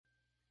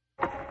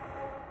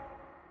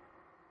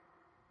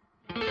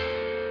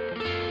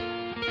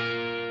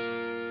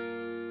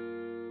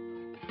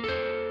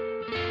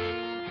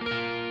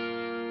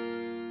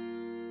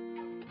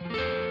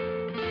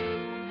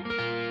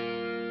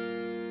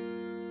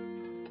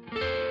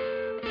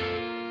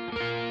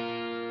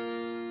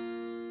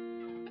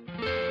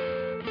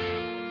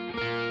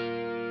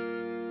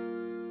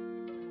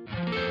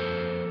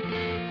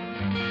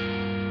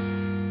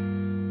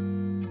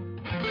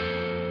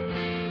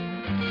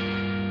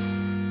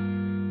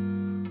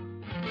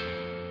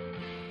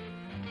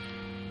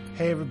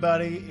Hey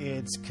everybody,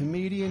 it's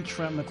comedian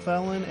Trent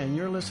McClellan, and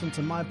you're listening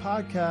to my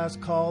podcast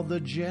called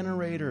The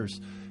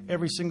Generators.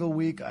 Every single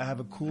week I have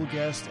a cool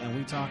guest and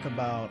we talk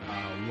about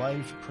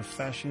life,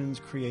 professions,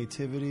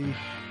 creativity,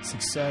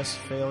 success,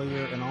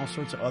 failure, and all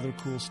sorts of other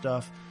cool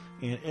stuff.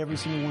 And every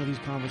single one of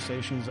these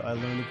conversations I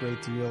learned a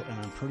great deal, and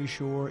I'm pretty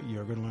sure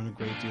you're going to learn a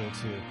great deal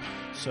too.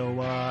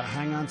 So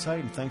hang on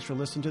tight, and thanks for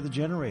listening to The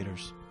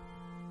Generators.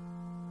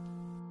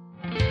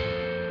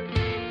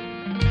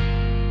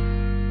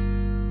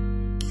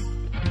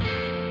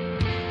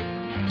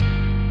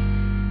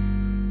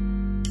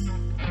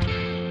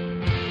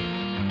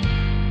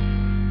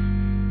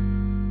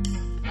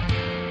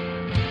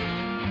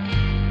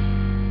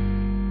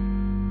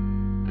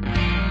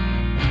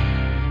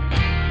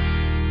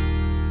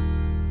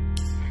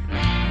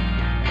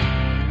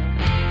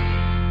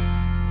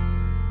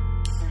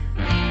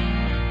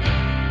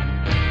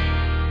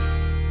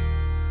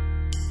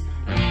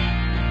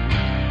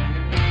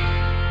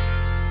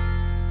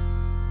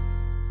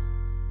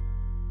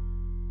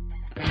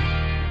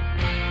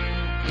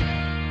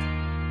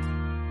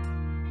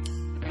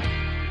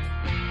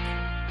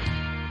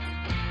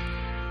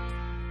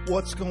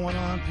 What's going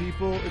on,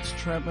 people? It's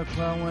Trent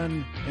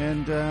McClellan,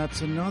 and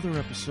it's another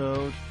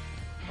episode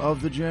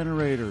of The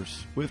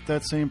Generators with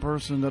that same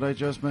person that I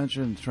just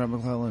mentioned, Trent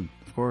McClellan.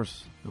 Of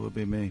course, it would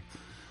be me.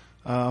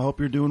 I hope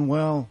you're doing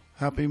well.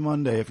 Happy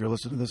Monday if you're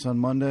listening to this on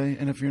Monday,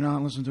 and if you're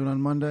not listening to it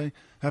on Monday,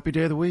 happy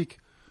day of the week.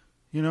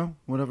 You know,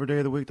 whatever day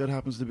of the week that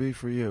happens to be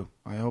for you.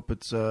 I hope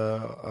it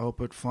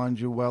finds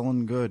you well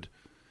and good,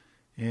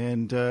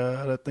 and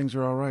that things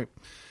are all right.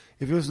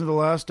 If you listen to the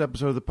last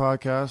episode of the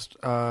podcast,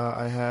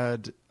 I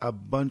had a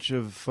bunch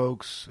of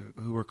folks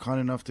who were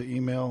kind enough to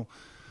email,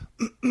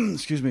 in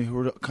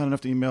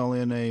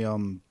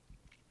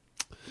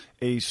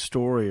a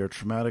story or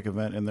traumatic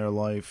event in their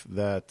life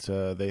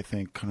that they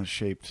think kind of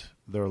shaped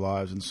their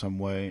lives in some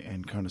way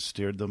and kind of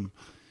steered them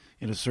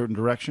in a certain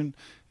direction.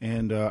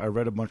 And I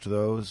read a bunch of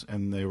those,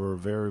 and they were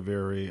very,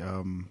 very,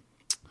 what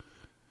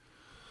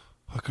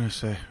can I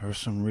say? There are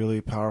some really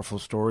powerful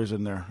stories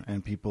in there,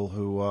 and people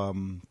who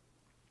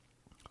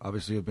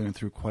obviously have been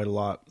through quite a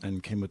lot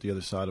and came with the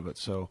other side of it.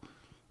 So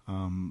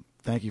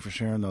thank you for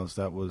sharing those.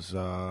 That was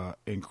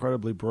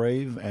incredibly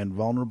brave and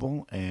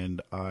vulnerable,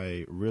 and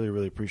I really,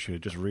 really appreciate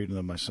it. Just reading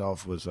them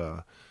myself was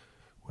a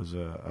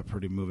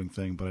pretty moving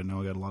thing, but I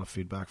know I got a lot of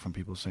feedback from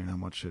people saying how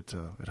much it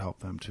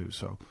helped them too.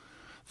 So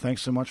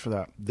thanks so much for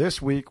that.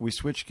 This week we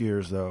switch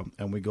gears, though,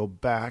 and we go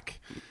back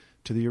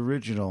to the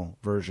original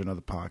version of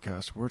the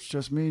podcast, where it's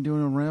just me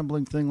doing a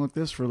rambling thing like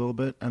this for a little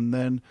bit, and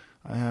then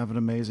I have an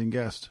amazing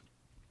guest.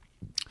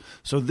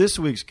 So this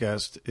week's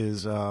guest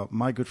is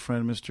my good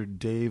friend, Mr.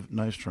 Dave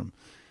Nystrom.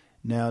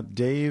 Now,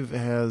 Dave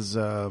has,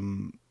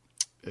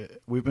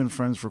 we've been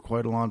friends for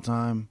quite a long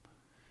time,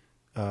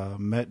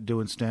 met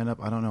doing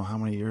stand-up. I don't know how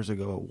many years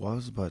ago it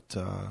was, but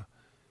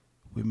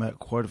we met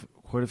quite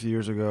a few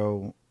years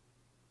ago,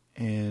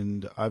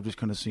 and I've just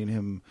kind of seen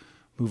him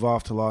move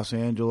off to Los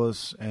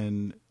Angeles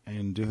and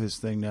do his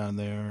thing down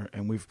there.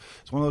 And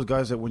it's one of those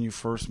guys that when you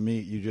first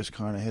meet, you just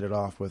kind of hit it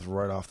off with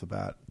right off the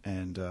bat,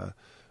 and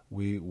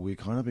we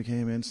kind of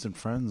became instant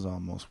friends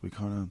almost. We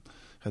kind of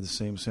had the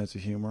same sense of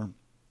humor.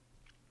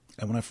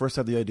 And when I first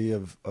had the idea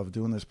of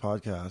doing this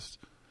podcast,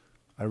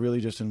 I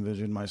really just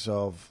envisioned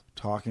myself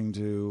talking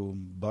to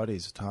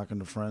buddies, talking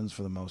to friends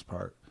for the most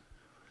part.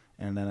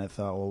 And then I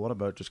thought, well, what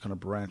about just kind of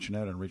branching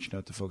out and reaching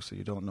out to folks that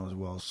you don't know as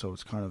well? So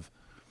it's kind of,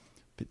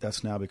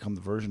 that's now become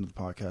the version of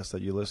the podcast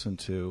that you listen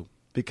to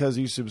because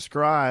you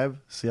subscribe.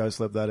 See how I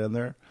slipped that in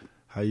there?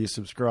 How you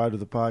subscribe to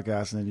the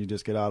podcast, and then you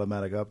just get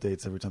automatic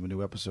updates every time a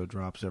new episode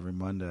drops every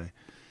Monday.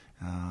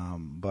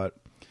 But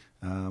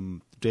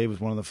Dave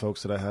was one of the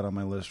folks that I had on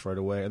my list right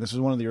away. And this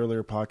is one of the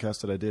earlier podcasts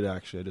that I did,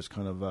 actually. I just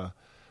kind of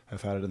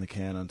have had it in the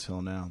can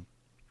until now.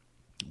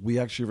 We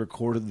actually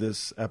recorded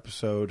this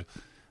episode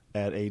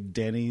at a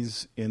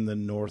Denny's in the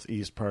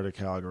northeast part of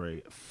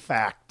Calgary.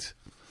 Fact.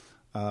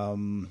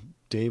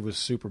 Dave was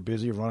super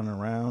busy running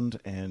around,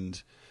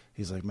 and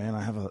he's like, man,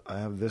 I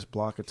have this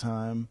block of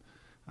time.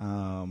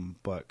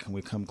 But can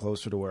we come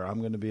closer to where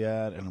I'm going to be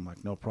at? And I'm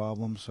like, no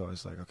problem. So I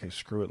was like, okay,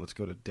 screw it. Let's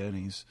go to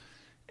Denny's.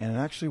 And it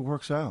actually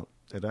works out.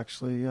 It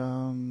actually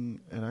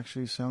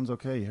sounds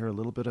okay. You hear a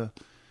little bit of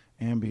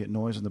ambient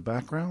noise in the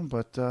background,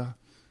 but,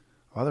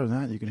 other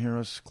than that, you can hear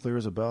us clear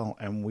as a bell.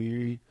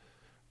 And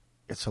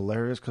it's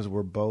hilarious because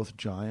we're both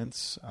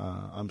giants.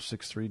 I'm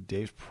 6'3",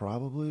 Dave's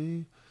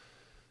probably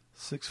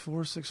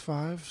 6'4",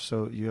 6'5".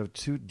 So you have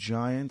two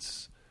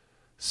giants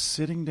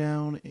sitting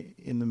down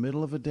in the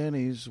middle of a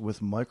Denny's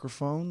with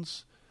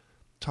microphones,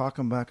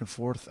 talking back and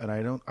forth,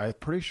 and I'm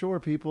pretty sure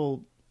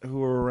people who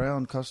were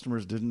around,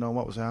 customers, didn't know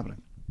what was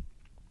happening.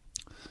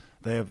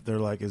 They're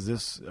like, is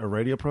this a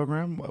radio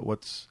program? And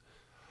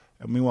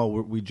meanwhile,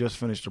 we just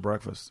finished a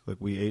breakfast. Like,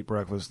 we ate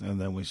breakfast, and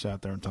then we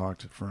sat there and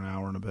talked for an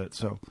hour and a bit.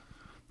 So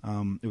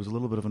it was a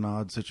little bit of an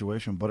odd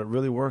situation, but it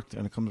really worked,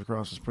 and it comes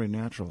across as pretty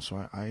natural. So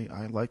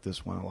I like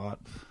this one a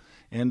lot.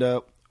 And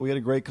we had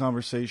a great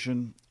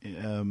conversation,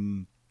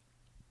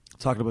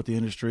 talking about the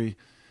industry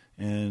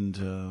and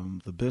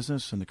the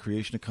business and the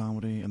creation of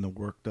comedy and the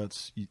work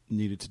that's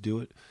needed to do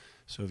it.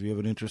 So if you have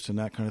an interest in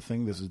that kind of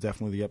thing, this is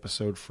definitely the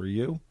episode for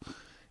you.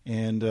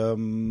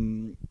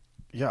 And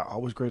yeah,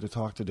 always great to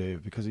talk to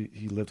Dave because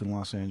he lived in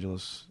Los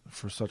Angeles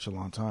for such a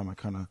long time. I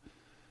kind of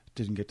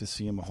didn't get to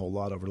see him a whole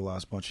lot over the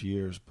last bunch of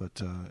years,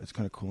 but it's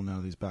kind of cool now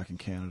that he's back in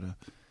Canada.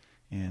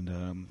 And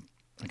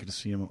I get to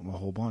see him a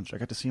whole bunch. I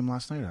got to see him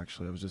last night,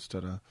 actually. I was just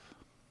at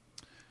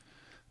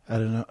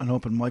an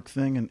open mic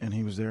thing, and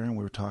he was there, and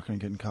we were talking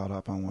and getting caught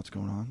up on what's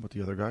going on with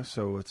the other guys.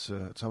 So it's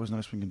always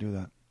nice when you can do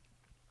that.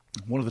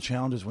 One of the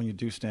challenges when you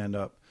do stand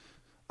up,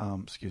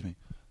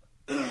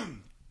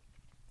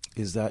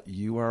 is that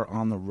you are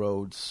on the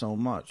road so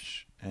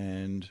much,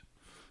 and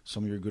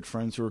some of your good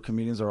friends who are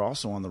comedians are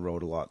also on the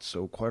road a lot.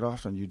 So quite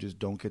often you just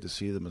don't get to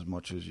see them as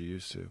much as you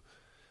used to.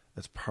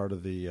 That's part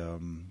of the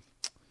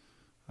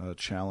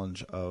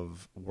challenge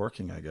of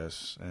working, I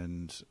guess,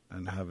 and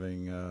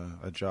having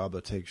a job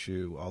that takes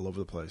you all over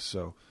the place.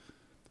 So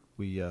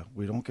we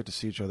don't get to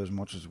see each other as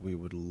much as we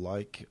would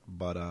like,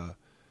 but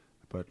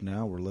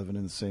now we're living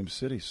in the same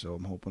city, so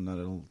I'm hoping that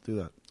it'll do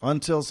that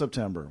until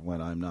September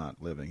when I'm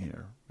not living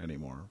here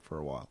anymore for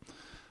a while.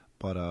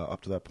 But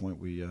up to that point,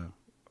 we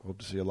hope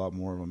to see a lot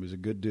more of him. He's a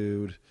good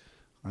dude.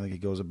 I think he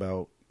goes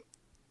about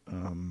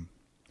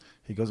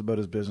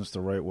his business the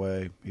right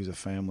way. He's a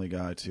family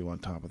guy, too, on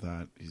top of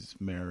that. He's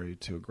married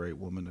to a great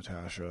woman,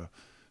 Natasha,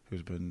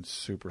 who's been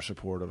super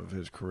supportive of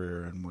his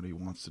career and what he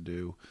wants to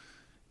do.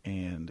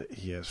 And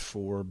he has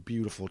 4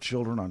 beautiful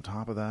children on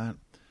top of that.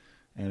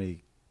 And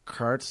he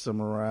carts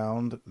them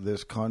around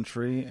this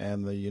country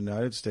and the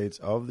United States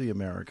of the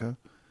America.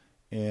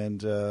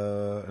 And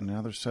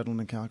now they're settling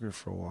in Calgary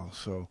for a while.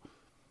 So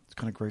it's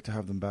kind of great to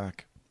have them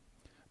back.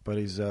 But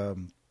he's a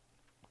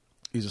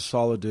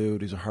solid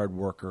dude. He's a hard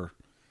worker.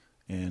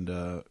 And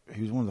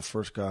he was one of the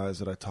first guys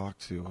that I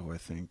talked to who I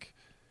think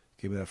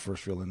gave me that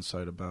first real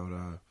insight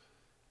about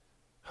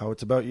how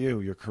it's about you.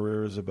 Your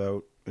career is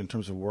about, in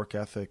terms of work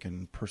ethic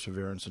and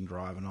perseverance and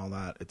drive and all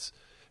that.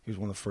 He was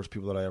one of the first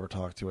people that I ever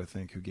talked to, I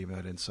think, who gave me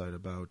that insight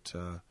about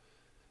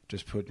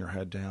just putting your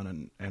head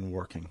down and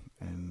working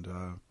and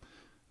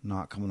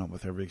not coming up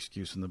with every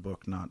excuse in the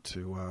book not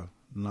to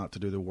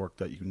do the work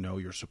that you know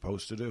you're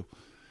supposed to do.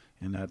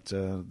 And that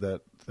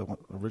the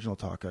original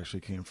talk actually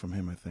came from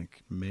him, I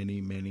think,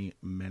 many, many,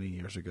 many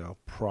years ago,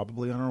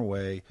 probably on our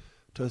way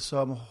to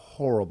some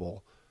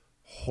horrible,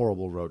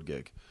 horrible road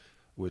gig,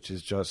 which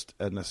is just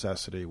a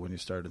necessity when you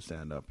start in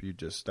stand-up.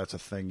 That's a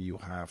thing you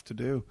have to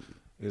do,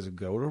 is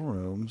go to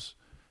rooms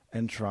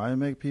and try and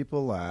make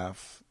people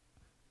laugh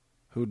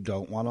who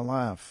don't want to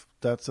laugh.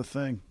 That's a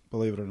thing,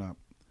 believe it or not.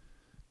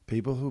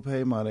 People who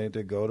pay money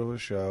to go to a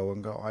show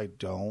and go, I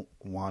don't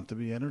want to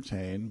be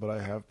entertained, but I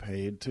have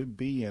paid to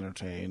be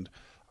entertained.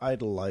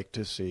 I'd like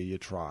to see you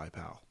try,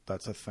 pal.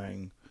 That's a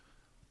thing.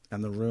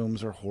 And the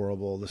rooms are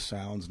horrible. The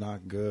sound's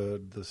not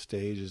good. The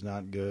stage is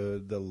not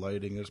good. The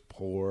lighting is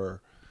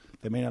poor.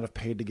 They may not have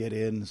paid to get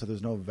in, so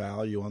there's no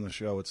value on the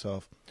show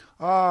itself.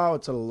 Oh,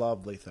 it's a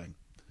lovely thing.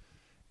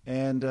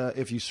 And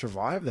if you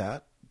survive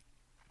that,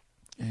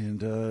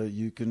 and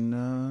you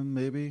can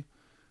maybe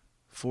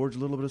forge a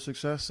little bit of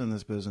success in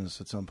this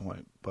business at some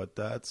point. But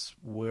that's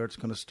where it's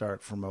going to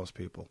start for most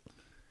people.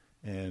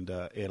 And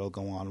it'll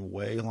go on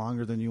way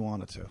longer than you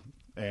want it to.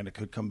 And it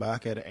could come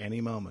back at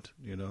any moment.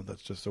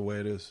 That's just the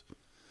way it is.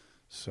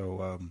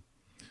 So,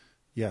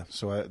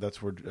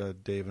 that's where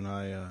Dave and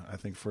I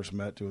think, first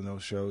met doing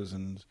those shows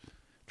and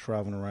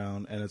traveling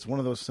around. And it's one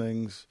of those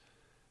things,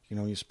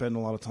 you spend a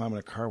lot of time in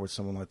a car with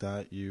someone like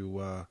that,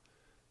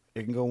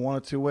 it can go one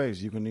of two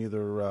ways. You can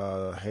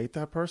either hate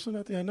that person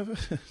at the end of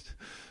it,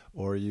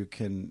 or you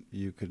can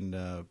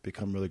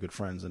become really good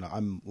friends. And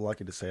I'm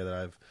lucky to say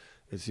that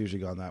it's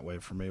usually gone that way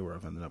for me, where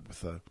I've ended up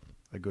with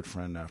a good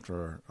friend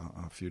after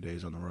a few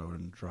days on the road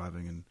and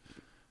driving, and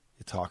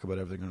you talk about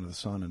everything under the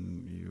sun,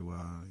 and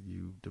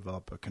you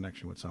develop a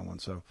connection with someone.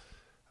 So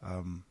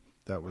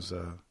that was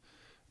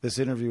this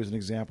interview is an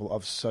example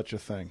of such a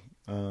thing.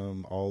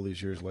 All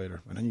these years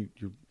later, and then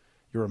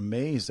you're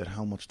amazed at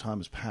how much time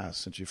has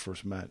passed since you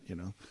first met.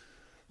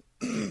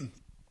 The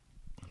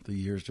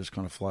years just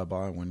kind of fly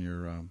by when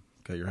you're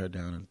got your head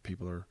down and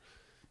people are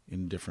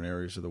in different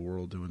areas of the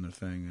world doing their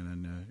thing,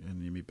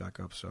 and you meet back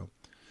up. So,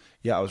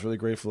 yeah, I was really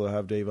grateful to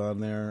have Dave on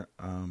there.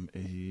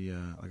 He,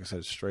 like I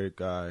said, straight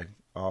guy,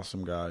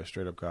 awesome guy,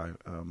 straight up guy,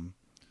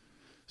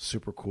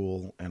 super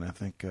cool, and I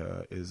think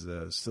is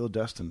still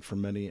destined for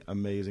many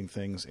amazing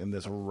things in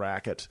this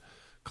racket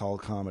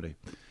called comedy.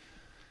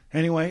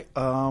 Anyway,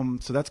 so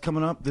that's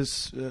coming up,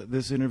 this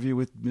interview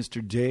with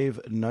Mr. Dave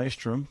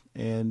Nystrom,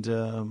 and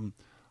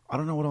I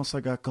don't know what else I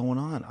got going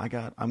on.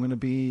 I'm going to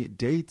be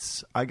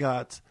dates. I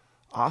got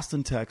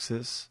Austin,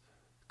 Texas,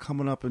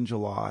 coming up in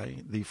July,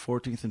 the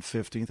 14th and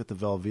 15th at the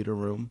Velveeta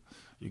Room.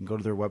 You can go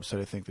to their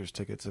website. I think there's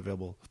tickets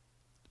available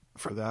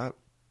for that.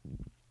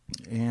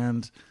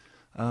 And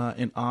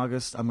in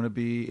August, I'm going to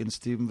be in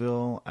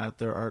Stephenville at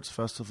their arts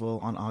festival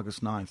on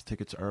August 9th.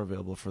 Tickets are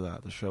available for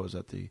that. The show is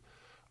at the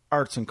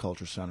Arts and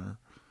Culture Center.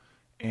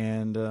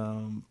 And,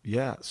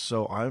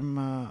 so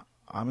I'm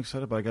I'm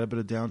excited, but I got a bit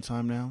of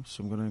downtime now,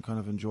 so I'm going to kind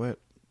of enjoy it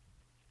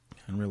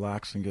and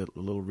relax and get a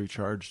little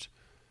recharged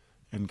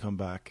and come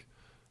back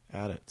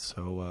at it.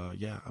 So,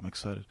 yeah, I'm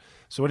excited.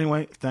 So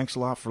anyway, thanks a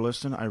lot for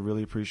listening. I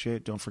really appreciate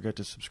it. Don't forget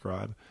to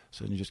subscribe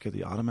so then you just get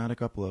the automatic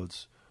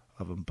uploads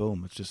of them.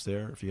 Boom, it's just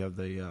there. If you have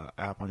the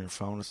app on your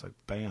phone, it's like,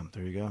 bam,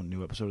 there you go,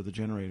 new episode of The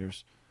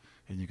Generators.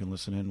 And you can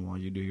listen in while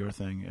you do your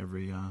thing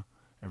every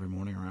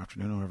morning or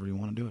afternoon, or however you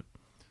want to do it.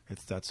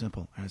 It's that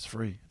simple, and it's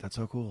free. That's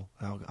so cool.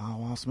 How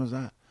awesome is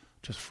that?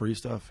 Just free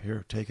stuff.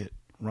 Here, take it.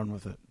 Run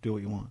with it. Do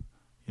what you want.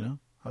 You know?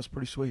 That's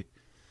pretty sweet.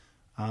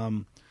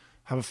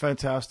 Have a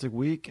fantastic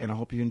week, and I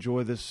hope you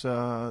enjoy this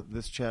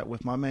this chat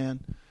with my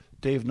man,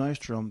 Dave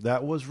Nystrom.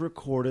 That was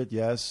recorded,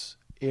 yes,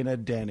 in a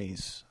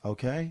Denny's,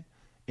 okay?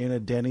 In a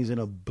Denny's, in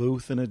a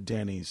booth in a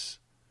Denny's.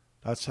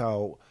 That's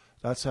how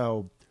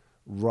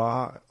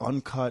raw,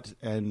 uncut,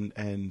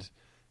 and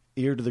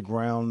ear to the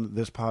ground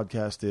this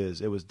podcast is.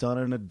 It was done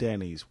in a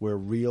Denny's where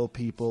real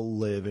people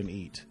live and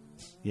eat.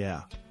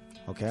 Yeah.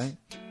 Okay?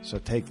 So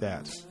take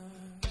that.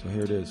 So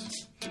here it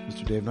is.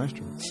 Mr. Dave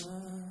Nystrom.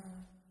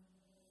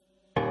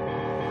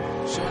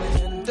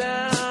 Shutting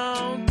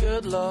down,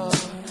 good lord.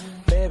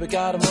 Baby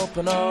got 'em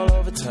open all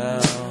over town.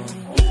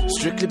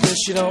 Strictly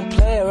bitch, you don't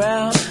play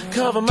around.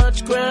 Cover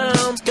much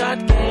ground,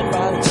 got game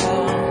by the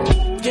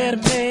town.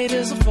 Getting paid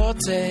is a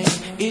forte,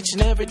 each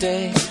and every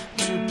day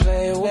to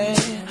play away.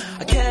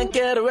 I can't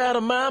get her out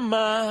of my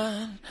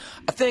mind.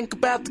 I think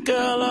about the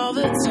girl all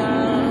the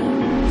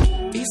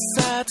time. East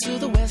side to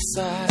the west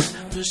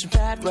side, pushing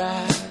fat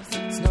rides.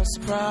 It's no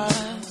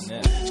surprise.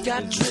 Yeah. She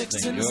got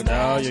tricks in the Now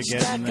style. you're She's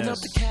getting stacking up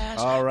this. the cash.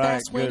 All right,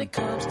 That's when good. it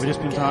comes We've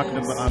just been to talking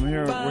gas. about.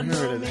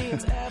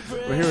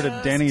 We're here at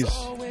a Denny's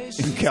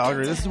in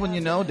Calgary. This is when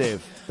you know,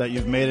 Dave, that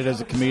you've made it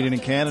as a comedian in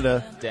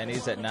Canada.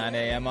 Denny's at 9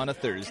 a.m. on a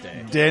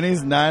Thursday.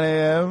 Denny's, 9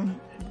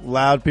 a.m.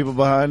 Loud people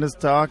behind us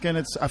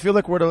talking. I feel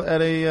like we're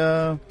at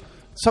a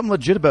something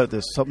legit about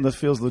this. Something that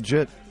feels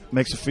legit.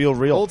 Makes it feel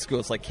real. Old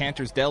school. It's like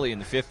Cantor's Deli in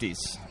the 50s.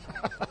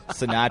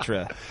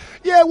 Sinatra.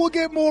 Yeah, we'll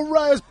get more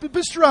rice.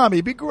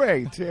 Pastrami, be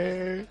great.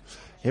 You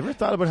ever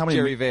thought about how many...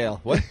 Jerry Vale.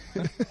 What?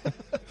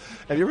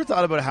 Have you ever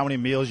thought about how many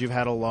meals you've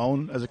had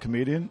alone as a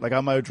comedian? Like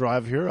on my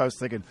drive here, I was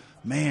thinking,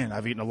 man,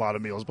 I've eaten a lot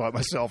of meals by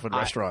myself in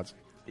restaurants.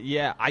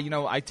 Yeah,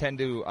 I tend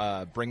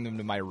to bring them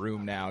to my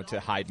room now to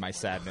hide my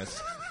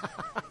sadness.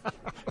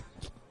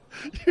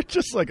 You're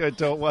just like, I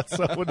don't want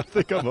someone to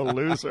think I'm a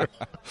loser.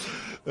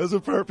 Those are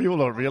part people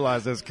don't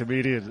realize as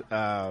comedian.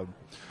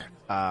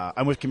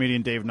 I'm with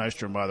comedian Dave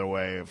Nystrom, by the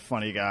way,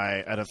 funny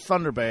guy out of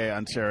Thunder Bay,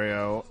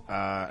 Ontario,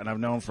 and I've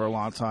known him for a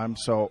long time.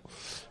 So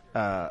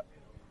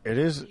it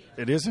is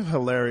a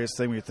hilarious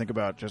thing when you think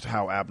about just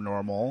how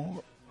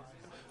abnormal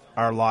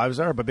our lives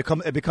are. But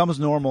it becomes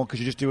normal because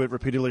you just do it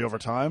repeatedly over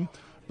time.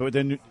 But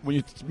then when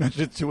you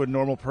mention it to a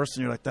normal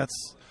person, you're like,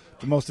 that's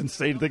the most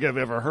insane thing I've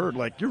ever heard.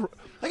 Like,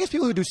 I guess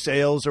people who do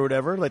sales or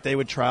whatever, like they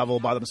would travel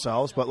by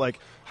themselves. But like,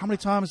 how many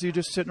times do you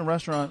just sit in a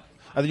restaurant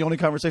and the only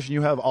conversation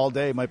you have all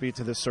day might be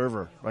to the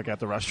server, like at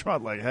the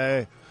restaurant, like,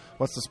 hey,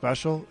 what's the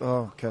special?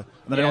 Oh, okay. And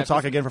then they don't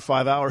talk again for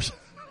 5 hours.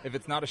 If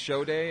it's not a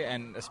show day,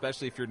 and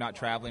especially if you're not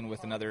traveling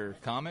with another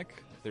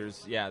comic,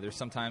 there's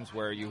some times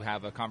where you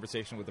have a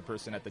conversation with the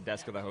person at the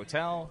desk of the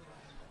hotel,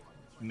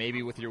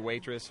 maybe with your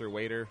waitress or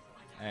waiter,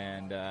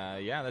 and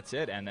that's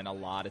it. And then a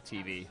lot of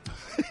TV.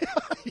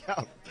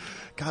 Yeah.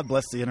 God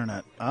bless the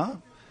internet, huh?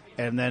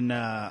 And then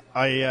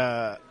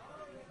I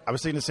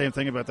was thinking the same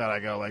thing about that. I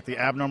go, like, the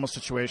abnormal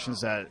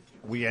situations that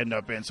we end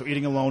up in. So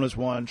eating alone is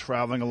one,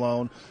 traveling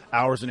alone,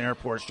 hours in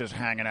airports just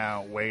hanging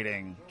out,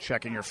 waiting,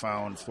 checking your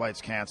phone,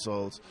 flights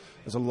canceled.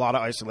 There's a lot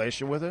of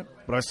isolation with it.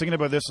 But I was thinking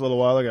about this a little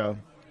while ago.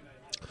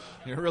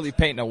 You're really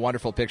painting a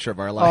wonderful picture of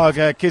our life. Oh,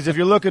 okay, kids, if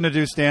you're looking to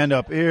do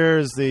stand-up,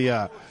 here's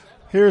the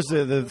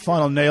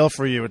final nail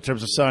for you in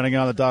terms of signing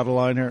on the dotted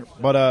line here.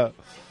 But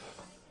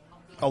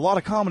a lot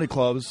of comedy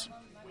clubs,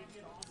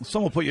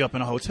 some will put you up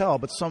in a hotel,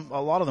 but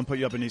a lot of them put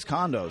you up in these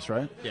condos,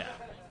 right? Yeah.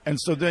 And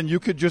so then you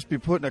could just be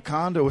put in a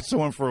condo with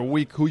someone for a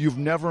week who you've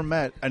never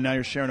met, and now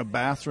you're sharing a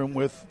bathroom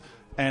with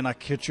and a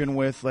kitchen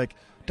with. Like,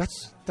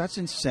 that's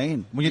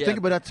insane. When you think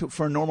about that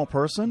for a normal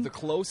person. The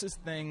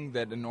closest thing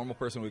that a normal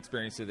person would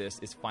experience to this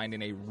is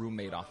finding a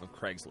roommate off of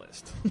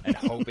Craigslist and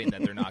hoping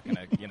that they're not going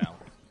to,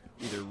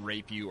 either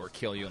rape you or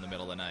kill you in the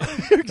middle of the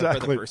night. Exactly.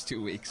 For the first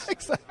 2 weeks.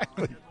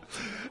 Exactly.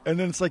 And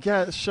then it's like,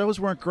 yeah, shows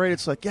weren't great.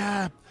 It's like,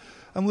 yeah,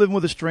 I'm living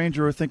with a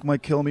stranger who I think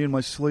might kill me in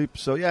my sleep.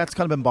 So, yeah, it's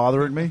kind of been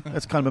bothering me.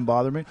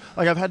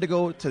 Like, I've had to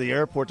go to the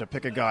airport to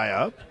pick a guy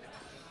up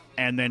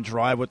and then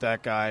drive with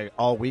that guy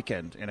all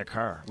weekend in a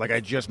car. Like, I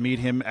just meet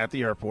him at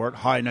the airport.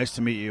 Hi, nice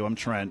to meet you. I'm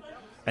Trent.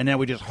 And then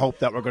we just hope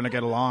that we're going to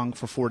get along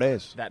for 4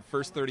 days. That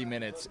first 30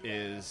 minutes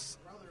is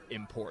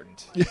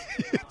important.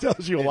 It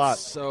tells you a lot.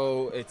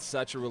 So it's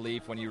such a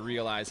relief when you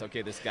realize,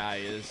 okay, this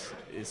guy is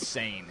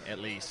sane at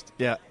least.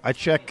 Yeah, I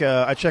check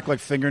like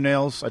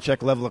fingernails. I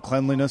check level of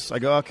cleanliness. I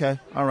go, okay,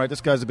 all right,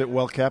 this guy's a bit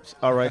well kept.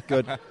 All right,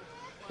 good.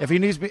 If he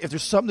needs me, if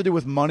there's something to do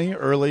with money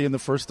early in the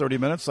first 30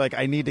 minutes, like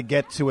I need to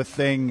get to a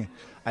thing.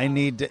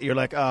 You're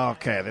like, oh,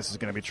 okay, this is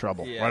going to be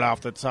trouble right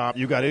off the top.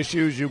 You got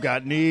issues, you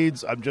got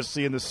needs. I'm just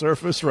seeing the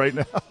surface right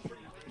now.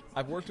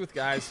 I've worked with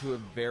guys who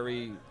have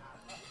very,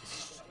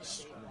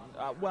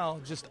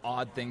 just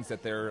odd things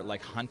that they're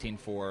like hunting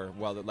for.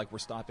 Well, like we're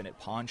stopping at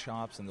pawn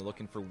shops and they're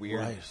looking for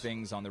weird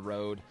things on the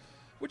road,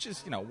 which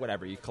is,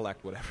 whatever. You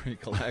collect whatever you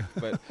collect.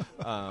 But,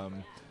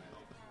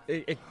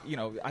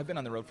 I've been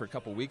on the road for a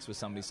couple weeks with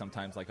somebody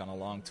sometimes, like on a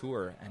long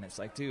tour, and it's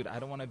like, dude, I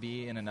don't want to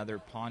be in another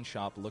pawn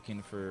shop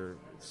looking for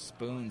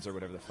spoons or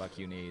whatever the fuck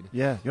you need.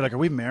 Yeah, you're like, are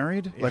we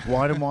married? Like,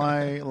 why do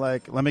I,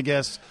 like, let me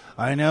guess,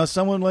 I know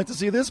someone would like to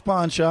see this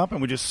pawn shop, and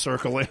we just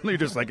circle in, you're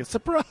just like, a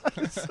surprise.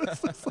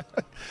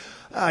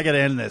 I got to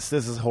end this.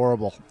 This is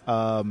horrible.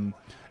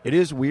 It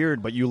is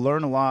weird, but you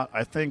learn a lot.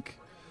 I think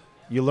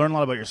you learn a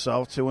lot about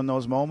yourself, too, in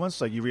those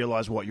moments. Like, you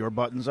realize what your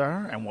buttons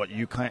are and what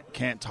you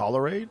can't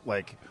tolerate.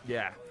 Like,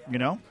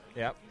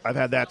 Yep. I've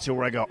had that, too,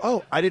 where I go,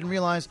 oh, I didn't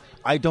realize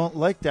I don't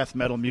like death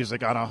metal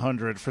music on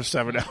 100 for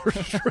 7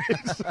 hours straight.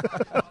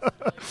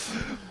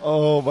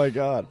 Oh, my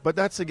God. But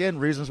that's, again,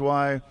 reasons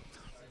why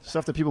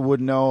stuff that people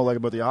wouldn't know, like,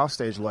 about the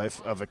offstage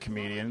life of a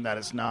comedian, that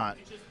it's not.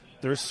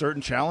 There's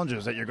certain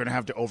challenges that you're going to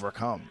have to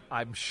overcome.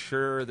 I'm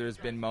sure there's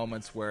been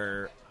moments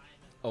where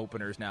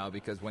openers now,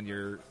 because when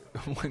you're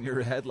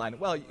headlining,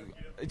 well,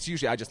 it's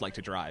usually I just like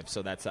to drive,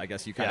 so that's, I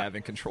guess, you kind of have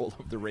in control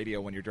of the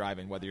radio when you're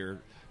driving, whether you're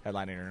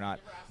headlining or not.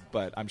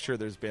 But I'm sure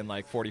there's been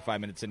like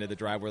 45 minutes into the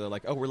drive where they're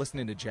like, oh, we're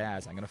listening to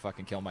jazz, I'm gonna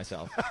fucking kill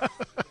myself.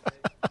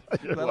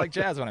 I like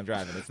jazz when I'm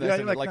driving. It's nice,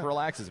 and it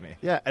relaxes me.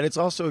 Yeah, and it's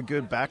also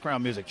good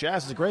background music.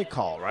 Jazz is a great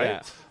call, right?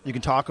 Yeah. You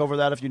can talk over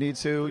that if you need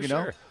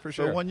to, For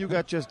sure. But when you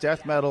got just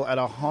death metal at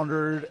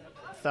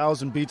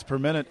 100,000 beats per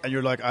minute, and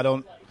you're like,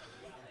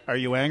 are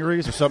you angry?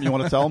 Is there something you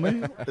want to tell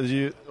me?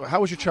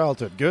 How was your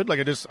childhood? Good?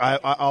 Like,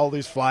 all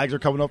these flags are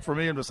coming up for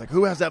me. I'm just like,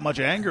 who has that much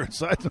anger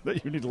inside them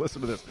that you need to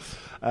listen to this?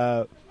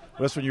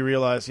 That's when you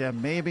realize,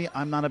 maybe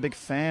I'm not a big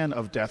fan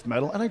of death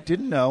metal, and I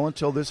didn't know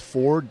until this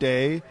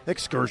 4-day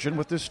excursion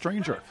with this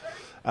stranger.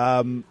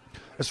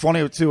 It's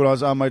funny, too, when I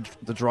was on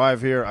the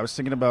drive here, I was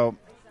thinking about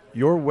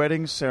your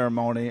wedding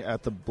ceremony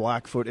at the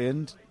Blackfoot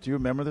Inn. Do you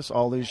remember this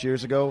all these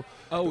years ago?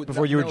 Oh,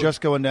 before you were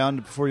going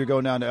down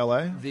to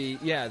L.A.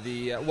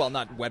 Well,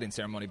 not wedding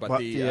ceremony, but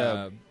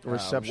the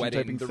reception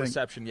wedding, thing.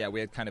 Reception. Yeah, we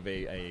had kind of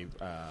a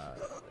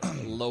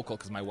local,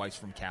 because my wife's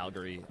from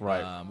Calgary.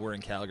 Right. We're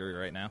in Calgary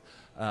right now.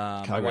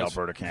 Calgary,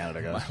 Alberta,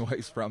 Canada, guys. My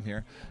wife's from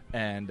here,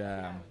 and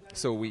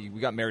so we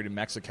got married in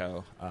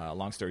Mexico.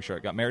 Long story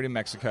short, got married in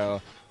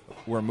Mexico.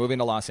 We're moving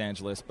to Los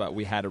Angeles, but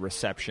we had a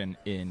reception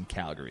in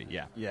Calgary.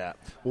 Yeah. Yeah.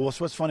 Well,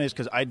 what's funny is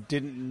because I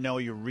didn't know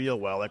you real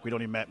well. Like, we'd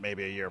only met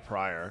maybe a year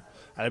prior.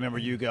 I remember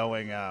you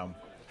going,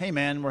 hey,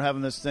 man, we're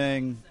having this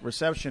thing,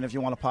 reception. If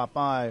you want to pop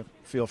by,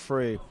 feel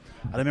free.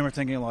 I remember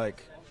thinking,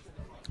 like,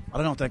 I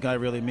don't know if that guy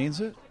really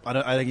means it.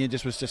 I think he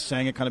just was just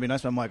saying it kind of be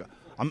nice. But I'm like,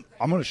 I'm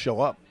going to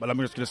show up, but I'm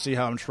just going to see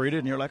how I'm treated.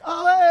 And you're like,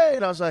 oh, hey.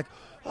 And I was like,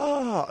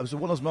 oh. It was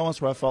one of those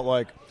moments where I felt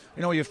like,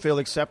 you feel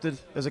accepted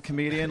as a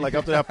comedian. Like,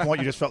 up to that point,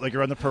 you just felt like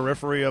you're on the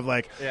periphery of,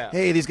 like,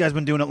 hey, these guys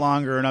been doing it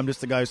longer, and I'm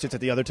just the guy who sits at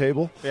the other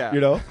table.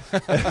 Yeah.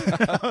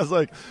 I was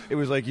like, it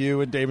was like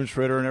you and Damon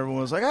Schroeder, and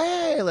everyone was like,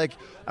 hey. Like,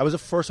 I was the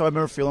first time I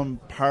remember feeling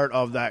part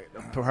of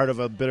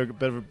a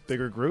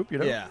bigger group,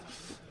 Yeah.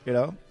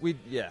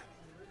 Yeah.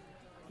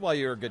 Well,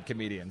 you're a good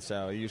comedian,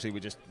 so usually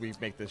we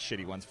make the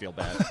shitty ones feel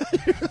bad.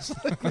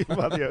 Just like leave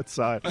on the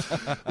outside.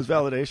 It's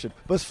validation.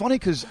 But it's funny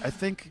because I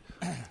think,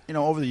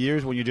 over the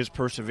years when you just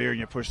persevere and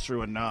you push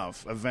through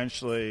enough,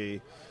 eventually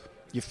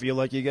you feel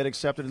like you get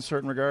accepted in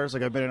certain regards.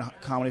 Like, I've been in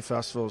comedy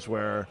festivals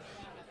where,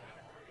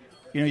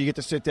 you get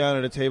to sit down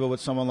at a table with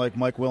someone like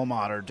Mike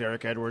Wilmot or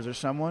Derek Edwards or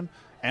someone,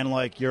 and,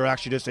 like, you're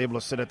actually just able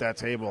to sit at that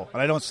table.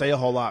 And I don't say a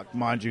whole lot,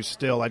 mind you,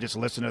 still. I just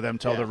listen to them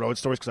tell their road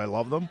stories because I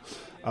love them.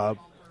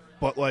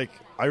 But, like,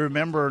 I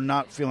remember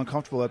not feeling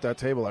comfortable at that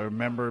table. I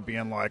remember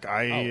being like,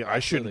 I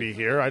shouldn't be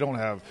here. I don't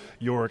have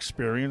your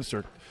experience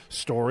or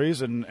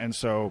stories. And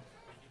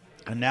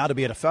now to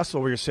be at a festival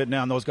where you're sitting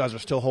down, those guys are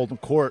still holding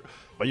court,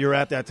 but you're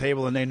at that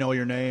table and they know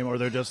your name, or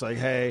they're just like,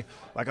 hey.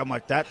 Like, I'm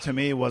like, that to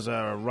me was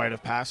a rite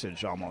of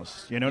passage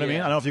almost. You know what I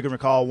mean? I don't know if you can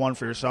recall one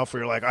for yourself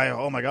where you're like,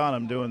 oh, my God,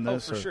 I'm doing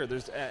this. Oh, for sure.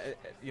 There's,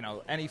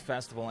 any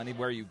festival,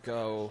 anywhere you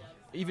go,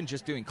 even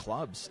just doing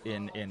clubs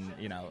in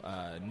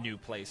new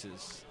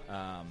places.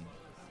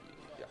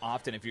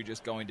 Often if you're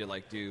just going to,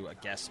 like, do a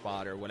guest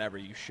spot or whatever,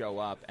 you show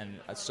up, and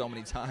so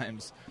many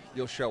times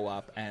you'll show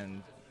up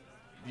and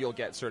you'll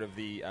get sort of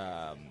the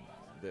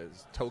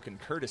token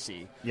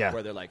courtesy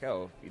where they're like,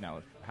 oh,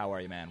 how are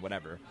you, man,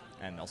 whatever,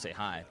 and they'll say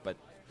hi. But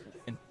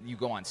you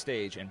go on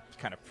stage and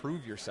kind of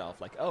prove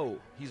yourself, like, oh,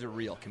 he's a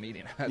real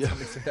comedian. I had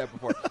somebody say that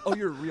before. Oh,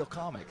 you're a real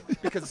comic.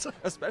 Because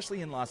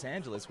especially in Los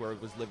Angeles, where I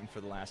was living for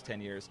the last 10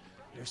 years,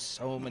 there's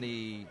so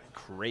many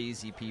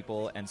crazy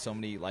people and so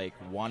many, like,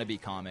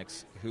 wannabe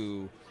comics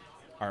who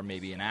are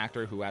maybe an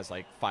actor who has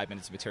like 5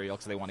 minutes of material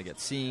because they want to get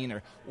seen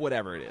or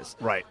whatever it is.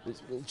 Right.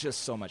 There's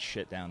just so much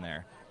shit down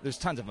there. There's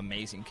tons of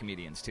amazing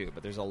comedians too,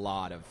 but there's a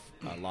lot of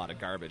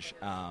garbage.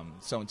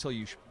 So until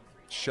you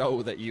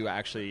show that you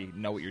actually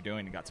know what you're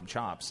doing and got some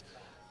chops,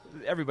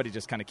 everybody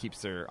just kind of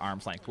keeps their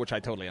arms length, which I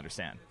totally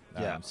understand.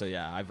 Yeah. So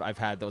yeah, I've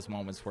had those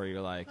moments where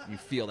you're like, you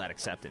feel that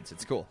acceptance.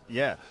 It's cool.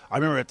 Yeah. I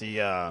remember at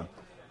the,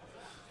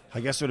 I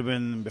guess it would have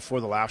been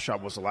before the Laugh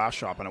Shop was the Laugh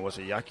Shop, and it was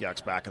a Yuck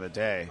Yucks back in the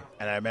day.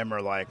 And I remember,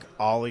 like,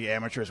 all the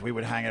amateurs, we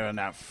would hang out in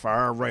that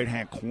far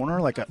right-hand corner,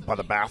 like by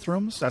the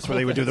bathrooms. That's where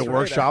they would do the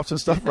workshops and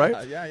stuff,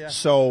 right? Yeah.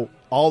 So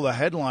all the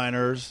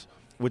headliners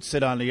would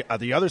sit on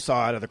the other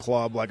side of the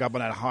club, like up on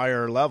that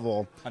higher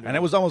level. And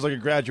it was almost like a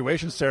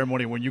graduation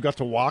ceremony when you got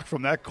to walk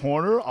from that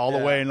corner all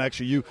the way. And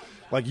actually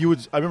I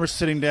remember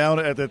sitting down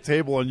at the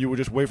table and you would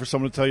just wait for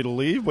someone to tell you to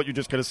leave, but you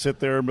just kind of sit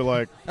there and be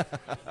like,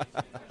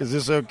 is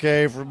this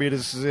okay for me to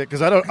sit?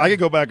 Because I could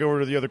go back over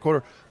to the other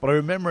corner, but I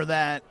remember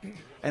that.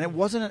 And it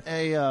wasn't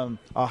a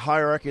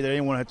hierarchy that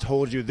anyone had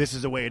told you this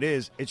is the way it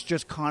is. It's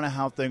just kind of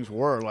how things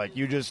were. Like,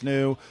 you just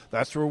knew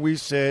that's where we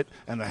sit,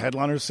 and the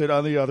headliners sit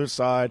on the other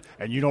side,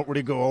 and you don't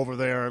really go over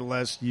there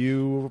unless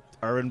you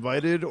are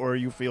invited or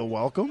you feel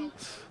welcome.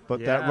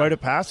 But that rite of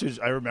passage,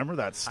 I remember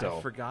that still.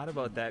 I forgot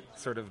about that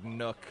sort of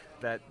nook,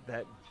 that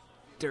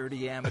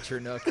dirty amateur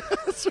nook.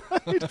 That's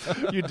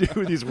right. You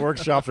do these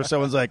workshops where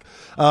someone's like,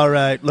 all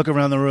right, look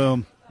around the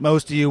room.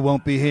 Most of you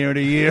won't be here in a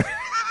year.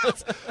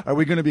 Are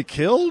we going to be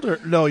killed? Or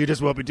no, you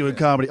just won't be doing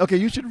comedy. Okay,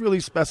 you should really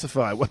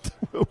specify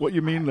what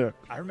you mean there.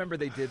 I remember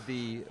they did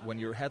when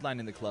you were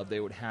headlining the club, they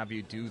would have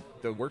you do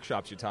the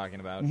workshops you're talking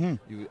about.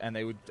 Mm-hmm. And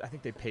they would, I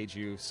think they paid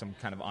you some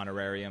kind of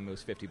honorarium. It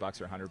was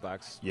 $50 or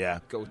 $100. Yeah.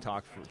 Go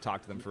talk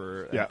to them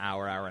for an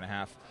hour and a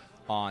half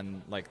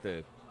on like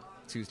the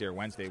Tuesday or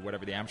Wednesday,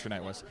 whatever the amateur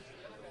night was.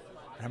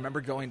 And I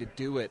remember going to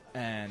do it,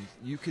 and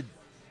you could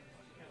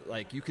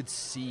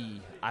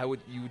see,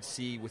 you would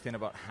see within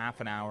about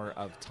half an hour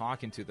of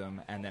talking to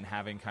them and then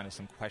having kind of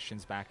some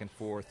questions back and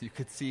forth, you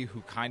could see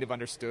who kind of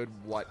understood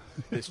what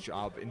this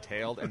job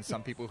entailed, and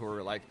some people who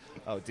were like,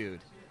 oh, dude,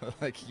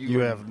 like you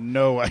have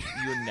no idea.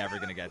 You're never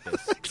going to get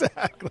this.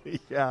 Exactly,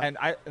 yeah.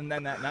 And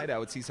then that night I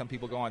would see some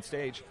people go on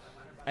stage,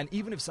 and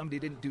even if somebody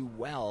didn't do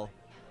well,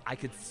 I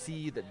could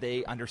see that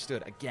they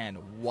understood, again,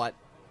 what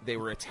they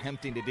were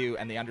attempting to do,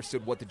 and they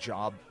understood what the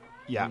job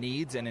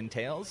needs and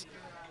entails.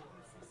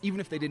 Even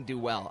if they didn't do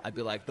well, I'd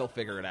be like, they'll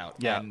figure it out.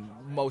 Yeah. And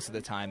most of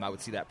the time, I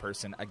would see that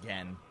person,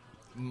 again,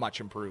 much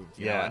improved.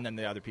 You know? And then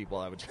the other people,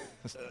 I would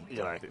just,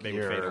 they would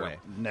fade away.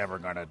 Never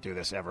going to do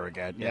this ever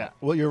again. Yeah.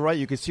 Well, you're right.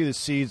 You could see the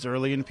seeds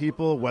early in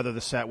people, whether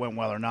the set went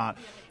well or not,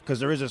 because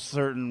there is a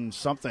certain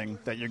something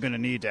that you're going to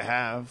need to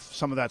have.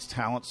 Some of that's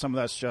talent. Some of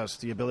that's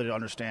just the ability to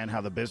understand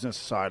how the business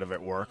side of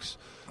it works.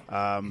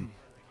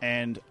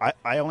 And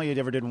I only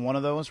ever did one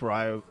of those where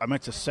I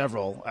went to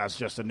several as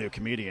just a new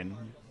comedian.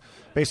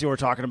 Basically, what we're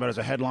talking about is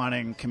a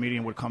headlining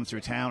comedian would come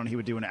through town, and he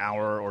would do an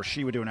hour, or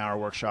she would do an hour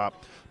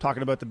workshop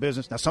talking about the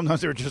business. Now,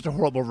 sometimes they were just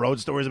horrible road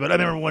stories, but I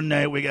remember one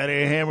night we got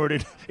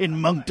hammered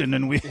in Moncton,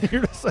 and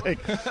you're just like,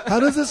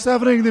 how does this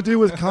have anything to do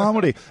with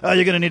comedy? Oh,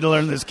 you're going to need to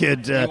learn this,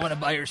 kid. You want to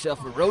buy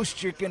yourself a roast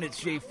chicken at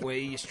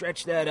Safeway. You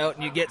stretch that out,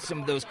 and you get some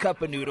of those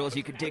cup of noodles.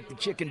 You can take the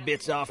chicken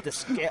bits off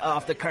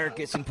the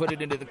carcass and put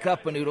it into the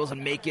cup of noodles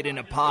and make it in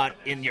a pot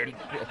in your...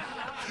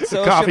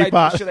 So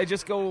should I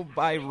just go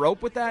buy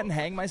rope with that and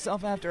hang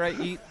myself after I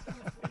eat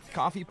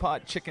coffee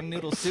pot chicken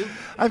noodle soup?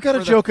 I've got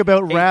a joke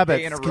about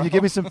rabbits. Can you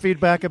give me some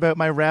feedback about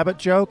my rabbit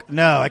joke?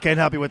 No, I can't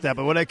help you with that.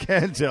 But what I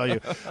can tell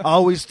you,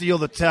 always steal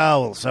the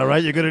towels, all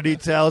right? You're going to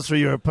need towels for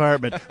your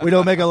apartment. We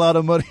don't make a lot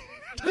of money.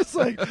 It's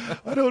like,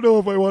 I don't know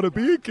if I want to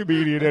be a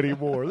comedian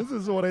anymore. This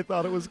is what I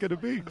thought it was going to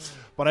be.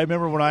 But I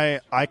remember when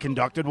I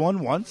conducted one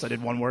once. I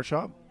did one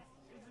workshop.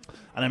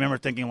 And I remember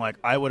thinking, like,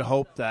 I would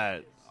hope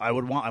that I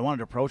wanted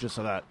to approach it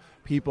so that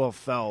people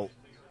felt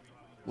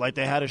like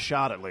they had a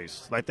shot at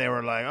least. Like they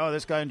were like, oh,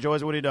 this guy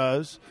enjoys what he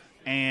does.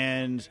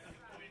 And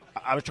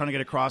I was trying to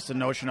get across the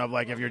notion of,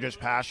 like, if you're just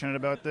passionate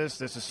about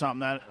this is something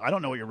that I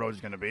don't know what your road is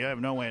going to be. I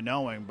have no way of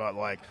knowing, but,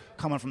 like,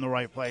 coming from the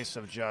right place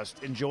of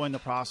just enjoying the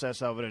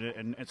process of it,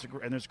 and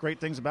there's great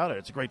things about it.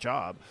 It's a great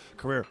job,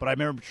 career. But I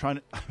remember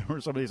some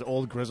of these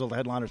old grizzled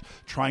headliners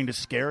trying to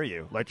scare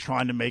you, like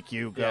trying to make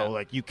you go,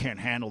 like, you can't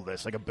handle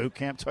this, like a boot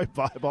camp type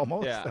vibe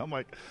almost. Yeah. I'm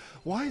like,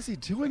 why is he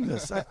doing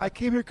this? I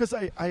came here because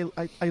I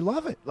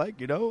love it, like,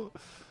 you know.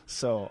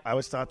 So I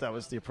always thought that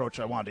was the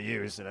approach I wanted to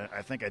use, and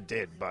I think I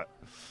did, but.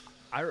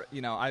 I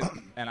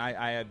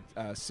had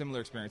a similar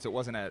experience. It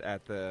wasn't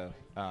at the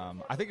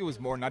I think it was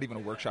more not even a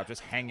workshop,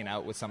 just hanging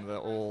out with some of the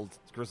old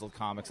grizzled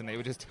comics, and they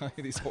would just tell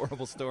you these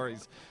horrible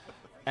stories.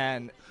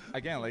 And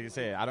again, like you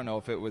say, I don't know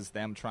if it was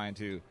them trying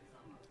to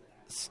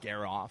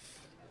scare off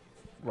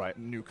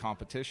new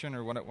competition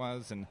or what it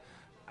was. And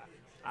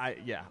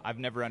I've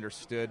never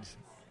understood.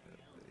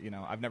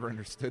 I've never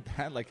understood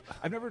that. Like,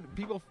 a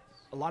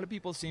lot of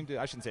people seem to,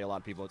 I shouldn't say a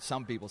lot of people,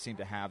 some people seem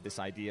to have this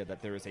idea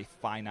that there is a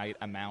finite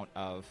amount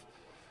of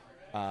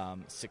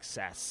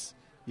success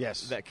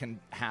Yes. that can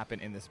happen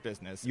in this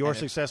business. Your And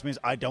success means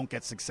I don't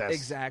get success.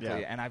 exactly.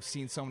 Yeah. And I've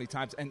seen so many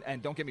times,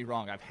 and don't get me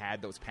wrong, I've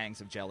had those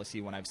pangs of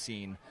jealousy when I've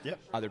seen Yep.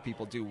 other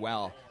people do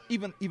well,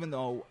 even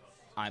though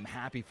I'm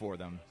happy for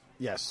them.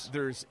 Yes.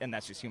 And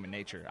that's just human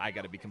nature. I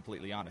got to be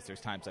completely honest.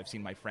 There's times I've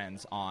seen my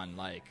friends on,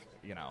 like,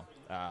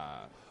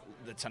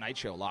 the Tonight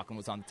Show. Lachlan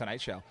was on the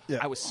Tonight Show. Yeah.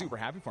 I was super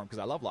happy for him because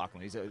I love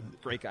Lachlan. He's a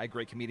great guy,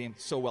 great comedian,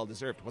 so well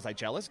deserved. Was I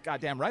jealous?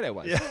 Goddamn right I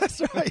was. Yeah,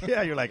 that's right.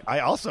 Yeah, you're like, I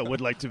also would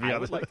like to be I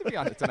on would the like to be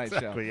on the Tonight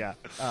exactly, Show.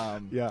 Yeah.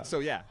 Yeah. So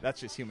yeah, that's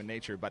just human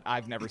nature. But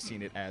I've never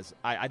seen it as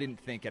I didn't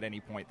think at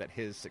any point that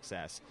his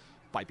success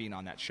by being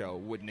on that show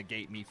would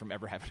negate me from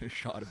ever having a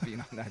shot of being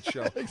on that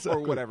show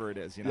or whatever it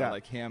is. Yeah.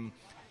 Like him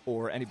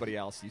or anybody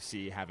else you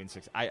see having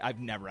success. I've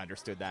never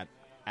understood that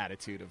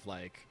attitude of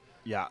like,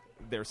 Yeah.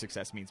 their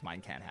success means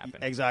mine can't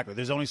happen. Exactly.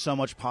 There's only so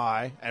much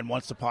pie, and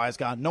once the pie is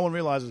gone, no one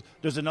realizes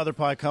there's another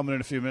pie coming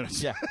in a few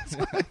minutes. Yeah.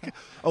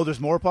 Oh, there's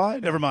more pie?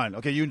 Never mind.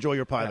 Okay, you enjoy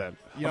your pie then.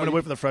 I'm going to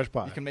wait for the fresh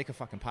pie. You can make a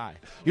fucking pie.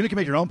 You can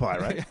make your own pie,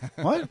 right?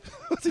 What?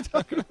 What's he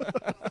talking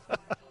about?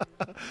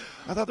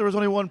 I thought there was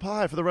only one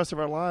pie for the rest of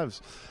our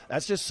lives.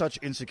 That's just such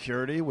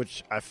insecurity,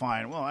 which I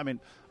find, well, I mean,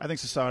 I think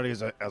society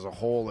as a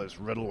whole is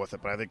riddled with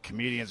it, but I think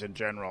comedians in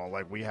general,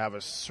 like, we have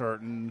a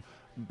certain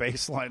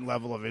baseline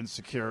level of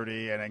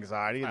insecurity and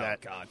anxiety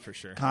that God, for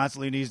sure.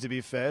 constantly needs to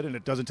be fed, and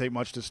it doesn't take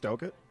much to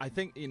stoke it. I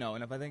think,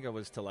 and if I think I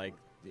was to, like,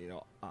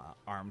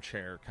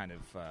 armchair kind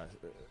of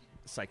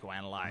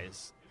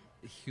psychoanalyze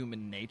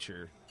human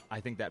nature,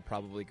 I think that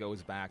probably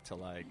goes back to,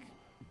 like,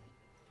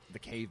 the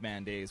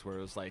caveman days where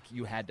it was like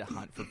you had to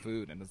hunt for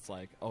food, and it's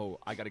like, oh,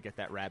 I got to get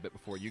that rabbit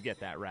before you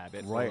get that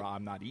rabbit, right, or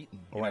I'm not eating.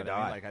 Or I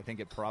die. Like, I think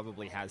it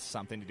probably has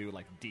something to do,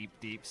 like, deep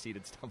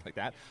seated stuff like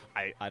that.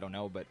 I don't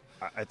know, but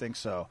I think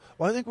so.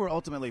 Well, I think we're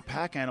ultimately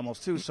pack animals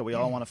too, so we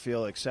all want to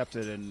feel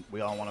accepted, and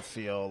we all want to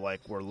feel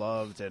like we're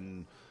loved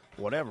and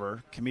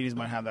whatever. Comedians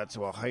might have that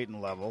to a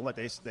heightened level. Like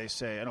they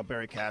say, I know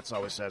Barry Katz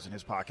always says in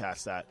his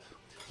podcast that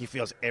he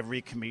feels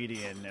every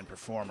comedian and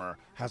performer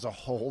has a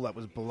hole that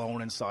was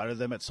blown inside of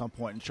them at some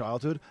point in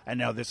childhood, and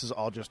now this is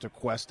all just a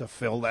quest to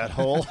fill that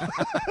hole.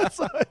 It's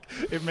like,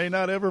 it may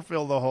not ever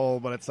fill the hole,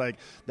 but it's like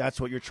that's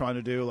what you're trying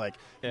to do, like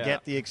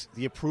get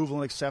the approval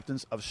and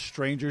acceptance of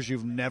strangers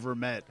you've never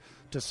met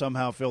to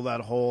somehow fill that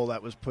hole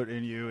that was put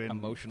in you. In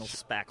emotional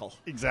spackle.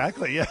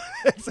 Exactly, yeah.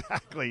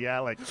 Exactly,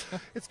 yeah. Like,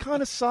 it's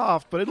kind of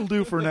soft, but it'll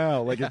do for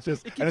now. Like, it's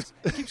just... It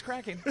keeps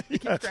cracking.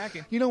 It keeps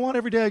cracking. You know what?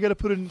 Every day I got to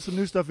put in some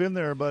new stuff in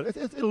there, but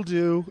it'll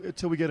do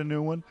until we get a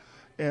new one.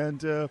 And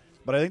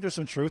but I think there's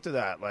some truth to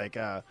that. Like,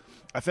 I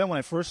found when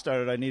I first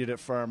started, I needed it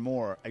far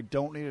more. I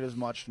don't need it as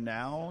much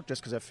now,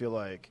 just because I feel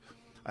like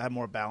I have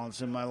more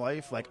balance in my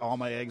life. Like, all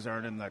my eggs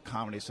aren't in the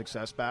comedy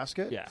success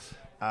basket. Yeah.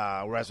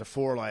 Whereas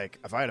before, like,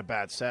 if I had a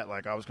bad set,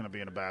 like, I was going to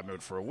be in a bad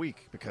mood for a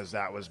week because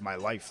that was my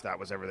life. That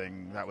was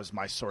everything. That was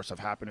my source of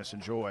happiness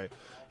and joy.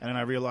 And then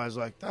I realized,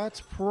 like, that's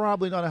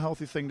probably not a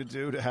healthy thing to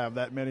do, to have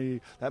that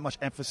much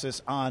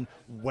emphasis on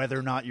whether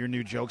or not your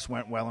new jokes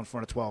went well in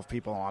front of 12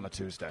 people on a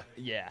Tuesday.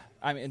 Yeah.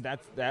 I mean,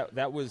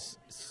 that was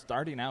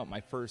starting out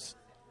my first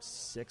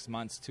 6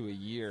 months to a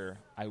year.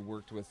 I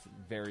worked with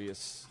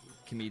various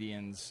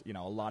comedians, a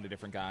lot of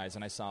different guys,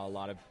 and I saw a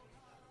lot of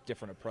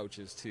different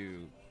approaches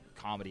to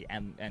comedy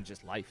and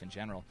just life in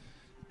general.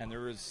 And there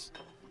was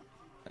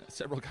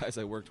several guys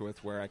I worked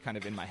with where I kind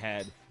of in my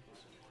head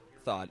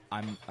thought,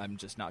 I'm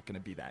just not going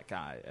to be that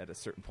guy at a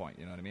certain point.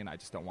 You know what I mean? I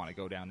just don't want to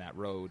go down that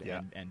road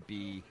and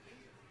be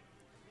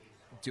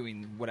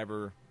doing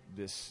whatever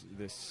this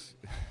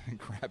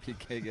crappy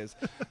gig is.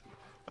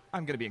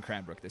 I'm going to be in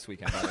Cranbrook this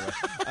weekend, by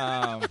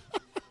the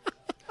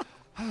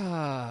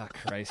way.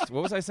 Christ.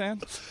 What was I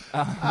saying?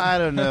 I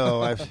don't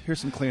know. Here's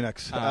some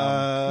Kleenex.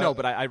 No,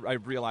 but I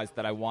realized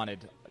that I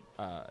wanted,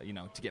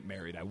 to get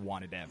married. I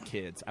wanted to have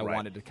kids. I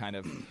wanted to kind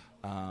of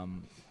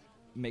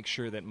make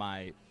sure that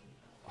my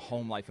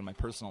home life and my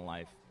personal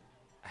life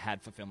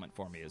had fulfillment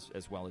for me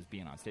as well as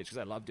being on stage, because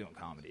I love doing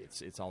comedy.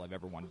 It's all I've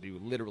ever wanted to do,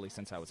 literally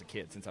since I was a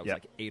kid, since I was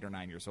like 8 or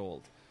 9 years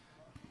old.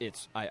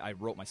 I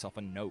wrote myself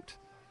a note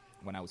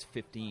when I was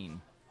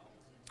 15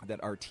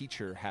 that our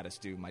teacher had us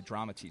do. My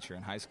drama teacher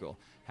in high school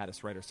had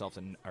us write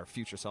our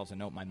future selves a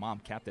note. My mom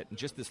kept it. And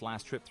just this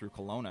last trip through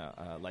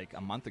Kelowna, like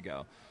a month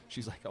ago,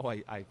 she's like, "Oh,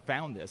 I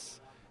found this,"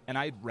 and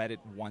I'd read it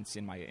once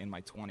in my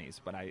 20s,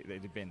 but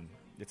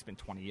it's been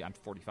 20. I'm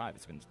 45.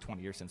 It's been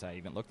 20 years since I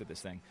even looked at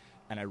this thing,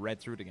 and I read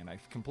through it again. I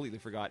completely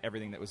forgot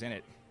everything that was in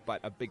it,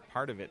 but a big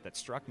part of it that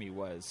struck me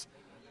was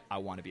I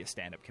want to be a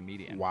stand-up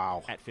comedian.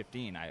 Wow. At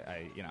 15,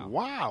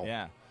 Wow.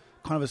 Yeah.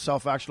 Kind of a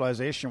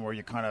self-actualization where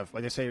you kind of,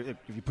 like they say, if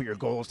you put your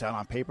goals down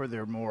on paper,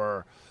 there's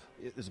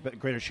a bit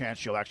greater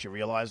chance you'll actually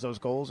realize those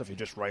goals if you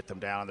just write them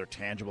down and they're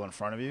tangible in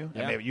front of you.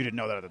 Yeah. And maybe you didn't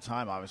know that at the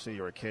time, obviously,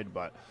 you were a kid,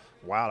 but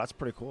wow, that's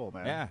pretty cool,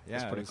 man. Yeah.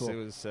 That's pretty cool. It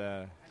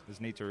was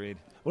neat to read.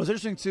 Well, it's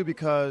interesting, too,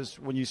 because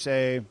when you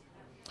say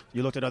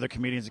you looked at other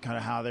comedians and kind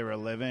of how they were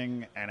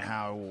living and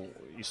how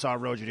you saw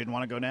roads you didn't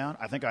want to go down,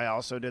 I think I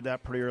also did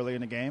that pretty early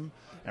in the game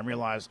and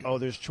realized,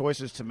 there's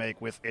choices to make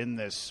within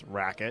this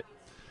racket.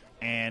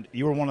 And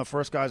you were one of the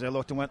first guys I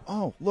looked and went,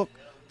 oh, look,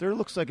 there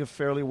looks like a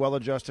fairly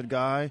well-adjusted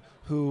guy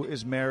who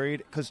is married.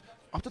 Because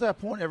up to that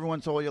point,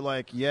 everyone told you,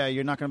 like, yeah,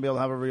 you're not going to be able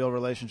to have a real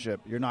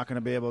relationship. You're not going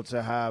to be able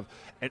to have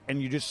 –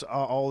 and you just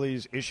saw all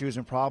these issues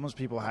and problems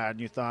people had, and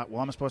you thought,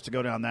 well, I'm supposed to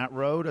go down that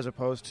road, as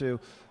opposed to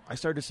 – I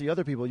started to see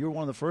other people. You were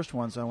one of the first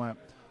ones. I went,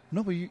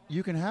 no, but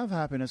you can have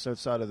happiness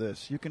outside of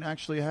this. You can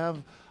actually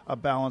have a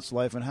balanced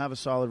life and have a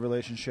solid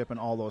relationship and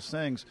all those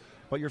things.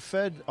 But you're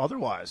fed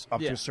otherwise up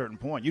to a certain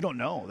point. You don't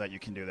know that you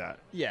can do that.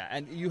 Yeah,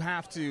 and you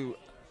have to.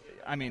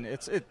 I mean,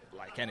 it's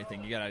like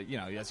anything. You gotta,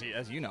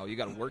 as you know, you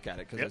gotta work at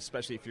it because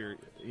especially if you're,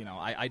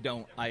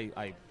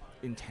 I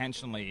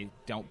intentionally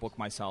don't book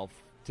myself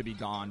to be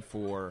gone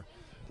for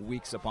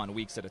weeks upon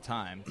weeks at a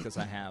time because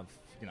I have,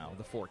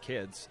 the 4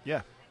 kids.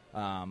 Yeah.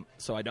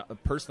 So I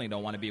personally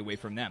don't want to be away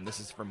from them. This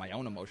is for my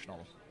own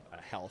emotional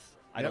health.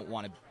 I don't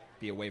want to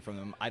be away from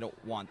them. I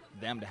don't want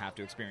them to have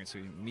to experience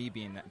me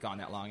being gone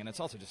that long, and it's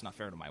also just not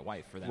fair to my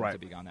wife for them to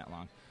be gone that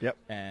long. Yep.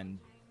 And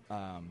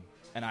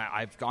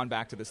I've gone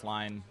back to this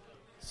line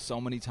so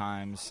many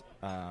times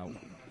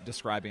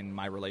describing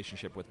my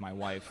relationship with my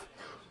wife,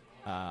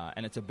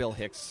 and it's a Bill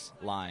Hicks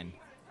line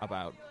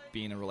about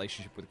being in a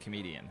relationship with a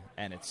comedian,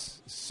 and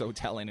it's so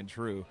telling and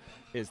true,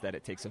 is that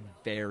it takes a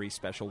very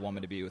special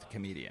woman to be with a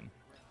comedian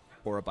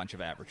or a bunch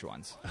of average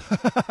ones.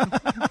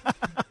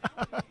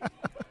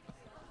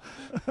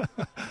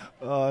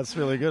 Oh, that's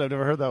really good. I've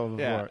never heard that one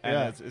before.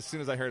 Yeah, as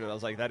soon as I heard it, I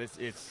was like,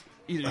 it's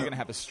either you're going to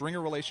have a string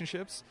of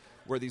relationships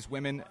where these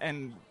women,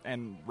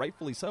 and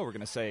rightfully so, are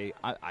going to say,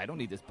 I don't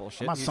need this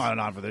bullshit. I'm not signing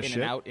on for this shit.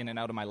 In and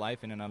out of my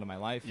life,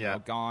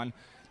 gone,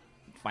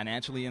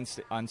 financially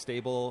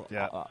unstable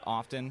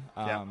often.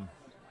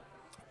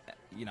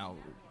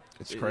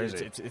 It's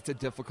crazy. It's a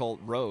difficult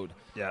road.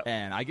 Yeah.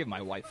 And I give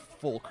my wife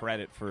full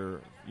credit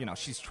for,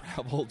 she's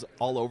traveled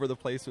all over the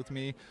place with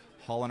me,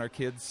 hauling our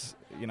kids,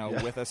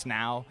 with us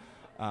now.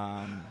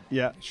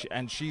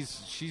 And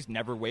she's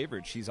never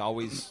wavered. She's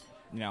always,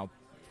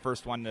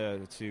 first one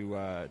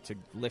to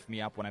lift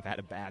me up when I've had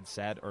a bad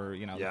set, or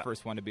the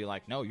first one to be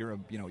like, no,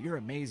 you're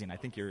amazing. I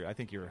think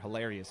you're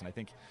hilarious, and I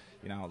think,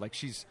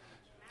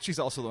 she's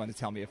also the one to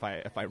tell me if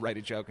I write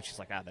a joke, and she's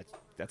like,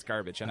 that's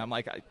garbage, and I'm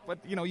like, but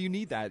you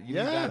need that, need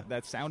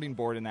that sounding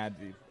board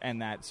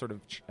and that sort of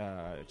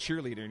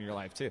cheerleader in your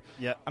life too.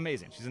 Yeah,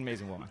 amazing. She's an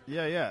amazing woman.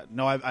 Yeah.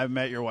 No, I've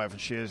met your wife,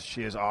 and she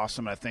is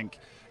awesome. I think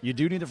you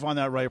do need to find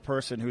that right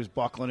person who's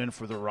buckling in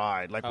for the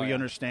ride. Like, we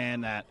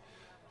understand that.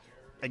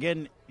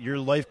 Again, your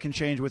life can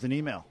change with an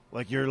email.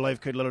 Like, your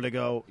life could literally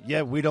go,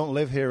 yeah, we don't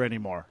live here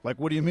anymore. Like,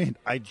 what do you mean?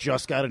 I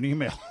just got an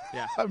email.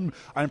 Yeah.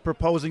 I'm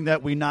proposing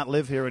that we not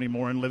live here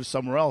anymore and live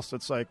somewhere else.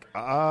 It's like,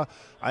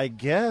 I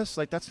guess.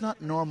 Like, that's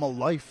not normal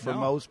life for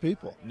most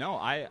people. No,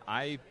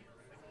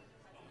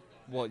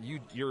 well,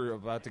 you're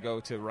about to go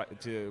to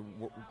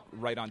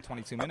write on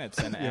 22 Minutes,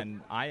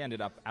 and I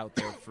ended up out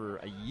there for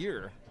a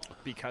year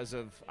because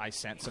I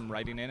sent some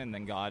writing in and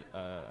then got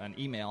an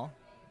email.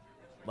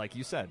 Like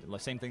you said, the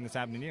same thing that's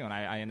happened to you, and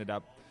I ended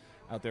up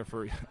out there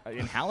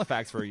in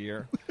Halifax for a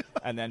year,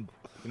 and then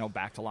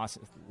back to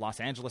Los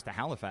Angeles to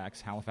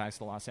Halifax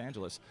to Los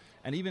Angeles,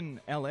 and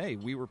even L.A.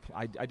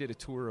 I did a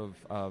tour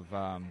of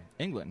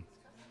England,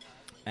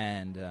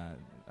 and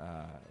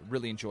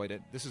really enjoyed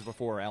it. This is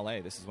before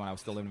L.A. This is when I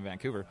was still living in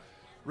Vancouver.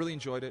 Really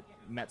enjoyed it.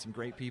 Met some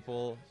great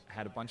people.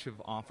 Had a bunch of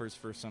offers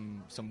for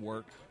some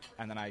work,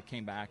 and then I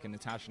came back, and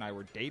Natasha and I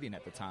were dating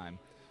at the time.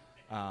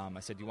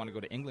 I said, "Do you want to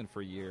go to England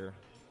for a year?"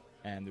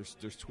 And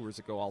there's tours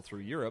that go all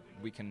through Europe.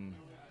 We can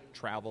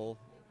travel,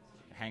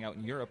 hang out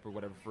in Europe or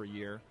whatever for a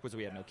year, because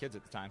we had no kids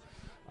at the time.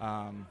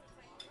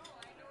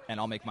 And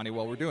I'll make money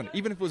while we're doing it.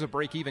 Even if it was a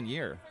break-even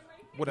year.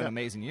 What an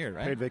amazing year,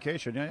 right? Paid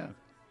vacation, yeah.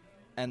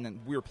 And then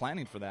we were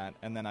planning for that.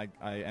 And then I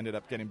ended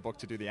up getting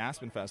booked to do the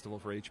Aspen Festival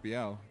for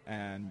HBO.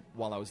 And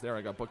while I was there,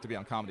 I got booked to be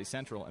on Comedy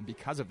Central. And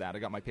because of that, I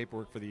got my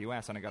paperwork for the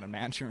U.S. and I got a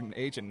manager and an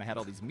agent, and I had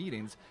all these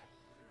meetings.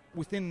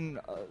 Within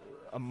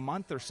a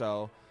month or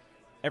so,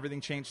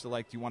 everything changed to,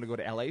 like, do you want to go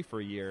to L.A. for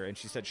a year? And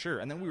she said, sure.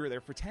 And then we were there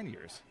for 10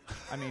 years.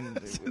 I mean,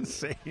 That's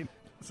insane.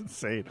 It's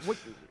insane.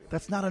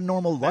 That's not a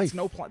normal life.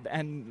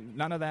 And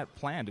none of that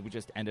planned. We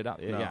just ended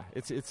up. No. Yeah,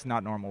 it's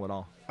not normal at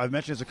all. I've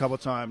mentioned this a couple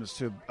of times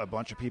to a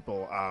bunch of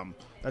people.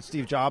 That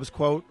Steve Jobs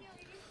quote.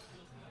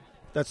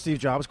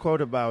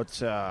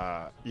 About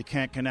you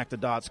can't connect the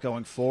dots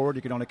going forward.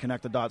 You can only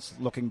connect the dots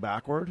looking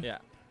backward. Yeah.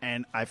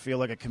 And I feel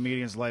like a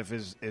comedian's life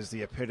is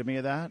the epitome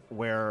of that,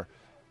 where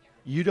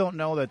you don't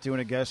know that doing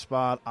a guest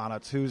spot on a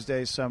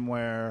Tuesday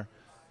somewhere,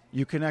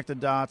 you connect the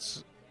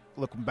dots,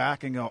 look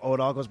back and go, oh, it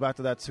all goes back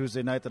to that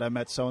Tuesday night that I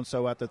met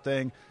so-and-so at the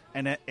thing,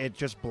 and it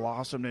just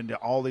blossomed into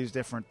all these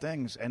different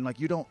things. And, like,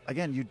 you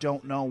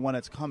don't know when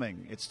it's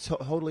coming. It's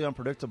totally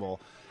unpredictable.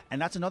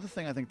 And that's another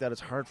thing I think that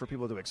it's hard for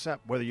people to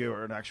accept, whether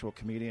you're an actual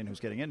comedian who's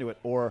getting into it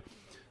or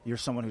you're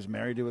someone who's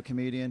married to a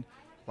comedian.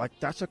 Like,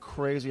 that's a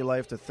crazy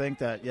life to think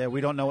that,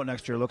 we don't know what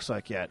next year looks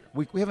like yet.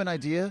 We have an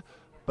idea,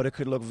 but it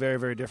could look very,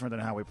 very different than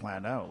how we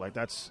planned out. Like,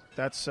 that's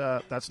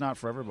not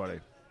for everybody.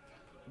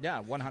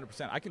 Yeah,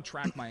 100%. I can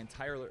track my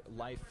entire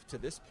life to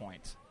this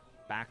point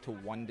back to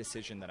one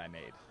decision that I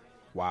made.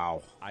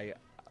 Wow.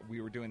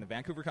 We were doing the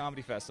Vancouver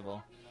Comedy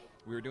Festival.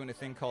 We were doing a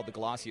thing called the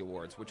Glossy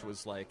Awards, which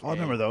was like I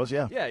remember those,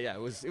 yeah. Yeah.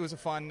 It was a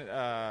fun.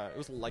 It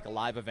was like a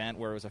live event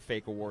where it was a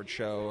fake award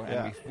show,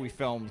 and we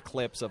filmed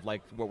clips of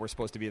like what were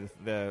supposed to be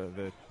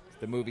the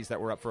movies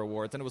that were up for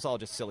awards, and it was all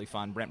just silly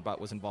fun. Brent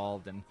Butt was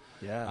involved, and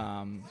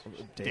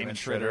Damon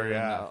Schroeder,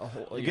 and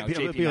it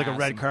would be like a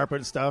red carpet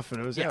and stuff,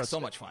 and it was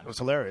so much fun. It was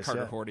hilarious.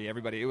 Carter Horty,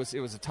 everybody. It was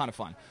a ton of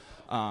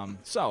fun.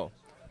 So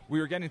we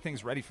were getting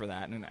things ready for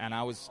that, and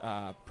I was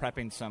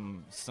prepping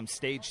some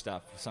stage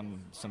stuff,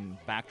 some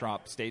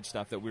backdrop stage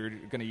stuff that we were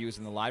going to use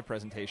in the live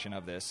presentation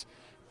of this,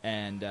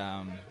 and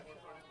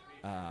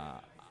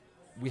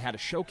we had a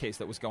showcase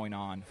that was going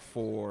on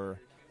for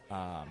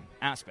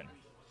Aspen,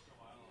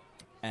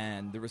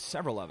 and there was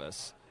several of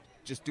us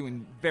just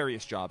doing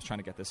various jobs trying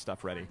to get this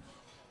stuff ready,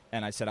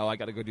 and I said, I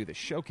got to go do this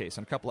showcase,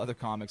 and a couple other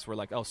comics were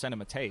like, send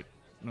him a tape,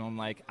 and I'm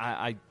like,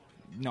 I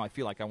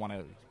feel like I want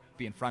to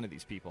be in front of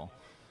these people.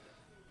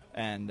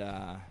 And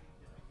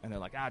they're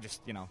like,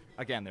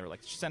 again, they were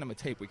like, send him a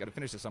tape. We got to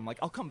finish this. I'm like,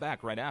 I'll come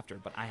back right after,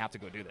 but I have to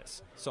go do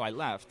this. So I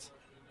left.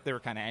 They were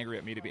kind of angry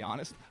at me, to be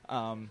honest.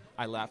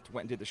 I left,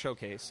 went and did the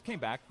showcase, came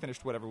back,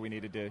 finished whatever we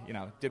needed to,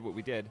 did what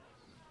we did.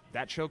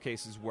 That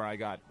showcase is where I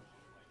got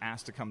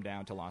asked to come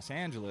down to Los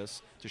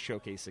Angeles to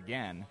showcase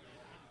again.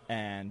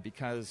 And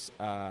because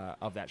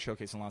of that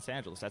showcase in Los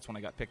Angeles, that's when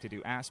I got picked to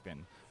do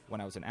Aspen. When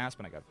I was in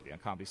Aspen, I got to be on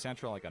Comedy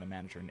Central. I got a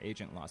manager and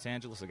agent in Los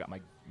Angeles. I got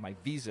my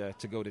visa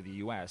to go to the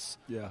U.S.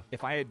 Yeah.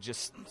 If I had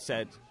just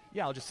said,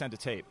 I'll just send a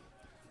tape,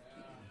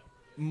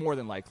 more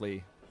than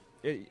likely,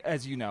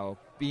 as you know,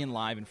 being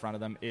live in front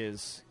of them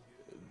is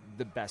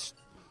the best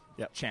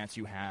chance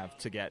you have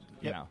to get,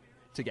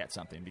 to get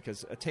something.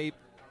 Because a tape,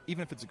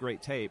 even if it's a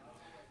great tape,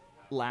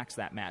 lacks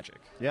that magic.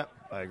 Yep,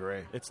 I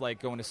agree. It's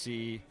like going to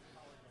see,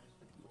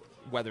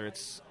 whether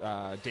it's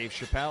Dave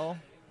Chappelle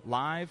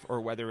live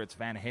or whether it's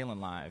Van Halen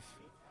live,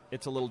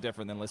 it's a little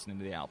different than listening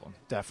to the album.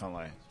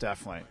 Definitely.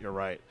 You're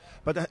right.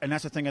 And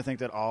that's the thing I think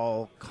that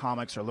all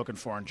comics are looking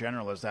for in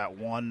general is that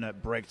one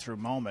breakthrough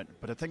moment.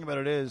 But the thing about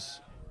it is,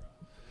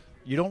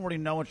 you don't really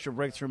know it's your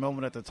breakthrough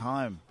moment at the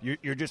time.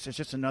 It's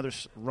just another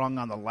rung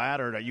on the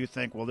ladder that you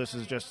think, well, this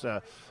is just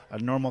a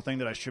normal thing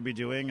that I should be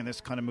doing, and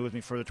this kind of moves me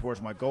further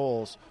towards my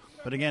goals.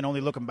 But again, only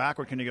looking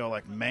backward can you go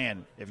like,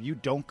 man, if you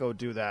don't go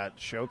do that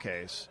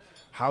showcase,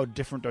 how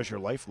different does your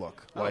life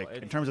look?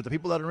 In terms of the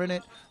people that are in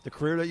it, the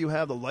career that you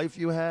have, the life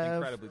you have?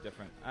 Incredibly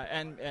different.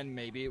 And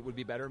maybe it would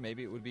be better,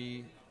 maybe it would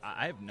be,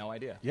 I have no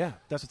idea. Yeah,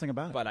 that's the thing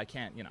about it. But I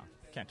can't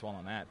dwell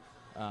on that.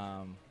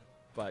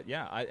 But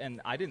yeah,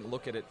 I didn't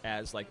look at it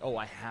as like,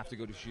 I have to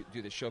go to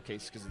do this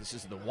showcase because this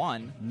is the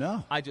one.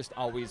 No.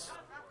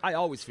 I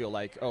always feel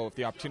like, if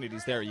the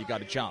opportunity's there, you got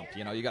to jump.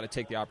 You got to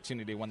take the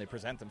opportunity when they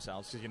present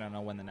themselves because you don't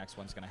know when the next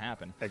one's going to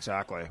happen.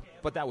 Exactly.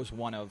 But that was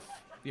one of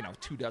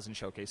 24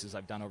 showcases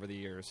I've done over the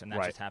years, and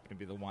that just happened to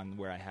be the one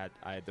where I had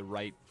the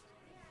right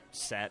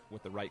set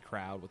with the right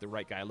crowd with the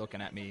right guy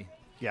looking at me.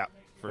 Yeah.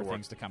 For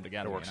things to come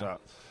together. It works out.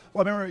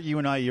 Well, I remember you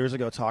and I years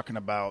ago talking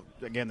about,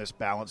 again, this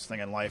balance thing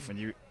in life,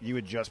 and you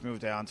had just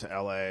moved down to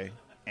L.A.,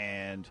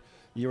 and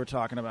you were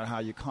talking about how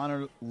you kind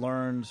of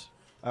learned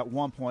at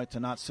one point to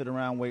not sit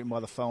around waiting by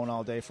the phone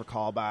all day for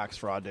callbacks,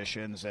 for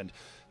auditions, and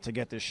to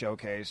get this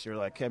showcase. You're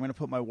like, okay, I'm going to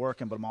put my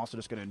work in, but I'm also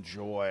just going to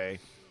enjoy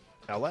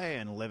L.A.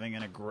 and living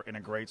in a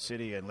great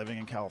city and living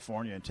in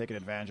California and taking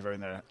advantage of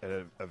everything that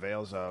it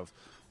avails of.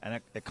 And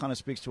it kind of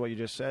speaks to what you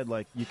just said.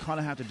 Like, you kind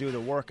of have to do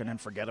the work and then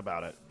forget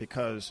about it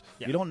because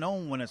you don't know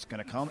when it's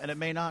going to come, and it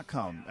may not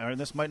come. Or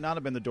this might not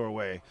have been the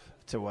doorway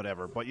to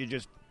whatever, but you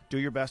just do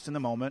your best in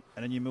the moment,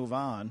 and then you move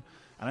on.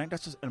 And I think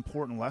that's just an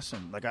important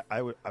lesson. Like,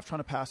 I'm trying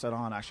to pass that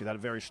on, actually, that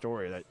very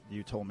story that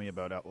you told me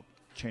about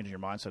changing your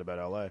mindset about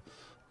L.A.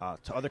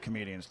 To other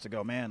comedians to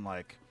go, man,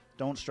 like,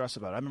 don't stress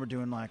about it. I remember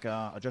doing like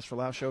a Just for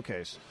Laughs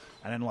showcase,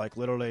 and then like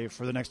literally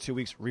for the next 2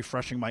 weeks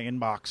refreshing my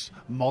inbox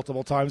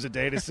multiple times a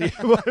day to see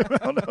what I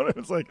found out. It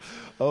was like,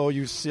 oh,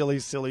 you silly,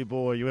 silly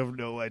boy, you have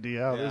no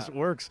idea how this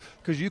works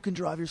because you can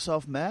drive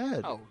yourself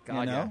mad. Oh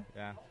God,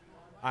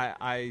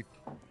 yeah.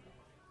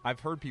 I've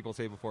heard people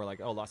say before like,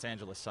 oh, Los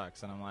Angeles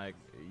sucks, and I'm like,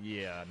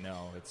 yeah,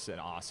 no, it's an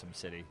awesome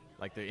city.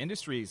 Like the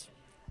industry's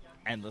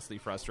endlessly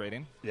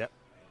frustrating. Yep.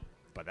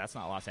 But that's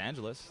not Los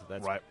Angeles.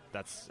 That's right.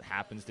 That's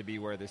happens to be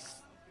where this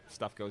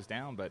stuff goes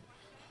down, but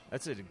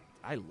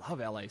I love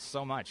LA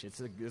so much.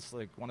 It's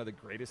like one of the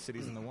greatest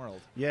cities in the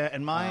world. Yeah,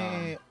 and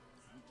my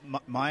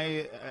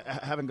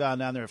having gone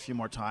down there a few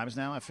more times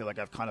now, I feel like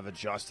I've kind of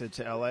adjusted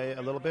to LA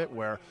a little bit,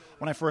 where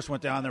when I first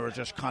went down there, it was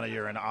just kind of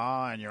you're in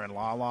awe and you're in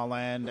La La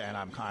Land, and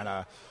I'm kind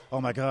of,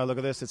 oh my God, look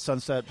at this, it's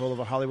Sunset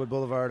Boulevard, Hollywood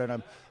Boulevard, and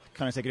I'm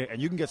kind of taking it,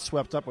 and you can get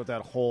swept up with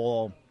that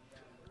whole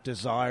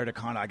desire to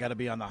kind of, I got to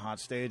be on the hot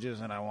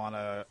stages, and I want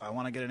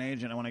to get an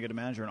agent, I want to get a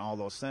manager, and all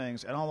those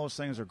things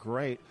are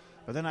great.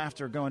 But then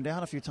after going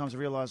down a few times, I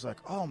realized, like,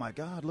 oh my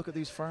God, look at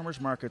these farmers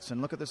markets,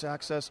 and look at this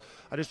access.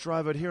 I just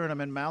drive out here and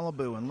I'm in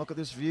Malibu, and look at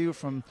this view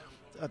from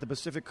the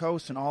Pacific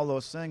coast and all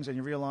those things. And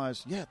you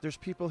realize, yeah, there's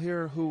people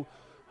here who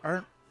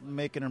aren't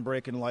making and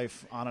breaking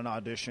life on an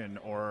audition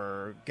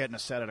or getting a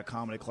set at a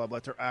comedy club.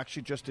 Like, they're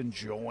actually just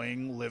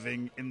enjoying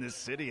living in this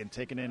city and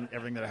taking in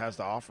everything that it has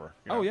to offer.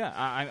 You know? Oh, yeah.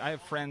 I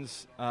have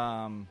friends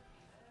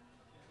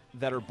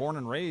that are born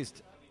and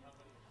raised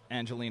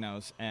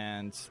Angelinos,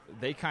 and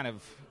they kind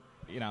of,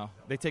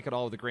 they take it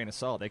all with a grain of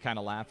salt. They kind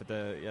of laugh at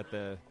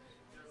the,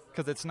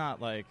 because it's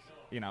not like,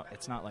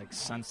 it's not like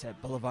Sunset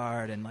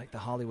Boulevard and like the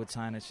Hollywood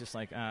sign. It's just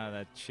like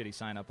that shitty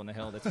sign up on the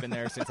hill that's been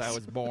there since I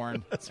was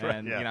born. That's right,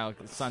 and yeah.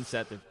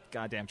 Sunset, the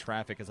goddamn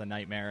traffic is a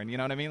nightmare. And you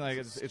know what I mean? Like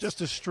it's just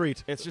a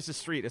street. It's just a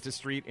street. It's a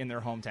street in their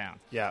hometown.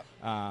 Yeah.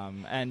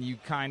 And you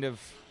kind of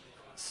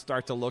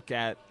start to look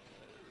at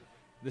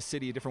the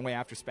city a different way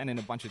after spending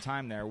a bunch of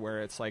time there,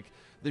 where it's like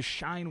the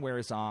shine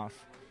wears off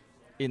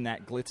in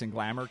that glitz and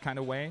glamour kind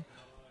of way.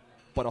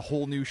 But a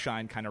whole new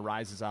shine kind of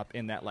rises up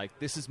in that, like,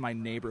 this is my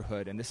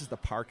neighborhood, and this is the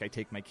park I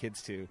take my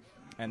kids to,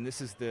 and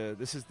this is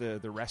the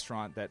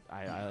restaurant that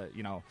I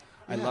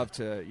love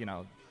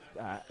to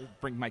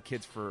bring my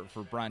kids for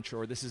brunch,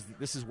 or this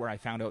is where I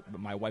found out that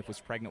my wife was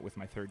pregnant with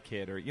my third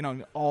kid, or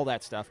all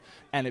that stuff,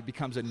 and it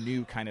becomes a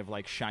new kind of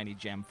like shiny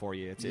gem for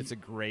you. It's a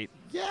great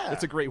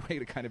way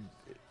to kind of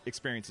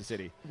experience the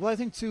city. Well, I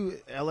think too,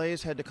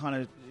 LA's had to kind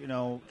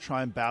of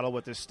try and battle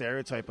with this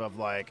stereotype of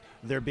like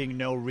there being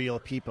no real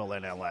people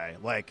in LA.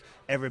 Like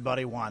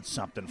everybody wants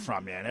something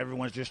from you, and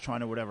everyone's just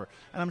trying to whatever.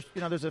 And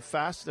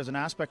there's an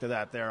aspect of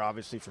that there,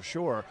 obviously, for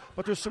sure.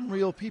 But there's some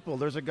real people.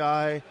 There's a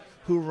guy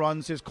who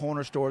runs his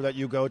corner store that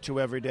you go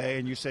to every day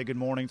and you say good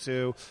morning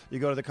to. You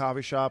go to the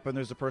coffee shop and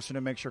there's a person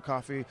who makes your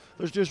coffee.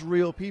 There's just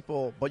real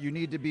people, but you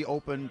need to be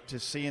open to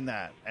seeing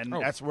that. And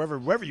that's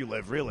wherever you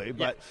live, really.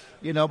 But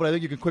but I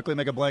think you can quickly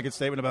make a blanket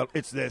statement about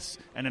it's this,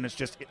 and then it's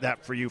just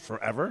that for you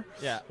forever.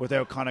 Yeah.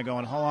 Without kind of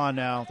going, hold on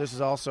now, this is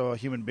also a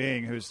human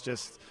being who's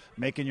just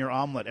making your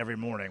omelet every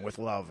morning with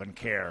love and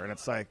care. And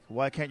it's like,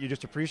 why can't you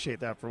just appreciate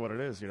that for what it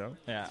is,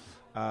 Yeah.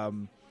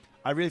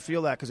 I really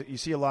feel that because you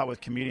see a lot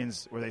with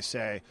comedians where they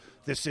say,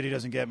 this city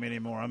doesn't get me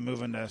anymore, I'm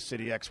moving to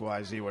city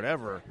XYZ,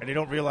 whatever. And they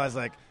don't realize,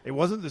 like, it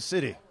wasn't the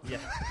city. Yeah.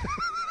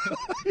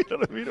 You know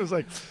what I mean? It was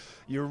like,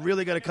 you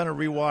really got to kind of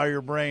rewire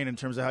your brain in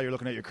terms of how you're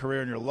looking at your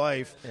career and your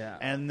life,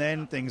 and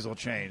then things will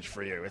change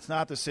for you. It's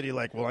not the city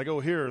like, well, I go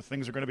here,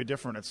 things are going to be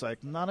different. It's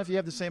like, not if you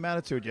have the same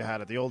attitude you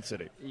had at the old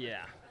city.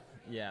 Yeah.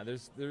 Yeah,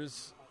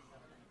 there's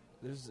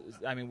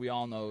I mean, we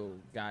all know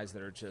guys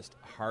that are just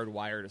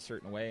hardwired a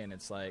certain way, and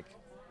it's like,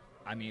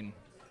 I mean,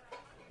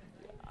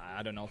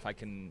 I don't know if I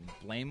can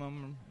blame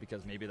them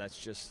because maybe that's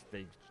just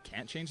they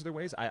can't change their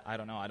ways. I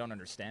don't know. I don't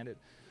understand it.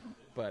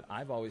 But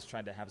I've always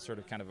tried to have sort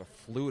of kind of a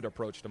fluid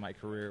approach to my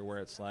career where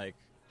it's like,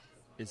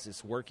 is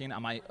this working?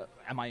 Am I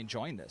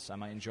enjoying this?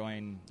 Am I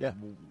enjoying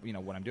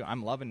what I'm doing?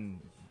 I'm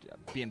loving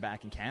being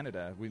back in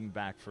Canada. We've been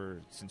back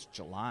since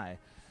July,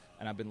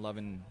 and I've been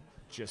loving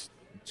just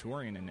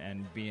touring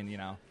and being,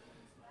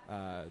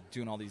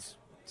 doing all these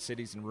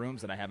cities and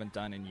rooms that I haven't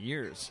done in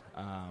years.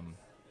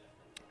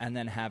 And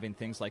then having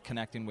things like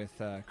connecting with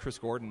Chris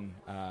Gordon,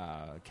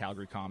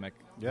 Calgary comic,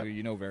 who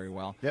you know very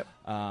well. Yep.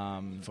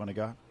 Funny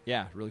guy.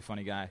 Yeah, really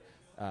funny guy.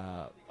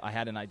 I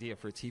had an idea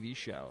for a TV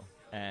show,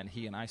 and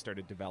he and I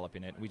started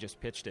developing it. We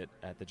just pitched it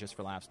at the Just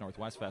for Laughs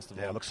Northwest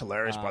Festival. Yeah, it looks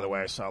hilarious, by the way.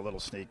 I saw a little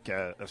sneak.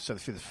 I've seen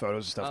the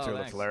photos and stuff, too. It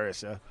looks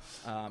hilarious, yeah.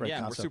 Great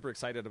and concept. we're super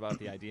excited about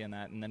the idea and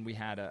that. And then we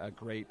had a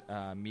great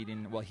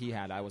meeting. Well,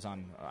 I was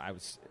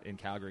in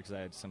Calgary because I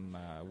had some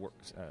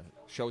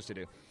shows to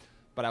do.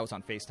 But I was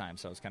on FaceTime,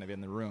 so I was kind of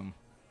in the room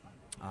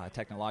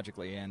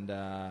technologically. And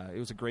it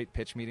was a great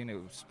pitch meeting. It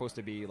was supposed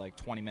to be like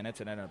 20 minutes.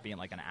 It ended up being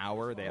like an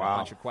hour. They had a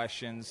bunch of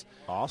questions.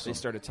 Awesome. They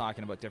started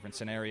talking about different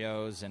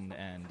scenarios and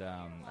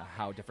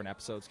how different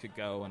episodes could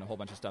go and a whole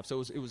bunch of stuff.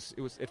 So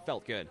it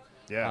felt good.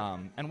 Yeah.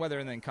 And whether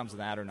anything comes of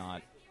that or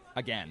not,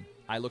 again,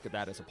 I look at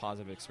that as a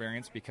positive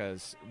experience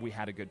because we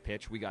had a good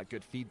pitch. We got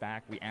good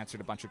feedback. We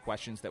answered a bunch of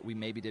questions that we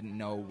maybe didn't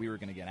know we were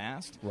going to get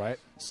asked. Right.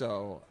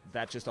 So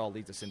that just all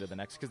leads us into the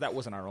next, because that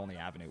wasn't our only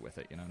avenue with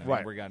it.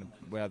 Right.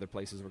 We other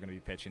places we're going to be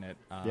pitching it.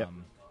 Yep.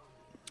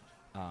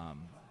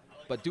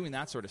 But doing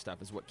that sort of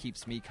stuff is what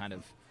keeps me kind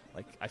of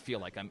like, I feel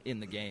like I'm in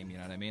the game. You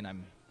know what I mean?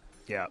 I'm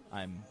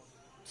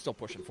still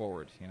pushing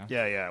forward.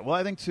 Yeah. Well,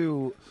 I think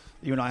too,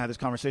 you and I had this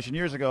conversation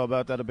years ago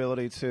about that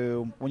ability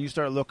to, when you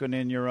start looking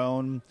in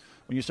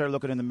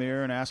the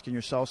mirror and asking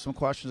yourself some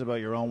questions about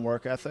your own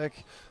work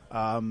ethic,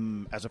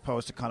 as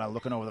opposed to kind of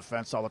looking over the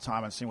fence all the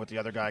time and seeing what the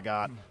other guy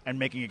got and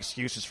making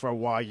excuses for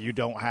why you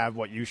don't have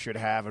what you should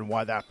have and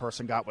why that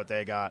person got what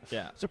they got.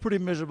 Yeah. It's a pretty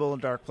miserable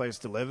and dark place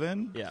to live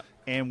in. Yeah.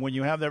 And when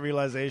you have that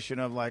realization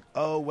of like,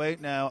 oh,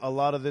 wait now, a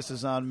lot of this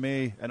is on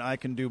me and I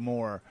can do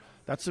more.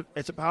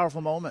 It's a powerful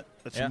moment.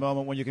 It's a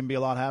moment when you can be a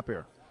lot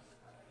happier.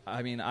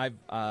 I mean,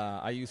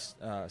 I used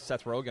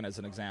Seth Rogen as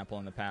an example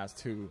in the past,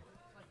 who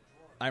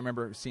I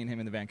remember seeing him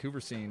in the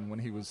Vancouver scene when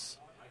he was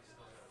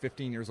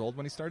 15 years old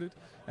when he started,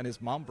 and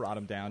his mom brought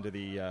him down to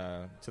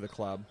the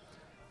club,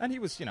 and he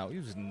was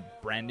a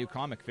brand new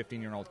comic,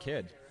 15-year-old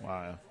kid.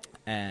 Wow.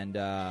 And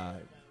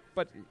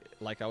but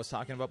like I was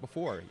talking about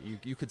before,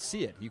 you could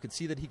see it. You could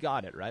see that he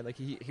got it, right? Like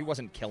he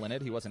wasn't killing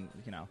it. He wasn't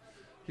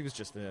he was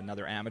just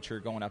another amateur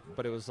going up.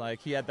 But it was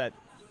like he had that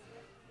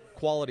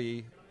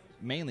quality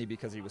mainly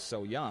because he was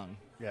so young.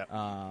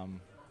 Yeah.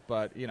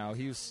 But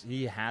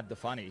he had the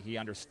funny. He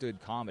understood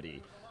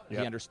comedy. Yep.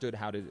 He understood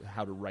how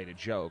to write a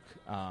joke.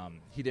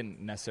 He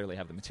didn't necessarily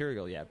have the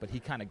material yet, but he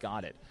kind of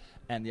got it.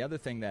 And the other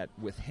thing that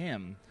with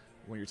him,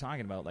 when you're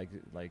talking about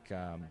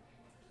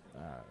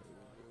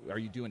are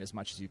you doing as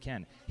much as you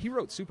can? He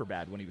wrote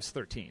Superbad when he was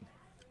 13.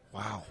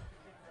 Wow.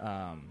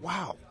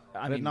 Wow.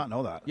 I did not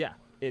know that. Yeah.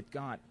 It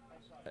got,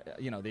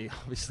 they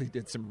obviously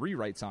did some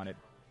rewrites on it,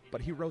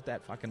 but he wrote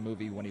that fucking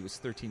movie when he was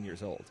 13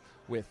 years old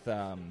with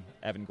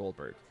Evan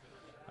Goldberg.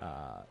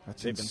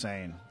 That's they've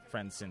insane. Been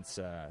friends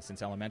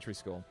since elementary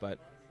school. But,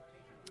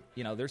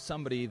 there's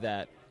somebody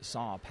that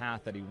saw a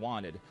path that he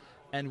wanted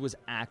and was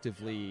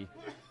actively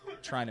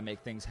trying to make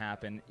things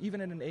happen,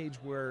 even at an age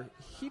where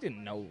he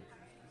didn't know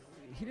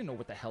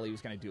what the hell he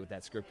was going to do with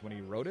that script when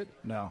he wrote it.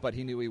 No. But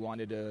he knew he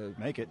wanted to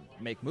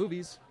make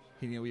movies.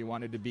 He knew he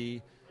wanted to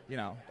be,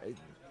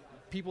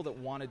 people that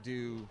want to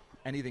do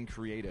anything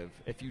creative.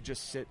 If you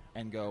just sit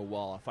and go,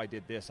 well, if I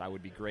did this, I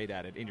would be great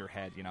at it in your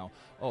head,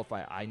 if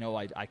I know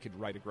I could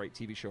write a great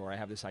TV show, or I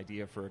have this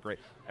idea for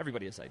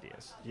everybody has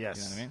ideas. Yes.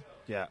 You know what I mean?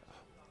 Yeah.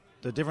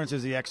 The difference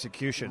is the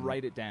execution.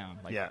 Write it down.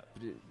 Yeah.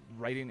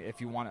 Writing,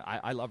 if you want to,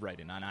 I love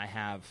writing, and I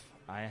have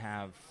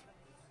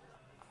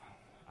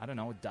I don't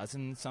know, a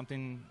dozen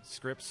something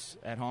scripts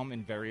at home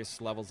in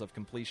various levels of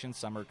completion.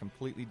 Some are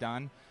completely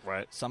done.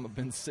 Right. Some have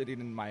been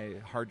sitting in my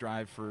hard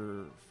drive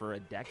for a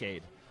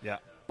decade. Yeah.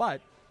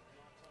 But,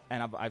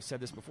 and I've said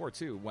this before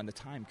too, when the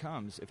time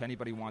comes, if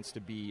anybody wants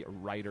to be a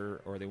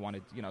writer, or they want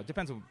to, it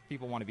depends on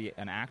people want to be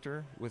an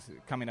actor with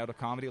coming out of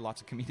comedy.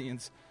 Lots of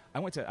comedians. I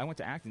went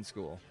to acting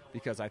school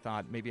because I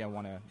thought maybe I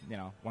want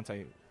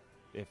to,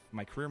 if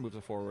my career moves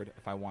forward,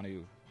 if I want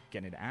to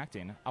get into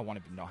acting, I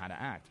want to know how to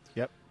act.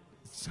 Yep.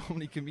 So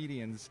many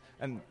comedians,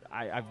 and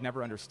I've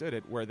never understood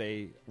it, where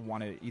they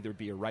want to either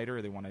be a writer,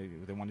 or they want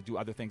to do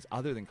other things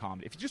other than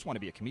comedy. If you just want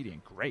to be a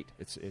comedian, great.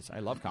 I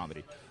love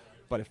comedy.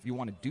 But if you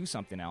want to do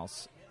something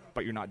else,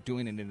 but you're not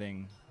doing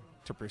anything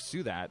to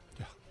pursue that,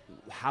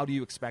 how do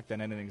you expect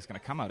that anything's going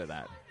to come out of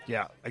that?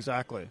 Yeah,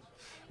 exactly.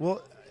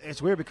 Well,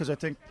 it's weird because I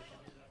think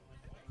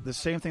the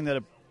same thing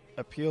that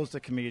appeals to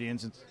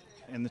comedians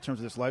in the terms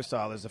of this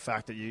lifestyle is the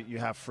fact that you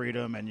have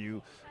freedom and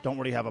you don't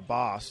really have a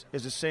boss,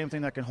 is the same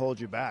thing that can hold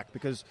you back.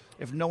 Because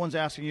if no one's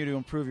asking you to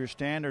improve your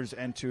standards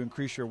and to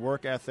increase your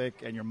work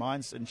ethic and your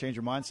mindset and change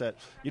your mindset,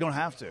 you don't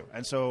have to.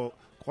 And so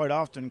quite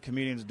often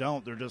comedians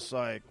don't. They're just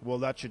like, well,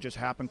 that should just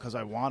happen because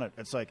I want it.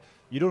 It's like,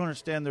 you don't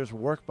understand there's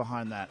work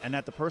behind that. And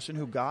that the person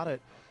who got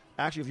it,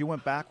 actually, if you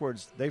went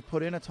backwards, they've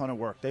put in a ton of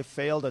work. They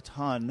failed a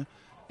ton.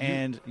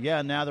 And,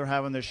 now they're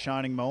having this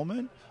shining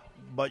moment.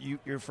 But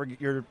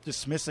you're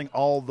dismissing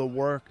all the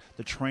work,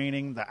 the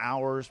training, the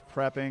hours,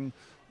 prepping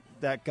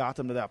that got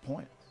them to that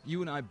point.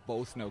 You and I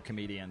both know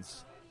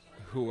comedians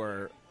who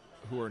are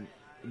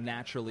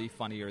naturally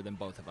funnier than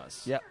both of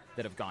us. Yep.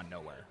 That have gone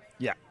nowhere.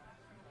 Yeah.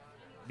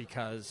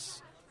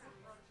 Because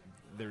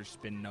there's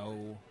been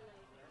no,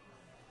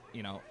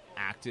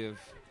 active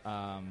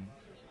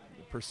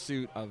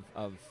pursuit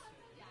of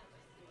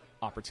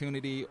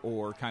opportunity,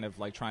 or kind of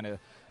like trying to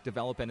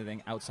develop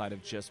anything outside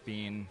of just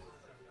being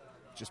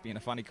a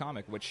funny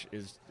comic, which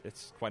is,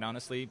 it's quite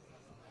honestly,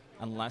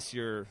 unless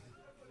you're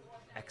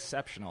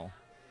exceptional,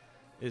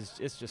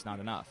 it's just not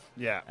enough.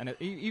 Yeah. And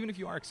even if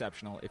you are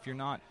exceptional, if you're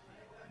not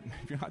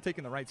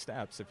taking the right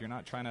steps, if you're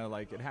not trying to,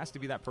 it has to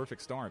be that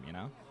perfect storm,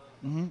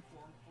 Mm-hmm.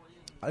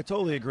 I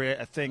totally agree.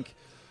 I think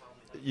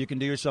you can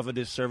do yourself a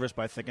disservice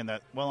by thinking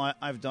that, well,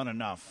 I've done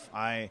enough.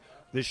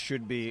 This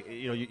should be,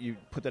 you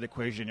put that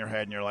equation in your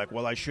head and you're like,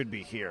 well, I should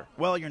be here.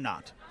 Well, you're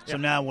not. So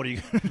now what are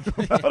you going to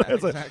do about it?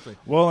 It's exactly.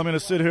 Well, I'm going to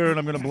sit here and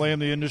I'm going to blame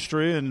the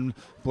industry and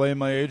blame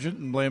my agent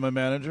and blame my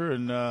manager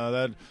and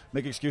that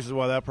make excuses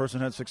why that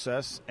person had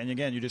success. And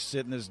again, you just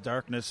sit in this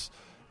darkness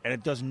and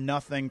it does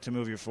nothing to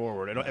move you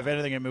forward. If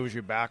anything, it moves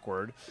you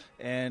backward.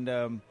 And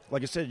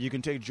like I said, you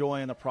can take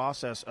joy in the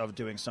process of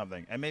doing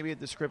something. And maybe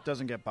the script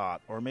doesn't get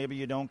bought, or maybe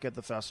you don't get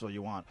the festival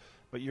you want,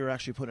 but you're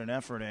actually putting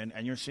effort in,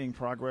 and you're seeing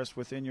progress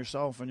within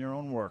yourself and your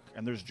own work.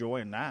 And there's joy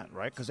in that,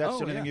 right? Because that's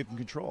the only thing you can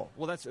control.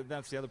 Well, that's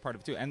the other part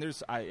of it too. And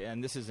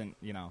this isn't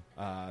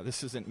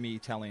this isn't me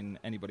telling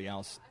anybody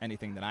else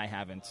anything that I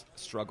haven't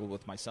struggled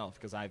with myself.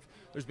 Because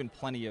there's been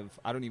plenty of,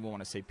 I don't even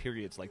want to say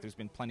periods, there's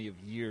been plenty of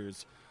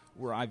years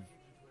where I've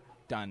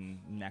done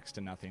next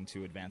to nothing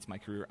to advance my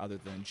career other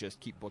than just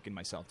keep booking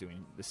myself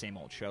doing the same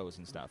old shows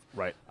and stuff.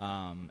 Right.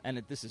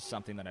 And this is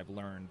something that I've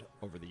learned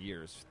over the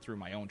years through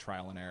my own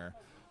trial and error.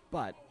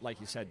 But like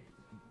you said,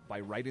 by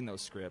writing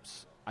those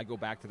scripts, I go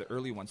back to the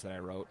early ones that I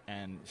wrote,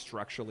 and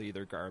structurally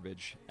they're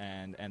garbage,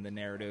 and the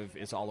narrative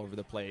is all over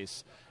the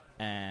place,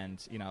 and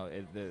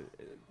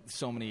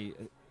so many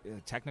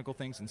technical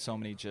things and so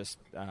many just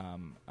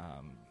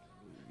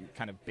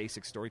kind of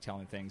basic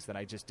storytelling things that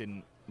I just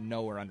didn't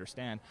know or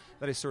understand,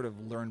 that I sort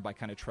of learned by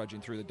kind of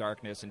trudging through the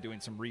darkness and doing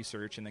some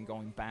research and then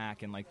going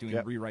back and doing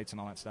rewrites and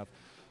all that stuff.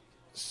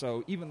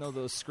 So even though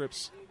those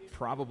scripts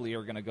probably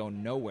are going to go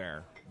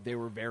nowhere, they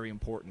were very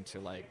important to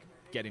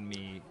getting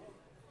me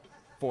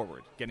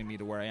forward, getting me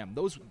to where I am.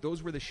 Those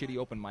were the shitty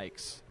open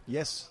mics.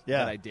 Yes.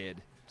 That I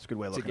did. It's a good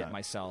way of to looking get at it.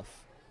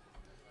 myself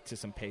to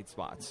some paid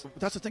spots.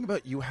 That's the thing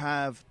about you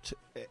have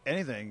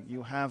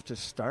to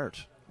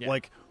start. Yeah.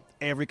 Like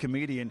every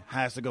comedian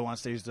has to go on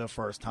stage the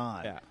first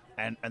time. Yeah.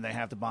 And they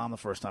have to bomb the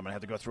first time and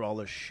have to go through all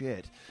this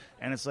shit.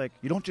 And it's like,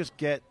 you don't just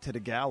get to the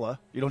gala.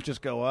 You don't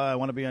just go, I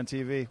want to be on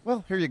TV.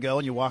 Well, here you go.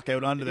 And you walk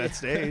out onto that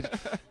stage.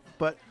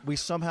 But we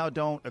somehow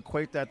don't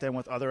equate that then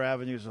with other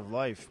avenues of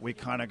life. We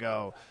kind of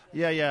go,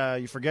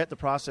 you forget the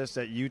process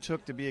that you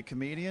took to be a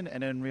comedian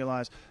and then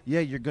realize,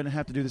 you're going to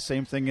have to do the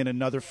same thing in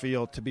another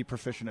field to be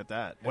proficient at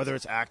that. Whether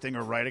it's acting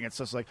or writing, it's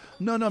just like,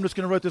 no, I'm just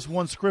going to write this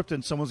one script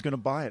and someone's going to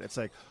buy it. It's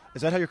like,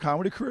 is that how your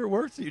comedy career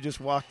works? You just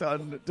walked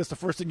on, just the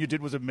first thing you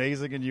did was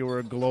amazing and you were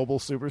a global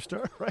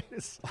superstar, right?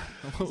 It's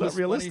not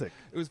realistic.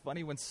 It was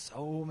funny when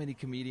so many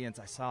comedians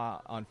I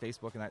saw on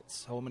Facebook and that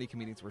so many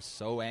comedians were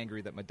so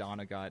angry that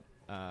Madonna got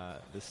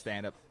the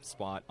stand-up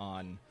spot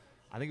on,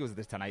 I think it was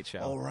The Tonight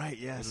Show. Oh, right,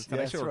 yes. Was it The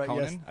Tonight Show or right,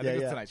 Conan? yes. I think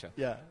it was Tonight Show.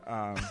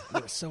 Yeah. They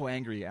were so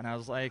angry, and I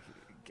was like,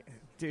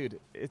 dude,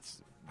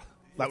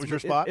 that was your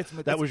spot?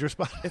 That was your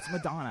spot? It's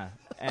Madonna.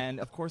 And,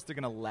 of course, they're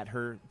going to let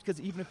her, because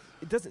even if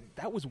it doesn't,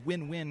 that was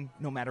win-win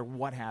no matter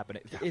what happened.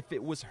 If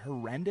it was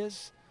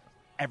horrendous,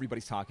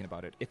 everybody's talking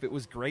about it. If it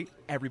was great,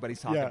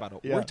 everybody's talking about it.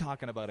 Yeah. We're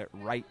talking about it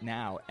right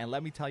now. And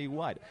let me tell you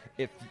what,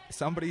 if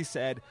somebody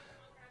said,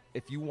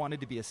 if you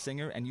wanted to be a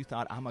singer and you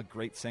thought, I'm a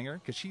great singer,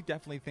 because she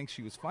definitely thinks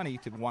she was funny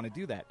to want to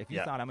do that. If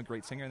you thought I'm a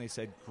great singer and they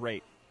said,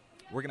 great,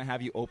 we're going to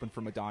have you open for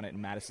Madonna in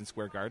Madison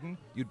Square Garden,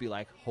 you'd be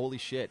like, holy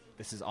shit,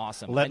 this is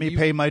awesome. Let me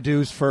pay my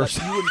dues first.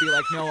 Like, you wouldn't be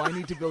like, no, I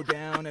need to go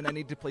down and I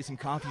need to play some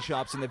coffee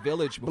shops in the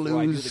village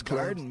before I do the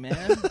garden,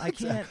 man. I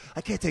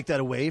can't take that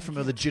away from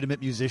a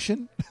legitimate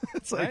musician.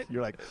 It's like, right?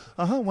 You're like,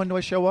 when do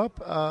I show up?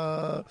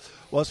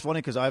 Well, it's funny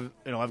because I've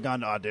gone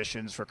to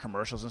auditions for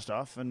commercials and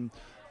stuff, and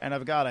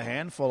I've got a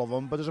handful of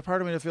them, but there's a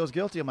part of me that feels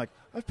guilty. I'm like,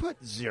 I've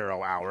put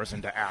 0 hours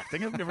into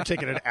acting. I've never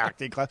taken an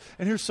acting class.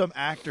 And here's some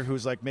actor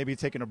who's like maybe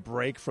taking a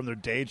break from their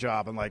day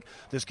job and like,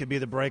 this could be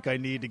the break I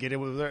need to get in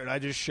with her. And I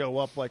just show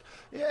up like,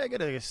 I got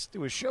to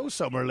do a show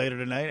somewhere later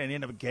tonight, and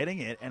end up getting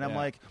it. And I'm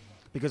like,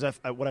 because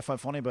what I find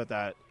funny about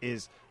that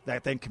is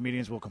that then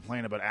comedians will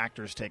complain about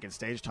actors taking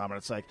stage time. And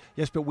it's like,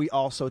 yes, but we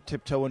also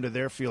tiptoe into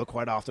their field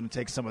quite often and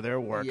take some of their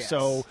work. Yes.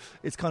 So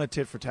it's kind of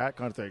tit for tat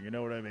kind of thing. You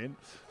know what I mean?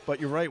 But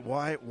you're right.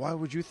 Why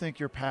would you think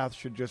your path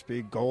should just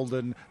be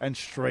golden and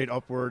straight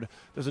upward?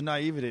 There's a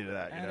naivety to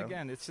that. And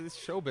again, it's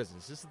show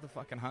business. This is the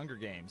fucking Hunger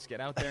Games.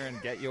 Get out there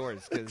and get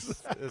yours, because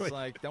Exactly. it's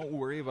like, don't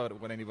worry about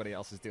what anybody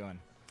else is doing.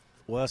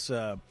 Well, that's,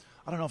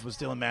 I don't know if it was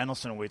Dylan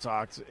Mandelson we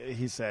talked.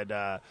 He said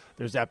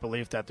there's that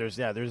belief that there's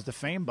the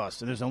fame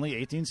bus, and there's only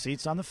 18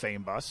 seats on the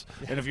fame bus.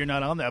 And if you're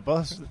not on that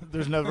bus,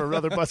 there's never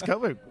another bus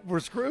coming. We're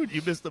screwed.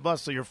 You missed the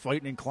bus, so you're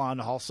fighting and clawing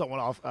to haul someone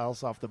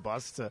else off the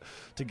bus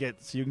to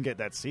get so you can get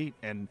that seat.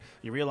 And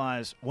you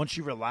realize once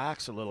you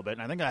relax a little bit,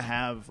 and I think I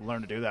have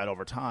learned to do that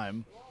over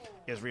time,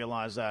 is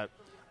realize that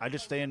I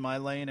just stay in my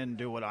lane and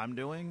do what I'm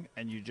doing,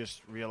 and you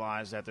just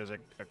realize that there's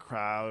a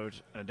crowd,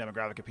 a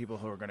demographic of people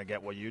who are going to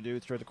get what you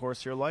do through the course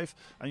of your life,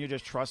 and you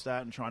just trust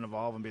that and try and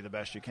evolve and be the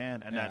best you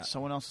can, and that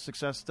someone else's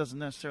success doesn't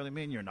necessarily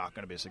mean you're not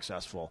going to be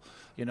successful,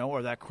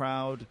 or that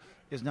crowd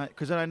is not,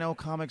 because I know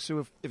comics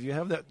who, if you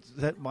have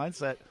that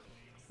mindset,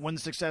 when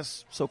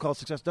the so-called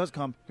success does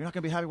come, you're not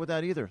going to be happy with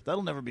that either.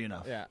 That'll never be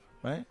enough. Yeah.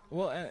 Right?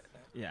 Well,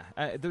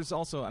 there's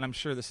also, and I'm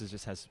sure this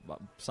just has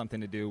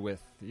something to do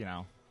with,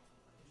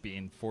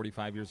 being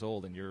 45 years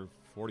old and you're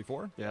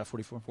 44? Yeah,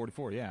 44.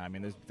 44, yeah. I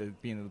mean, there's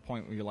being at the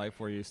point in your life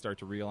where you start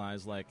to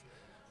realize, like,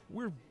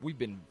 we've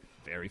been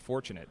very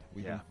fortunate.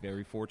 We've been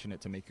very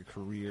fortunate to make a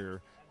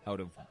career out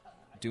of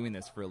doing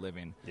this for a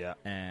living. Yeah.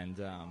 And,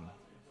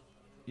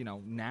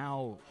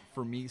 now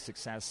for me,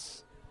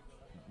 success,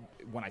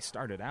 when I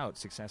started out,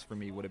 success for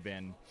me would have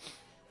been,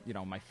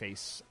 my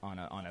face on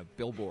a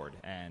billboard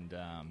and,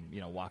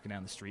 walking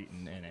down the street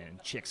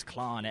and chicks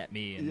clawing at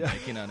me and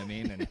like, you know what I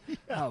mean?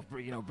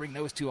 And, bring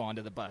those two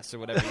onto the bus or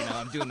whatever.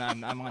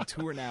 I'm on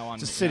tour now on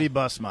it's a city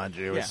bus, mind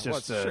you. Yeah, it's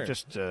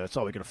just, it's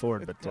all we can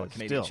afford, but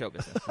Canadian still. show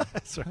business.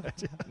 That's right.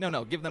 Yeah.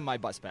 No, give them my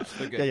bus pass.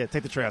 They're good. Yeah,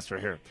 take the transfer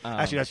here.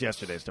 Actually, that's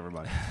yesterday's. Never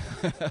mind.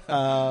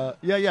 But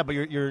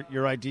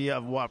your idea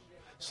of what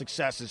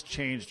success has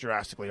changed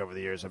drastically over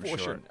the years, I'm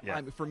sure.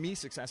 Yeah. For me,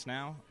 success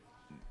now,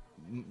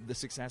 the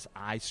success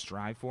I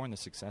strive for and the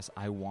success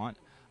I want,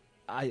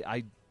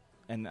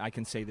 and I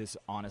can say this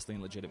honestly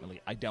and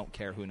legitimately, I don't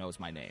care who knows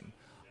my name.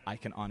 I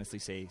can honestly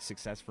say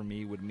success for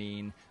me would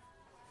mean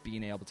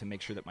being able to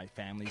make sure that my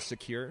family's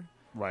secure,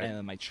 right, and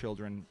that my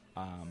children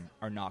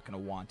are not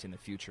going to want in the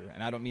future.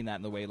 And I don't mean that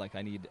in the way like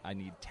I need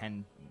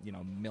 $10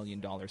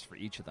 million for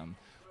each of them,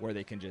 where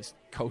they can just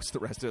coast the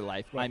rest of their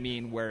life. Right. I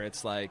mean where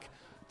it's like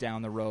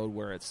down the road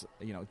where it's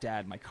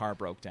Dad, my car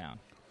broke down.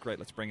 Great,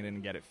 let's bring it in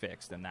and get it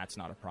fixed, and that's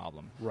not a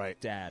problem. Right.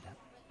 Dad,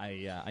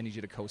 I need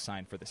you to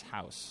co-sign for this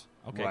house.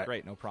 Okay, right.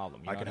 Great, no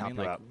problem. I can help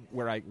you out.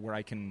 Where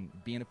I can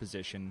be in a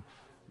position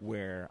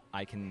where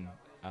I can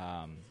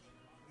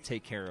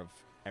take care of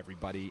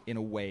everybody in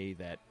a way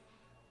that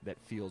that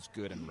feels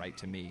good and right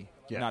to me,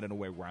 Yeah. not in a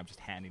way where I'm just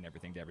handing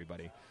everything to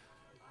everybody.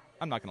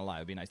 I'm not going to lie.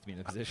 It would be nice to be in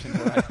a position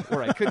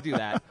where I could do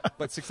that.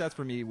 But success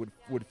for me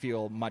would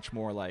feel much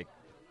more like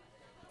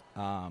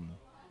a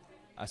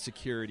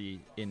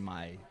security in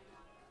my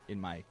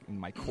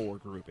core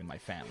group, in my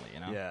family. You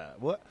know? Yeah.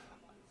 Well,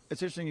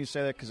 it's interesting you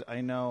say that because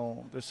I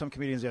know there's some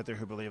comedians out there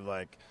who believe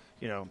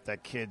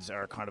that kids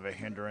are kind of a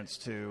hindrance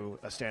to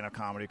a stand-up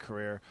comedy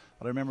career.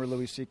 But I remember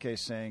Louis C.K.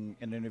 saying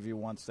in an interview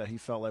once that he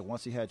felt like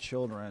once he had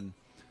children,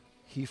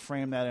 he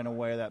framed that in a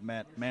way that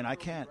meant, man, I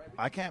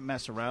can't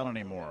mess around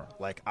anymore.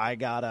 Like I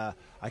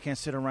can't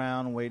sit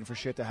around waiting for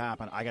shit to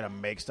happen. I gotta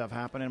make stuff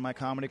happen in my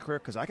comedy career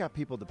because I got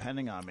people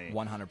depending on me.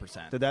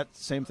 100%. Did that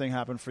same thing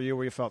happen for you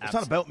where you felt it's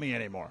not about me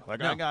anymore? Like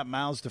No. I got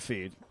mouths to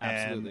feed.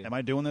 Absolutely. And am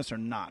I doing this or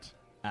not?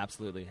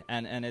 Absolutely,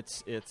 and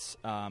it's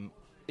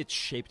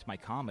shaped my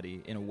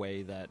comedy in a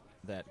way that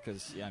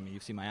because you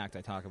see my act.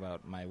 I talk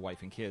about my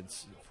wife and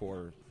kids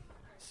for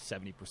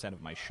 70%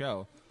 of my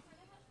show,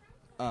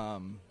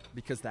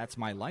 because that's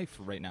my life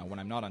right now. When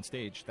I'm not on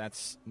stage,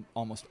 that's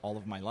almost all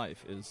of my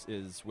life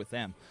is with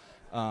them,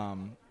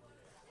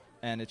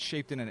 and it's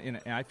shaped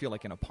in I feel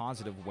like in a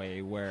positive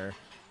way where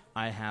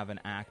I have an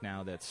act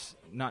now that's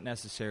not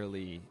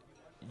necessarily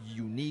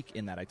unique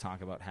in that I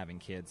talk about having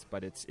kids,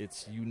 but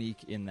it's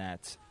unique in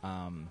that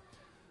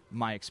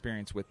my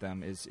experience with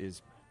them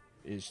is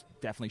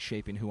definitely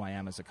shaping who I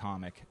am as a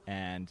comic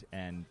and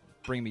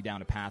bringing me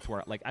down a path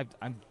where like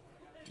I'm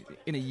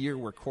in a year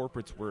where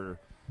corporates were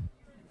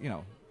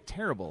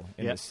terrible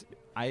in this.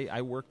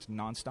 I worked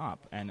nonstop,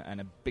 and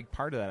a big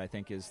part of that I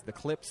think is the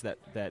clips that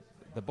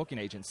the booking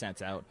agent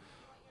sent out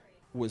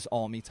was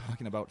all me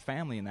talking about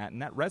family and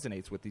that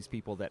resonates with these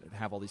people that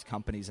have all these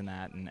companies and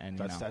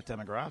That's that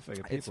demographic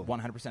of it's people.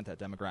 100% that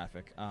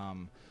demographic.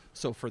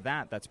 So for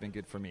that's been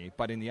good for me.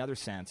 But in the other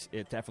sense,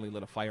 it definitely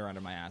lit a fire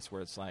under my ass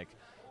where it's like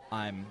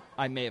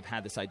I may have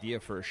had this idea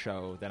for a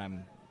show that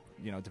I'm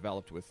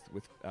developed with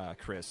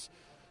Chris,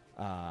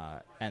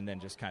 and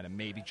then just kind of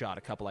maybe jot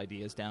a couple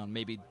ideas down,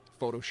 maybe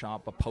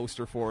Photoshop a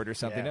poster for it or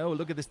something. Yeah. Oh,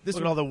 look at this! Look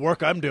at all the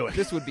work I'm doing.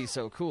 This would be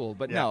so cool.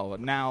 But Yeah. no,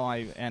 now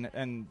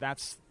and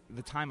that's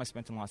the time I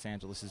spent in Los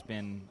Angeles has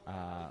been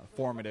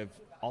formative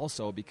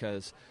also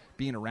because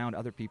being around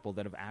other people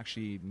that have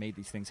actually made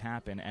these things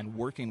happen and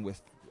working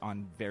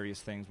on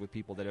various things with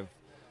people that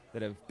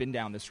have been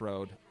down this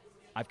road,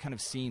 I've kind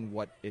of seen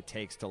what it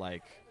takes to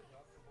like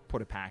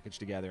put a package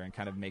together and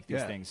kind of make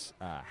these things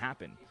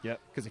happen. Yep.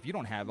 Because if you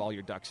don't have all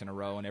your ducks in a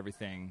row and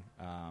everything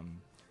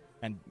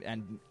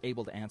and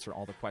able to answer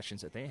all the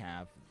questions that they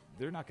have,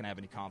 they're not going to have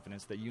any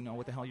confidence that you know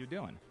what the hell you're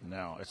doing.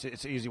 No, it's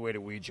an easy way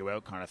to weed you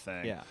out kind of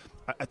thing. Yeah.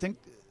 I think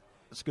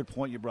it's a good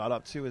point you brought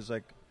up, too, is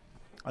like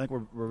I think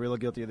we're really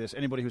guilty of this.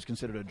 Anybody who's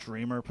considered a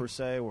dreamer, per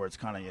se, where it's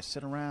kind of you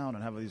sit around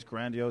and have these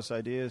grandiose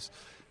ideas.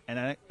 And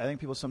I think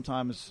people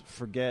sometimes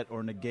forget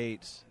or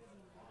negate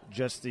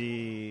just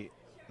the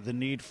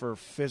need for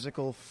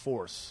physical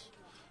force.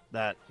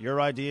 That your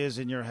ideas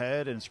in your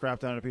head and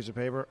scrapped down on a piece of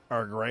paper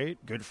are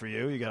great. Good for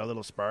you. You got a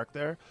little spark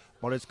there.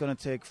 But it's going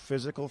to take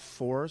physical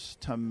force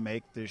to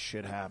make this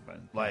shit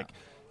happen.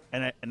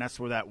 And that's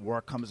where that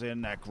work comes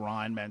in, that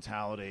grind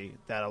mentality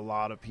that a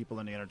lot of people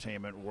in the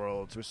entertainment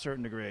world, to a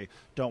certain degree,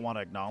 don't want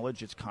to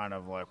acknowledge. It's kind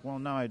of like, well,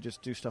 no, I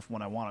just do stuff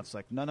when I want. It's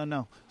like,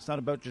 no. It's not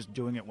about just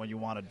doing it when you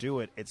want to do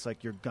it. It's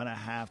like you're going to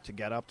have to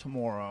get up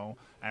tomorrow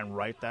and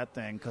write that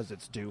thing because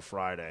it's due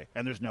Friday.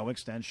 And there's no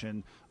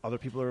extension. Other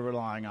people are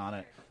relying on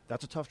it.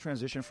 That's a tough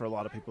transition for a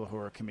lot of people who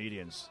are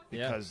comedians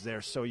because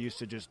they're so used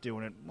to just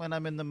doing it when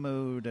I'm in the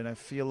mood and I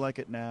feel like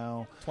it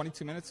now.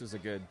 22 minutes is a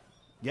good...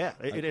 Yeah,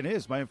 it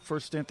is. My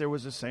first stint there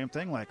was the same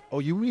thing. Like, oh,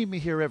 you need me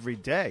here every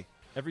day.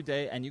 Every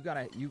day, and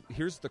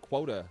here's the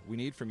quota we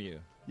need from you.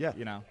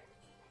 Yeah.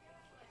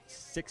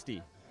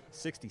 60,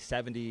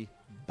 70.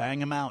 Bang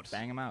them out.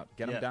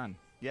 Get them done.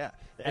 Yeah.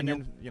 And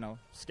then,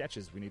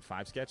 sketches. We need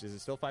 5 sketches. Is it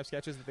still 5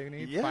 sketches that they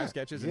need? Yeah. 5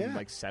 sketches and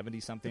like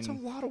 70-something. It's a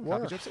lot of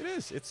work. It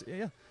is. It's,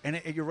 yeah.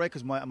 And you're right,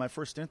 because my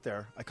first stint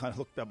there, I kind of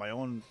looked at my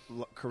own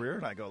career,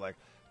 and I go like,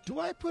 do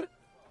I put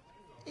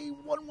a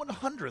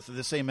 1/100th of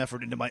the same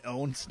effort into my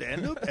own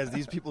stand-up as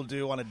these people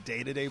do on a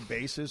day-to-day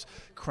basis,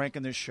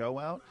 cranking this show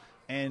out?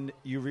 And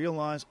you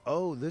realize,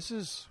 oh, this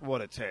is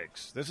what it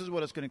takes. This is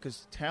what it's going to,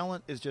 because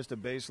talent is just a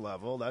base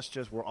level. That's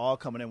just, we're all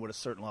coming in with a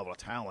certain level of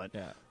talent.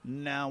 Yeah.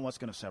 Now what's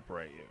going to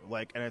separate you?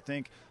 And I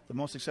think the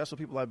most successful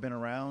people I've been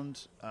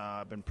around,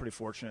 I've been pretty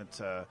fortunate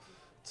to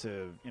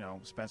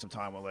spend some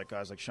time with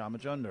guys like Sean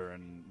Majunder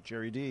and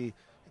Jerry D.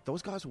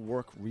 Those guys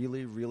work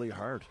really, really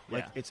hard.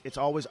 It's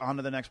always on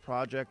to the next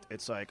project.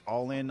 It's like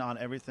all in on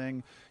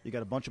everything. You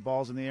got a bunch of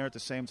balls in the air at the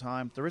same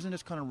time. There isn't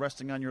just kind of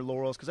resting on your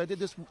laurels because I did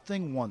this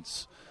thing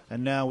once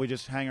and now we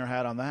just hang our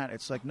hat on that.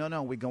 It's like,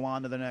 no, we go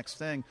on to the next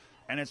thing,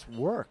 and it's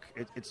work.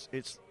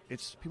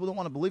 It's people don't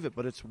want to believe it,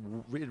 but it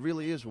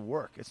really is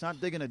work. It's not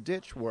digging a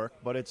ditch work,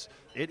 but it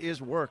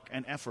is work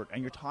and effort,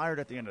 and you're tired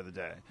at the end of the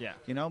day. Yeah.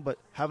 But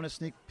having a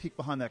sneak peek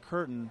behind that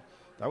curtain,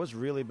 that was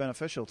really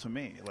beneficial to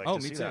me.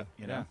 Me too.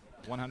 That,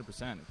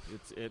 100%.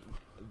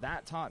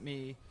 That taught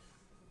me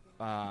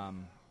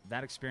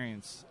that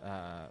experience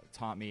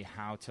taught me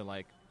how to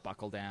like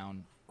buckle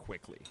down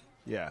quickly.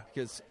 Yeah.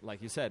 Because,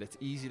 like you said, it's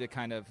easy to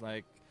kind of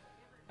like,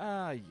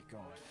 you go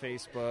on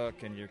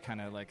Facebook and you're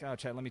kind of like,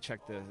 let me check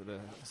the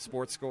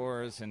sports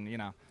scores, and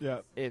Yeah.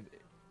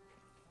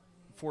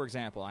 For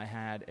example, I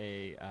had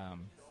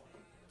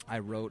I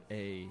wrote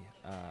a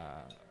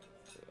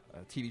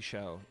TV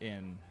show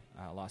in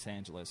Los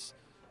Angeles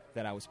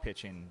that I was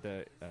pitching,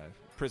 the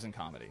prison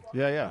comedy.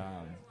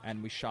 Yeah.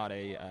 And we shot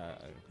a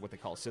what they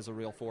call a sizzle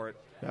reel for it.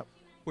 Yep.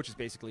 Which is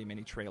basically a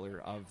mini trailer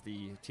of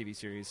the TV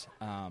series.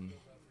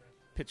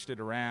 Pitched it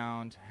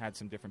around, had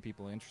some different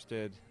people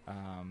interested.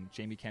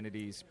 Jamie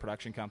Kennedy's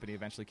production company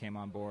eventually came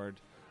on board.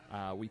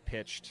 We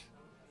pitched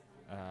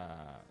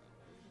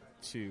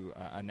to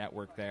a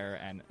network there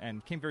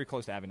and came very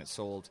close to having it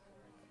sold.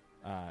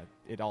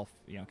 It all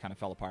kind of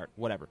fell apart.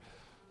 Whatever.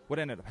 What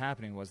ended up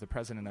happening was the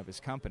president of his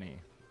company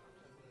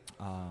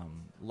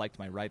liked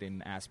my writing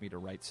and asked me to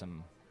write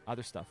some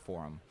other stuff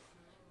for him.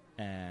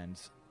 And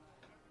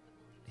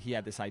he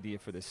had this idea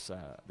for this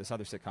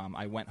other sitcom.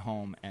 I went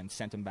home and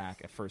sent him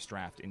back a first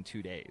draft in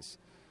 2 days,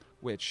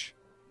 which...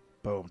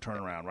 Boom, turn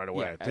around right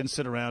away. Yeah, didn't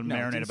sit around,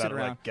 marinate about it,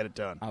 like, get it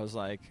done. I was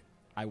like,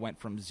 I went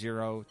from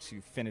 0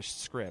 to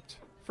finished script,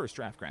 first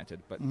draft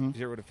granted, but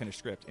 0 to finished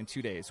script in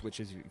 2 days, which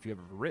is, if you've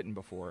ever written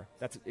before,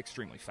 that's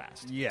extremely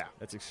fast. Yeah.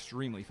 That's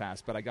extremely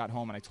fast. But I got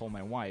home and I told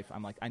my wife,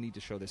 I'm like, I need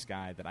to show this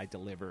guy that I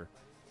deliver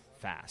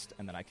fast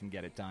and that I can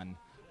get it done,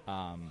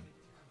 on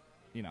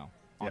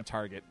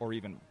target, or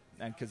even...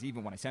 And because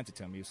even when I sent it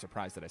to him, he was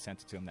surprised that I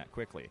sent it to him that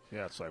quickly.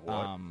 Yeah, it's like,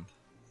 what?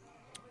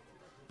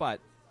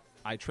 But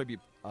I attribute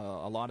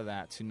a lot of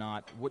that to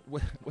not... What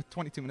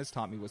 22 Minutes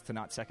taught me was to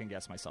not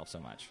second-guess myself so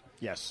much.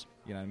 Yes.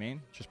 You know what I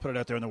mean? Just put it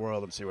out there in the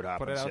world and see what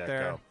happens. Put it out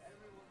there.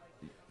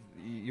 Go.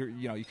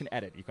 You can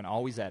edit. You can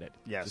always edit.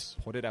 Yes.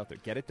 Just put it out there.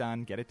 Get it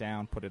done. Get it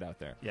down. Put it out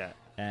there. Yeah.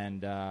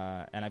 And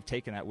I've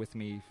taken that with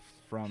me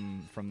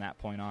from that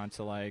point on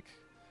to like...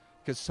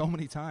 Because so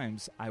many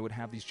times I would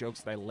have these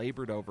jokes that I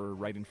labored over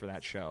writing for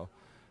that show,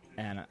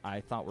 and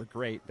I thought were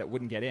great that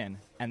wouldn't get in.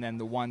 And then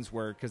the ones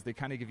where, because they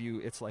kind of give you,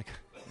 it's like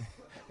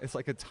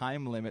a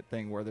time limit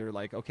thing where they're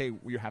like, okay,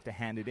 you have to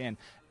hand it in.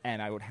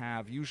 And I would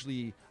have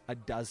usually a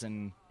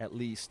dozen at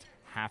least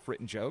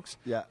half-written jokes.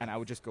 Yeah. And I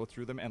would just go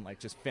through them and like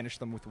just finish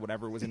them with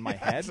whatever was in my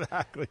head.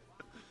 Exactly.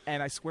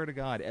 And I swear to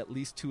God, at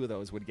least 2 of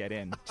those would get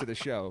in to the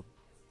show.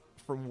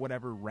 From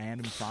whatever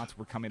random thoughts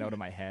were coming out of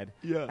my head.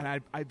 Yeah.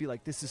 And I'd be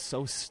like, this is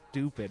so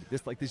stupid.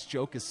 This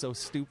joke is so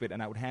stupid.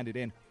 And I would hand it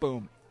in.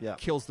 Boom. Yeah.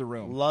 Kills the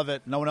room. Love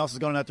it. No one else is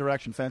going in that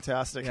direction.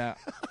 Fantastic. Yeah.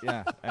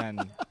 Yeah. And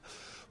well,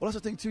 that's the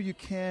thing too. You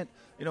can't,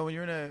 when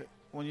you're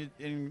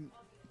in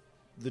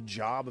the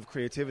job of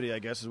creativity, I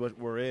guess is what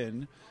we're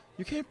in.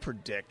 You can't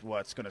predict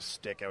what's going to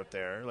stick out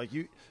there. Like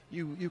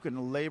you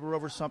can labor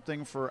over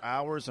something for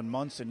hours and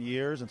months and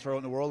years and throw it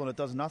in the world and it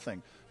does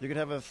nothing. You could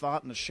have a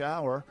thought in the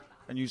shower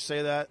and you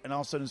say that, and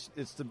all of a sudden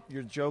it's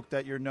your joke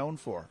that you're known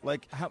for.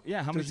 Like, how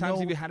many times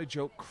have you had a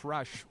joke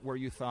crush where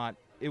you thought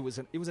it was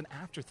an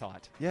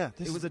afterthought? Yeah,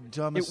 this was the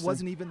dumbest. It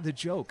wasn't even the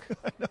joke.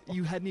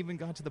 You hadn't even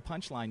got to the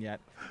punchline yet,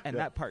 and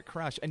that part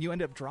crushed, and you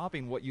end up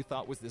dropping what you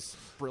thought was this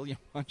brilliant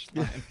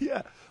punchline.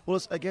 Yeah. Well,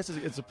 I guess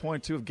it's a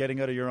point too of getting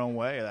out of your own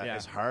way. That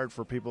is hard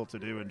for people to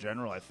do in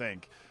general, I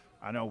think.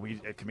 I know we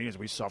comedians,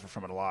 we suffer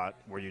from it a lot,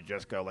 where you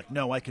just go like,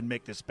 no, I can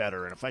make this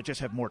better. And if I just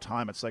have more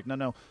time, it's like,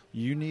 no,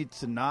 you need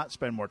to not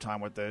spend more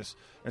time with this.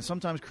 And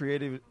sometimes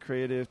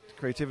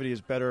creativity is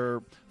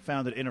better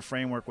founded in a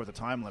framework with a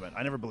time limit.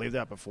 I never believed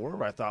that before,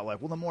 but I thought like,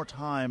 well, the more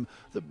time,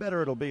 the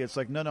better it'll be. It's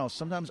like, no,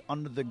 sometimes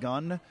under the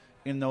gun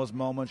in those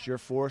moments, you're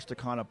forced to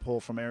kind of pull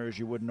from areas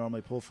you wouldn't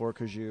normally pull for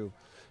because you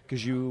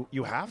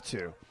have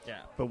to. Yeah.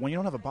 But when you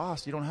don't have a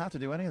boss, you don't have to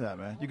do any of that,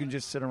 man. You can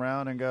just sit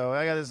around and go,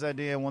 I got this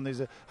idea. One of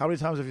these. How many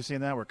times have you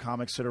seen that where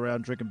comics sit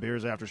around drinking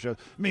beers after shows?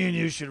 Me and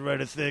you should write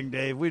a thing,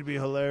 Dave. We'd be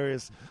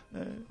hilarious.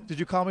 Did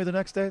you call me the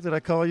next day? Did I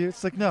call you?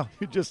 It's like, no.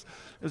 It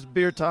was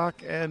beer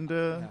talk and,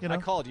 I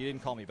called you. You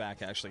didn't call me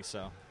back, actually,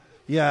 so.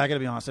 Yeah, I got to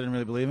be honest. I didn't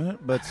really believe in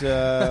it, but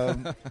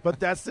but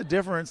that's the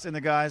difference in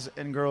the guys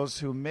and girls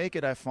who make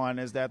it. I find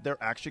is that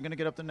they're actually going to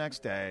get up the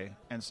next day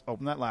and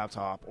open that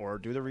laptop or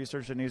do the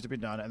research that needs to be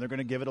done, and they're going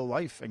to give it a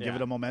life and give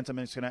it a momentum,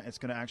 and it's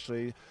going to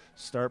actually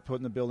start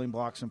putting the building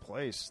blocks in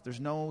place.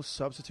 There's no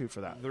substitute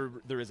for that.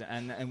 There isn't,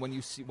 and when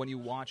you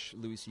watch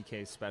Louis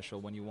C.K.'s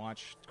special, when you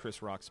watch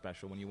Chris Rock's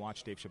special, when you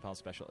watch Dave Chappelle's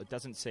special, it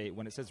doesn't say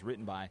when it says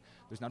written by.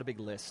 There's not a big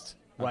list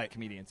of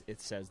comedians. It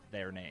says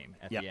their name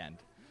at the end.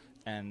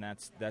 And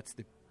that's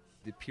the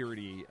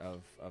purity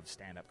of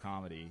stand-up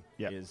comedy.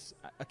 Yep. Is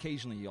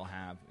occasionally you'll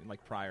have,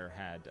 like Pryor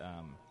had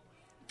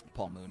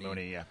Paul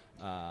Mooney.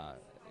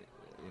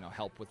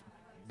 Help with,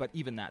 but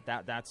even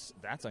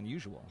that's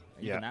unusual.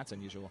 Even that's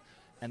unusual.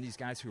 And these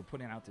guys who are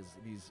putting out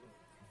these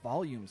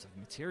volumes of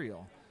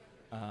material,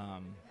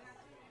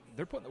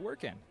 they're putting the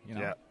work in.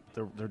 Yeah,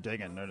 they're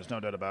digging. There's no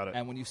doubt about it.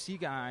 And when you see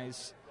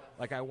guys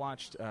like I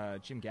watched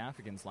Jim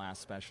Gaffigan's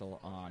last special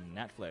on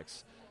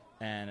Netflix.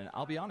 And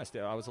I'll be honest,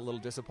 I was a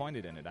little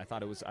disappointed in it. I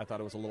thought it was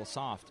a little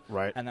soft.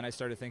 Right. And then I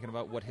started thinking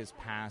about what his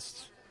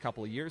past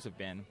couple of years have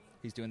been,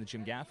 He's doing the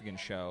Jim Gaffigan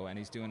show, and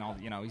he's doing all,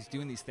 he's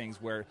doing these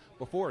things where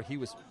before he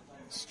was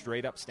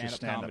straight up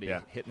stand-up comedy,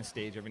 hitting the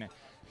stage every night.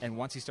 And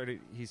once he started,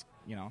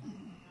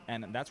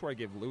 and that's where I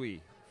give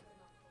Louis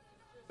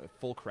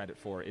full credit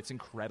for. It's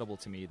incredible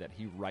to me that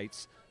he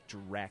writes,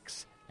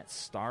 directs, and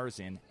stars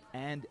in,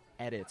 and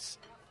edits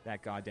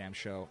that goddamn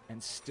show,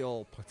 and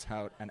still puts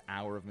out an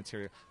hour of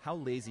material. How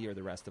lazy are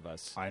the rest of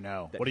us? I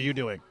know. What are you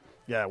doing?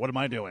 Yeah, what am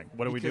I doing?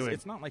 What are we doing?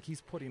 It's not like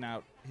he's putting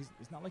out.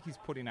 It's not like he's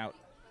putting out.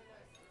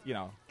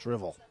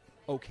 Drivel.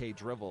 Okay,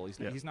 drivel.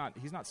 He's not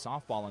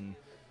softballing.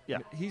 Yeah.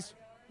 He's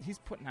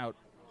putting out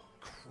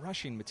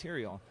crushing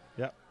material.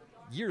 Yeah.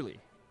 Yearly,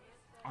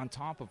 on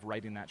top of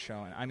writing that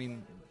show, and I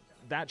mean,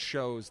 that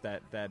shows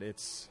that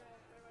it's,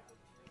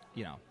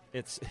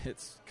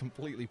 it's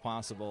completely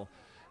possible.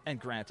 And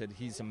granted,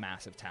 he's a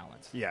massive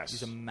talent. Yes.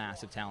 He's a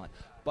massive talent.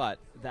 But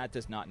that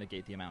does not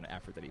negate the amount of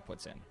effort that he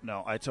puts in.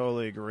 No, I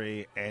totally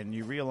agree. And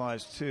you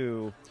realize,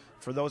 too,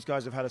 for those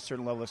guys who've had a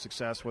certain level of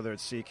success, whether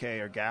it's CK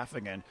or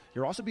Gaffigan,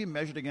 you're also being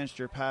measured against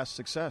your past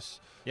success.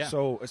 Yeah.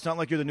 So it's not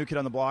like you're the new kid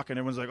on the block and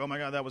everyone's like, oh, my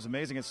God, that was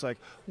amazing. It's like,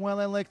 well,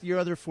 I like your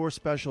other 4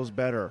 specials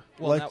better.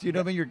 Well, what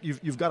I mean?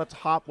 You've got to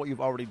top what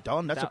you've already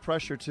done. That's a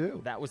pressure,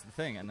 too. That was the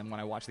thing. And then when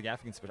I watched the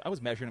Gaffigan special, I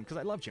was measuring him because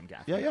I love Jim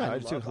Gaffigan. Yeah, I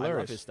do. Hilarious. I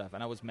love his stuff.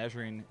 And I was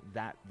measuring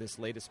this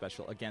latest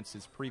special against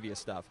his previous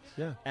stuff.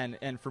 Yeah.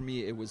 And for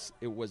me, it was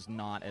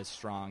not as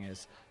strong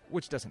as,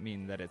 which doesn't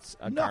mean that it's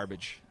a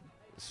garbage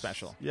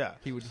special. Yeah.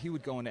 He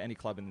would go into any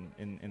club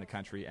in the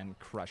country and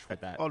crush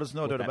with that. Oh, there's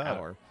no doubt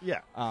about it.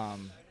 Yeah.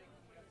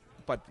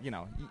 But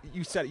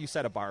you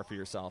set a bar for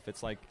yourself.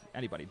 It's like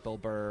anybody, Bill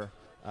Burr.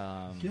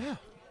 Gaffigan.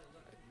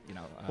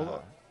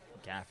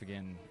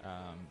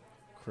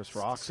 Chris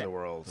Rock's of the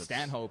world.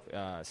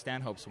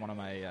 Stanhope's one of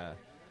my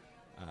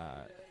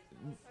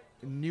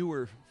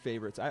newer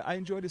favorites. I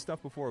enjoyed his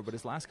stuff before, but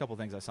his last couple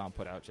things I saw him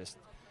put out just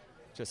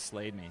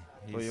slayed me.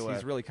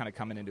 He's really kind of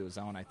coming into his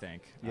own, I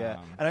think. Yeah,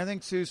 and I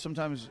think, too,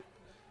 sometimes,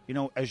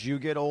 as you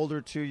get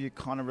older, too, you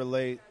kind of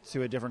relate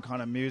to a different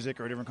kind of music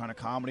or a different kind of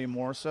comedy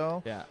more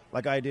so. Yeah.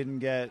 Like I didn't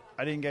get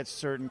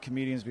certain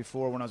comedians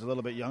before when I was a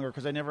little bit younger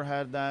because I never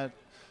had that.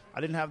 I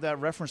didn't have that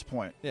reference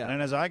point. Yeah.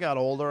 And as I got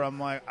older, I'm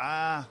like,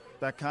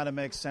 that kind of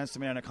makes sense to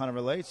me and it kind of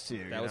relates to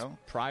you. That was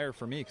Pryor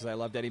for me because I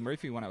loved Eddie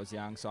Murphy when I was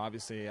young. So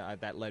obviously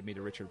that led me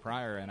to Richard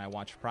Pryor, and I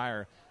watched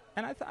Pryor.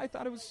 And I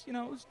thought it was, it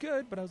was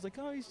good, but I was like,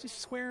 oh, he's just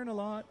swearing a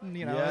lot. And,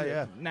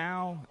 Yeah.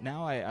 Now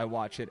I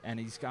watch it, and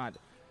he's got,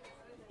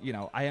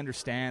 I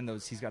understand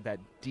those. He's got that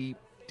deep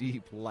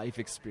life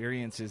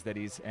experiences that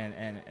he's,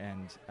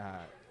 and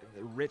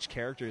rich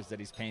characters that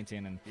he's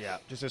painting. And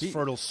just this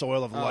fertile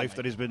soil of life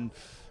that he's been,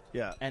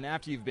 And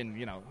after you've been,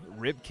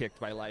 rib kicked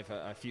by life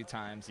a few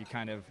times, you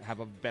kind of have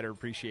a better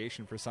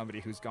appreciation for somebody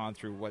who's gone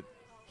through what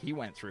he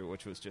went through,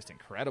 which was just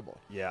incredible.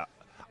 Yeah.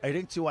 I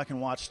think, too, I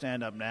can watch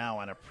stand-up now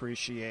and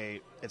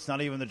appreciate it's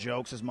not even the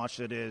jokes as much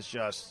as it is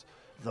just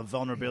the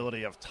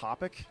vulnerability of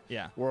topic.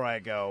 Yeah. Where I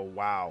go,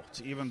 wow,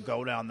 to even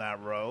go down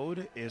that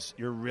road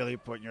you're really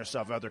putting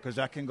yourself out there because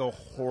that can go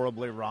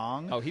horribly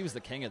wrong. Oh, he was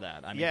the king of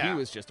that. I mean, he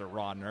was just a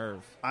raw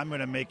nerve. I'm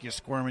going to make you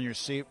squirm in your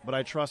seat, but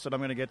I trust that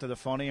I'm going to get to the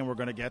funny and we're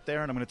going to get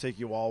there and I'm going to take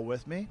you all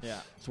with me. Yeah.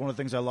 It's one of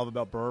the things I love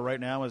about Burr right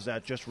now is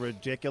that just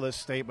ridiculous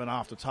statement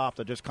off the top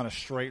that just kind of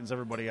straightens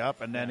everybody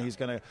up, and then he's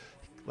going to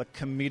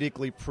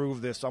comedically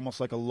prove this almost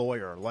like a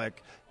lawyer.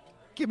 Like,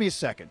 give me a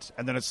second.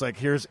 And then it's like,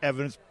 here's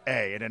evidence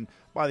A. And then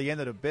by the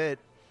end of the bit,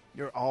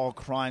 you're all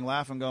crying,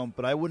 laughing, going,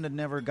 but I wouldn't have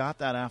never got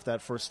that after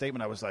that first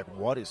statement. I was like,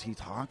 what is he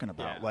talking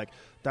about? Yeah. Like,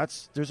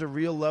 there's a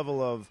real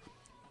level of,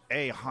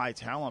 high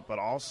talent, but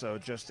also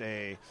just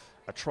a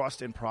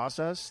trust in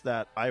process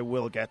that I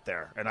will get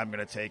there, and I'm going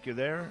to take you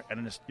there,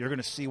 and you're going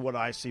to see what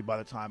I see by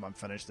the time I'm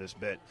finished this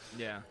bit.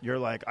 Yeah. You're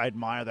like, I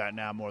admire that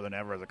now more than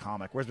ever as a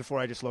comic, whereas before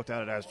I just looked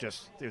at it as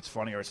just it's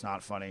funny or it's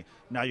not funny.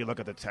 Now you look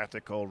at the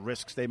tactical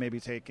risks they may be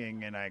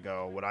taking, and I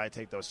go, would I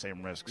take those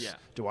same risks? Yeah.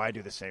 Do I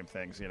do the same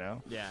things, Yeah,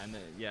 and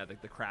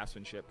the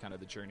craftsmanship, kind of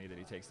the journey that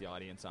he takes the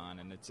audience on,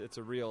 and it's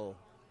a real,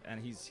 and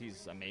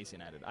he's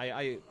amazing at it.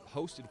 I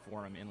hosted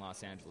for him in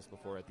Los Angeles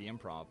before at the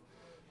Improv.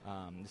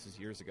 This is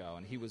years ago,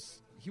 and he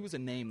was a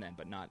name then,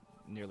 but not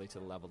nearly to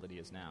the level that he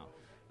is now.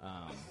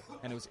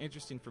 And it was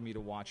interesting for me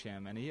to watch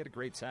him, and he had a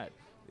great set.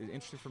 It was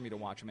interesting for me to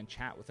watch him and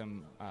chat with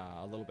him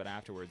a little bit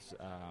afterwards.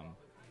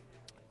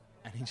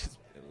 And he just,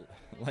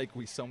 like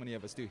so many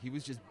of us do, he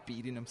was just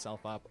beating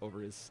himself up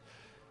over his,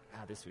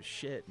 this was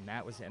shit, and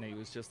that was, and he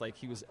was just like,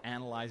 he was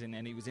analyzing,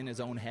 and he was in his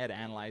own head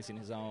analyzing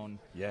his own.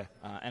 Yeah.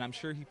 And I'm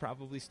sure he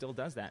probably still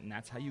does that, and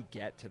that's how you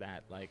get to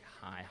that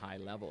high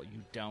level.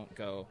 You don't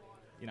go,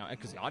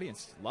 because the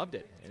audience loved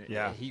it.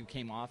 Yeah. He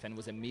came off and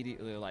was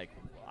immediately like,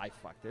 I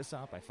fucked this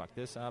up.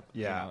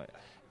 Yeah.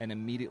 And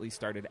immediately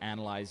started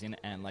analyzing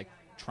and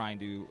trying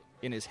to,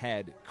 in his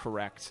head,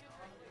 correct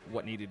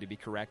what needed to be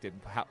corrected.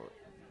 How,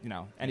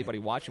 anybody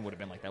watching would have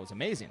been like, that was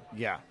amazing.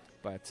 Yeah.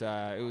 But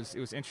it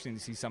was interesting to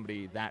see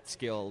somebody that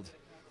skilled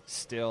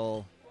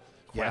still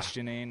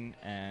questioning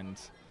and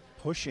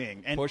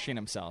pushing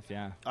himself.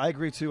 Yeah, I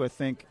agree too. I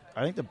think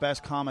the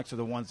best comics are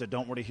the ones that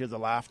don't really hear the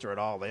laughter at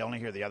all. They only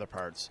hear the other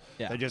parts.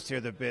 Yeah. They just hear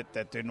the bit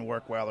that didn't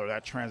work well, or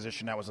that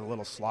transition that was a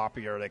little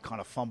sloppy, or they kind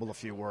of fumble a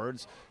few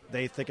words.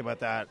 They think about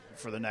that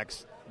for the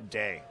next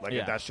day, like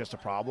if that's just a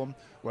problem.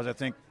 Whereas I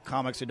think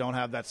comics who don't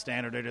have that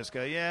standard, they just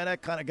go, yeah,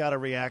 that kind of got a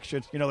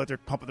reaction. You know, that they're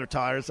pumping their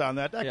tires on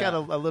that. That got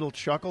a little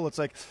chuckle. It's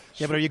like,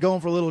 yeah, but are you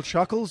going for little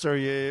chuckles, or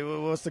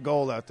what's the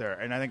goal out there?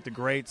 And I think the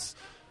greats,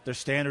 their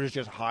standard is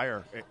just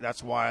higher.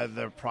 That's why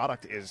the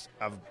product is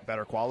of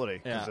better quality,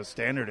 because the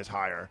standard is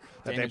higher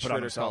that they put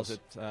on themselves.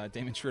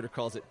 Damon Schroeder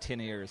calls it tin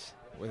ears.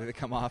 Whether they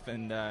come off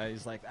and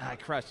he's like, I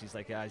crushed. He's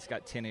like, yeah, he's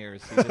got tin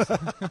ears.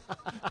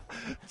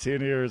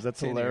 Tin ears,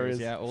 that's hilarious.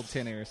 Ears, yeah, old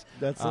tin ears.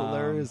 That's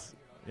hilarious.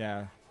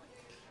 Yeah.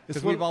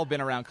 Because we've all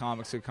been around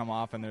comics who come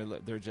off and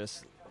they're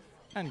just,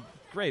 and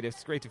great.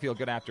 It's great to feel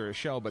good after a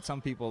show, but some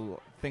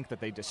people think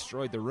that they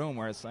destroyed the room,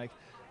 where it's like,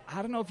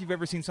 I don't know if you've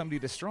ever seen somebody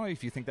destroy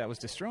if you think that was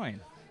destroying.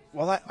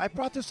 Well, I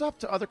brought this up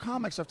to other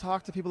comics. I've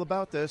talked to people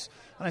about this,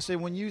 and I say,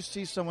 when you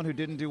see someone who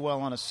didn't do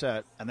well on a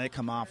set and they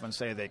come off and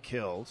say they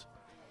killed,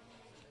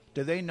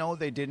 do they know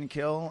they didn't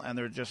kill and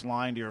they're just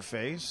lying to your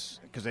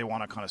face because they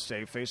want to kind of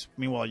save face?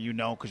 Meanwhile, you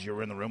know because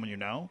you're in the room and you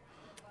know.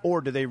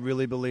 Or do they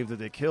really believe that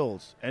they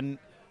killed? And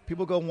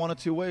people go one of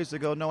two ways. They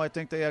go, no, I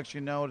think they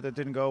actually know that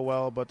didn't go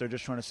well, but they're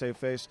just trying to save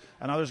face.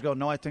 And others go,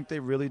 no, I think they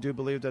really do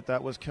believe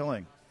that was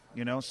killing.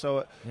 You know,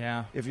 so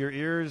if your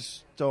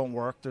ears don't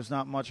work, there's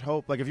not much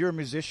hope. Like if you're a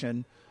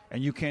musician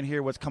and you can't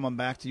hear what's coming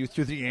back to you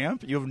through the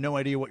amp, you have no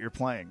idea what you're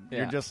playing. Yeah.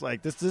 You're just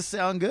like, does this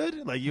sound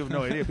good? Like you have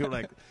no idea. People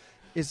are like,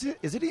 is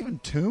it even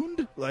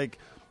tuned? Like,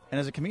 and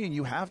as a comedian,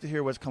 you have to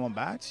hear what's coming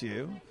back to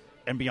you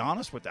and be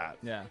honest with that.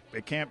 Yeah,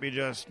 it can't be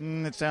just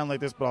it sounded like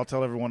this, but I'll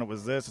tell everyone it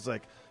was this. It's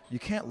like you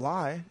can't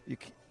lie,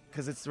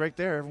 because it's right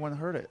there. Everyone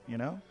heard it. You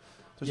know,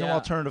 there's no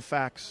alternative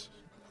facts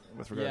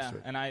with regards to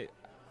it. And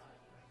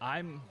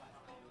I'm.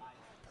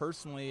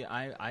 Personally,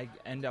 I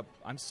end up,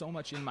 I'm so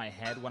much in my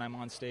head when I'm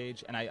on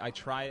stage, and I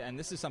try, and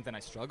this is something I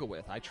struggle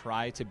with, I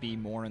try to be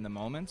more in the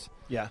moment.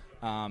 Yeah.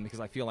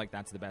 Because I feel like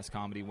that's the best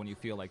comedy, when you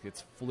feel like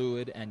it's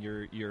fluid and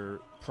you're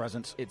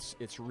present.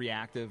 It's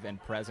reactive and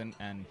present,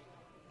 and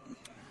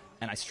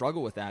I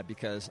struggle with that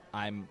because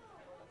I'm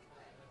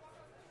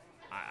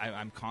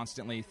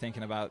constantly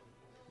thinking about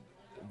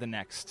the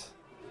next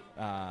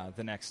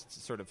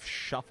sort of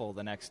shuffle,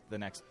 the next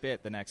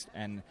bit,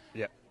 and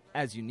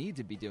as you need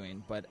to be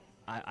doing, but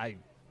I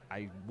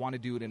want to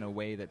do it in a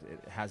way that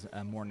it has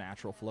a more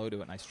natural flow to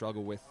it, and I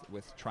struggle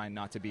with trying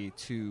not to be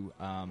too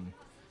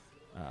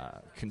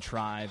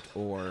contrived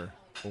or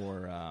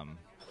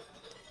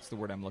what's the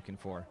word I'm looking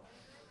for?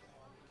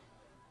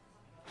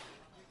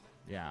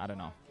 Yeah, I don't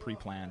know,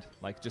 pre-planned.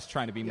 Like just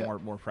trying to be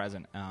more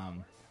present,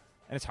 and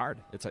it's hard.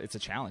 It's a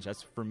challenge.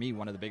 That's for me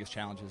one of the biggest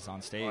challenges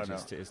on stage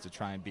is to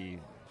try and be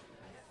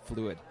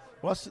fluid.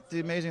 Well, that's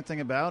the amazing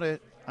thing about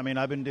it. I mean,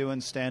 I've been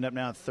doing stand-up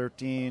now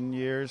 13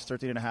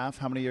 and a half.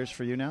 How many years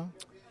for you now?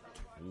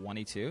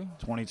 22.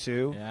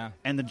 22? Yeah.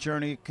 And the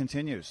journey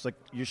continues. Like,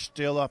 you're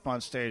still up on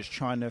stage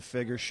trying to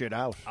figure shit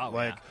out.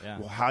 Well,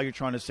 how you're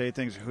trying to say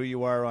things, who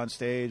you are on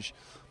stage.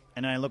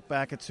 And I look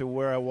back to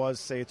where I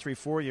was, say,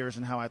 3-4 years,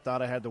 and how I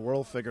thought I had the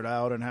world figured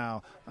out, and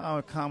how,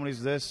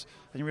 comedy's this.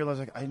 And you realize,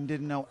 like, I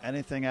didn't know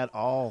anything at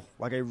all.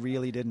 Like, I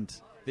really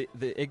didn't.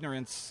 The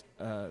ignorance,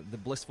 the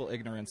blissful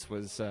ignorance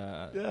was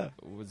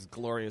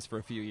glorious for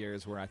a few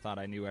years, where I thought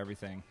I knew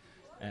everything,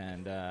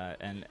 and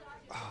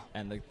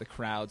the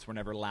crowds were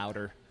never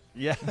louder.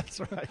 Yeah, that's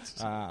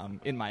right.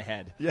 In my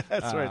head. Yeah,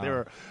 that's right. They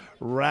were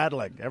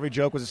rattling. Every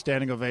joke was a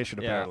standing ovation,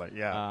 apparently.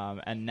 Yeah.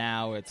 And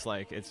now it's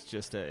like it's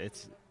just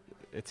it's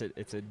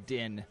a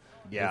din.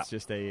 Yeah. It's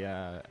just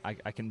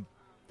I'm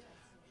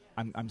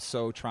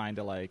so trying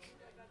to like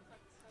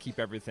keep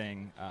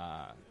everything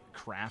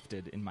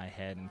crafted in my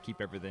head and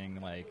keep everything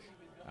like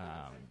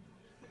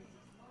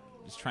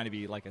just trying to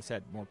be, like I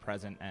said, more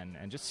present and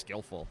just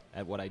skillful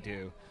at what I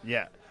do.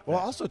 Yeah. Well,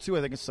 also too,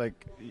 I think it's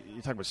like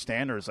you talk about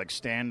standards. Like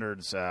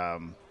standards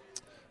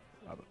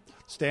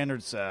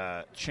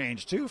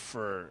change too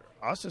for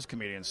us as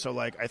comedians. So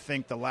like I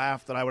think the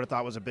laugh that I would have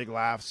thought was a big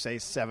laugh, say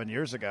 7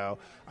 years ago,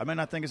 I might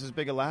not think it's as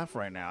big a laugh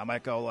right now. I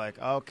might go like,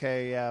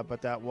 okay, yeah,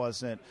 but that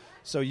wasn't.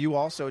 So you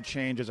also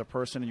change as a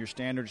person, and your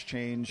standards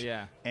change.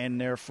 Yeah.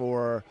 And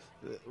therefore,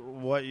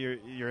 what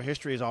your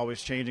history is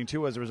always changing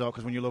too as a result.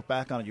 Because when you look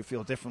back on it, you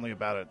feel differently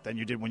about it than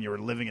you did when you were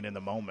living it in the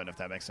moment. If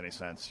that makes any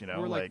sense, you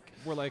know, we're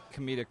like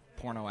comedic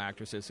porno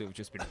actresses who've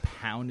just been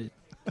pounded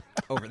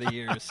over the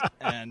years,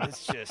 and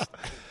it's just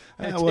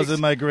that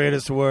wasn't my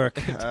greatest work.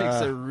 It takes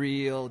a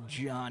real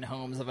John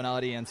Holmes of an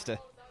audience to.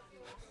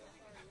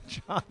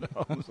 John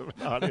Holmes of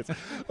an audience.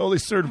 Only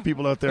certain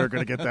people out there are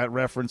going to get that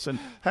reference, and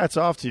hats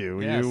off to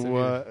you. Yes,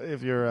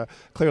 if you're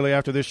clearly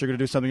after this, you're going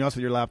to do something else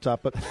with your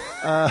laptop. But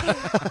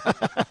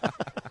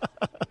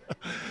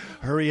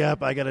hurry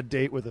up, I got a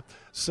date with it.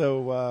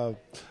 So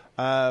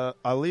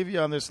I'll leave you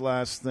on this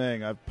last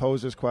thing. I've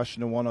posed this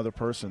question to one other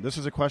person. This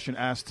is a question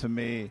asked to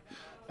me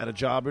at a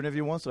job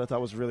interview once that I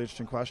thought was a really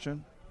interesting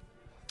question.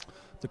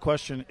 The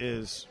question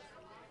is,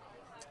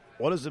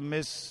 What is a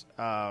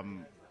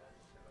misperception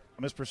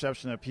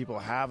that people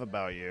have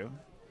about you,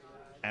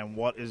 and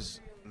what is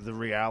the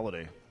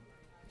reality?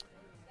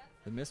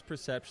 The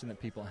misperception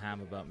that people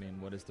have about me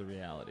and what is the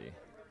reality?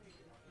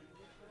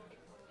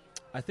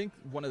 I think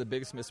one of the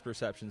biggest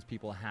misperceptions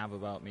people have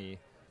about me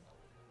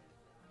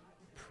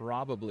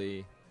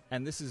probably,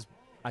 and this is,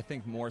 I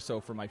think, more so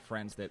for my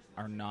friends that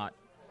are not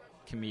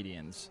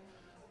comedians,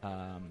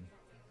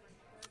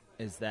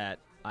 is that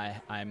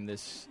I'm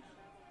this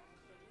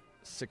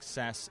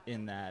success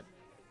in that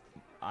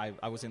I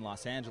was in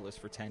Los Angeles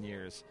for 10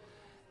 years,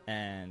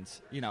 and,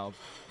 you know,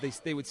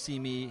 they would see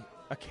me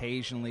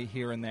occasionally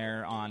here and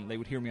there they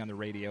would hear me on the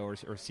radio or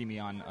see me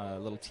on a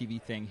little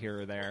TV thing here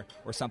or there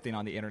or something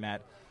on the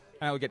internet.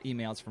 And I would get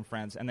emails from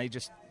friends, and they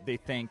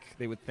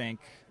would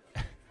think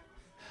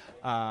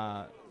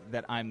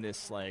that I'm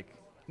this, like,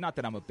 not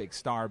that I'm a big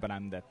star, but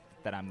I'm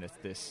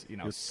this you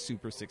know,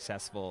 super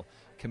successful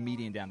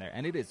comedian down there.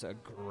 And it is a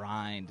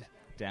grind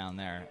down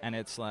there. And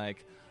it's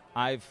like,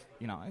 I have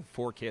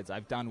 4 kids.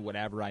 I've done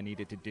whatever I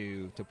needed to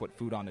do to put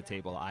food on the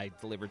table. I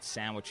delivered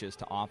sandwiches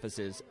to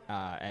offices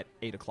at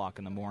 8 o'clock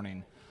in the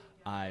morning.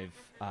 I've,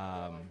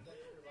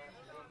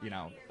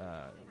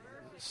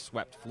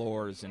 swept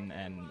floors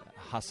and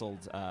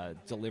hustled,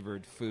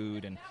 delivered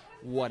food and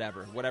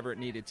whatever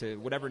needed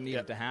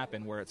to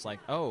happen, where it's like,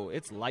 oh,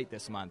 it's light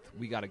this month.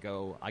 I got to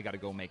go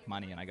make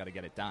money and I got to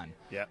get it done.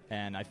 Yeah.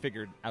 And I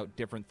figured out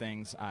different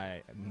things.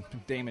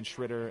 Damon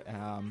Schritter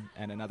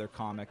and another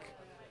comic,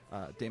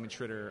 Damon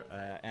Schritter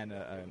and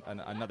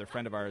another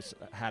friend of ours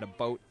had a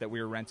boat that we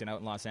were renting out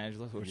in Los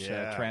Angeles, which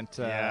Trent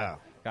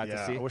got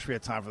to see. I wish we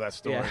had time for that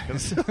story. Yeah.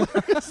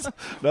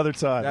 Another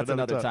time. That's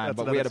another time.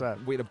 But we had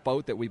a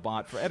boat that we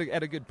bought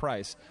at a good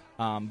price,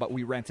 but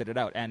we rented it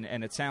out.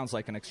 And it sounds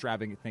like an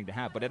extravagant thing to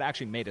have, but it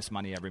actually made us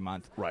money every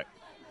month. Right.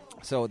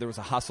 So there was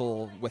a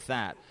hustle with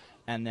that.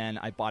 And then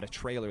I bought a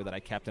trailer that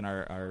I kept in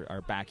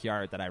our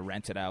backyard that I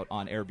rented out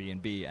on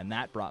Airbnb, and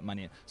that brought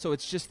money in. So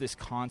it's just this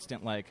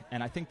constant,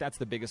 and I think that's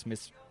the biggest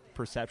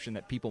misperception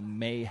that people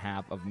may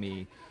have of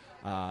me,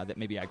 that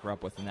maybe I grew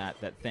up with, and that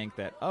think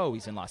that, oh,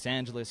 he's in Los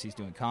Angeles, he's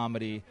doing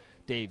comedy,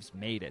 Dave's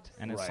made it.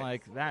 And it's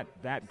like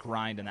that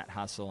grind and that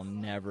hustle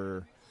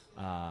never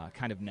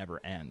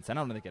ends. I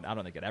don't think it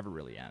ever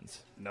really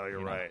ends. No,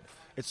 you're right.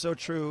 It's so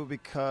true,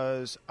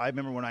 because I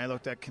remember when I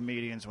looked at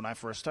comedians when I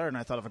first started, and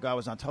I thought if a guy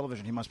was on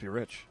television, he must be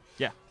rich.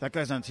 Yeah. That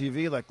guy's on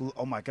TV, like,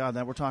 oh my God,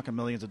 now we're talking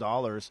millions of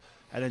dollars.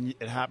 And then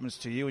it happens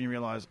to you and you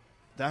realize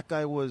that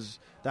guy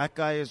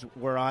is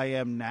where I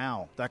am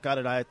now. That guy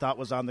that I thought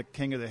was on the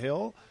king of the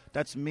hill,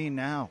 that's me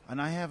now.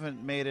 And I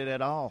haven't made it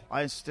at all.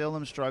 I still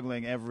am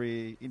struggling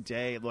every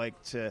day,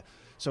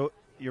 so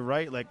you're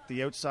right. Like,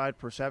 the outside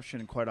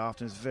perception quite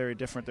often is very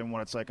different than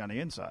what it's like on the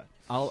inside.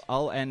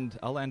 I'll end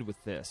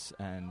with this,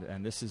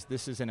 and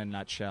this is in a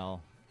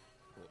nutshell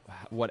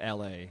what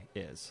LA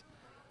is.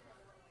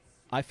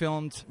 I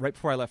filmed right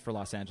before I left for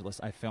Los Angeles.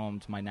 I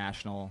filmed my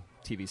national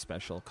TV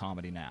special,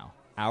 Comedy Now,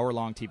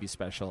 hour-long TV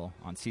special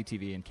on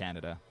CTV in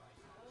Canada.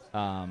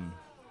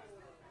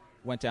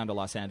 Went down to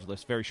Los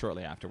Angeles very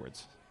shortly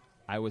afterwards.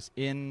 I was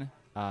in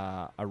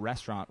a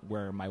restaurant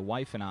where my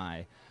wife and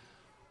I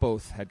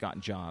both had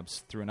gotten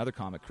jobs through another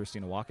comic,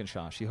 Christina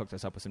Walkinshaw. She hooked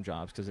us up with some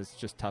jobs because it's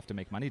just tough to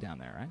make money down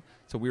there, right?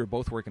 So we were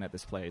both working at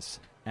this place,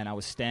 and I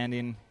was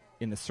standing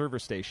in the server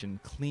station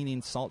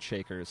cleaning salt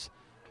shakers.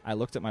 I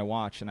looked at my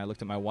watch, and I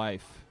looked at my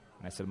wife,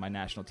 and I said, my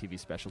national TV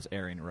special's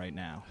airing right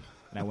now.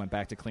 And I went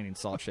back to cleaning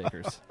salt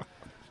shakers.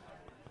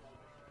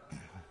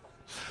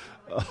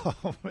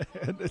 Oh,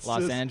 man.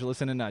 Los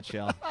Angeles in a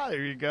nutshell.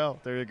 There you go.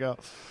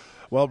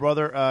 Well,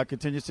 brother,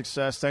 continued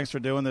success. Thanks for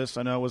doing this.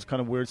 I know it was kind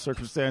of weird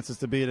circumstances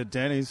to be at a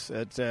Denny's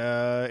at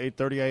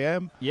 8:30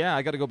 a.m. Yeah,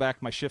 I got to go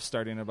back. My shift's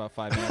starting in about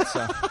 5 minutes,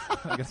 so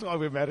I guess why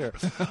we met here.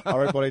 All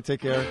right, buddy.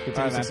 Take care.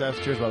 Continued success.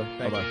 Cheers, brother.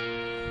 Thank Bye-bye.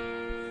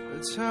 you.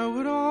 That's how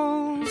it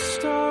all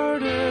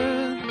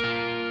started,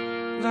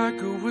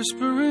 like a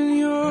whisper in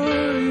your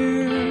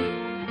ear.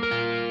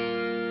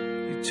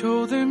 You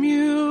told them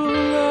you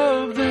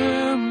loved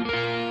them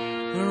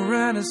and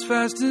ran as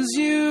fast as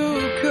you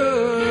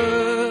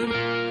could.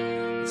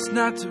 It's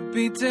not to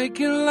be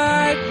taken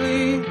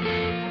lightly,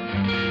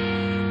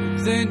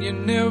 but then you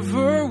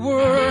never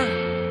were.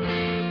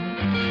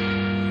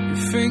 Your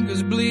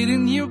fingers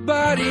bleeding, your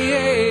body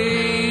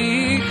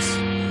aches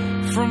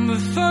from the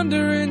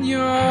thunder in your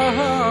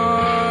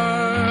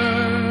heart.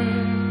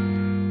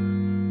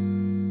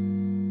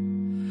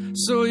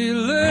 So you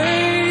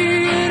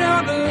laid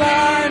on the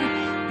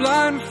line,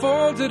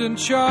 blindfolded and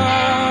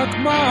chalk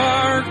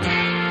marked,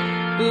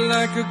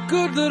 like a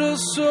good little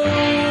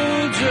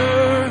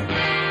soldier.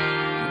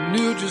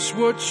 Knew just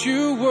what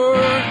you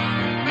were.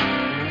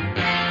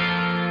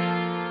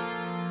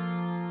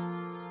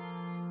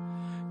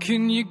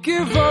 Can you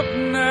give up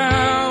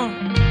now?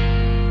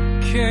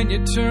 Can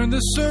you turn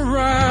this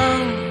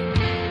around?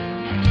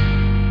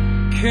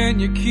 Can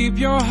you keep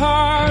your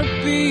heart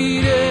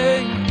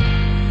beating?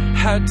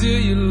 How do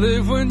you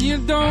live when you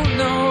don't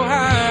know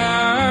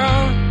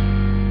how?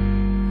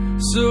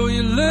 So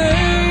you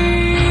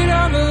laid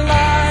on the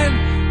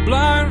line,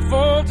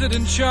 blindfolded painted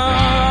and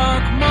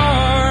chalk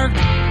marked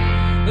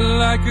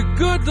like a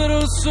good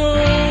little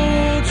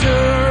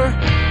soldier.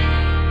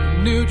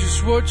 You knew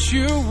just what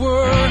you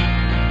were.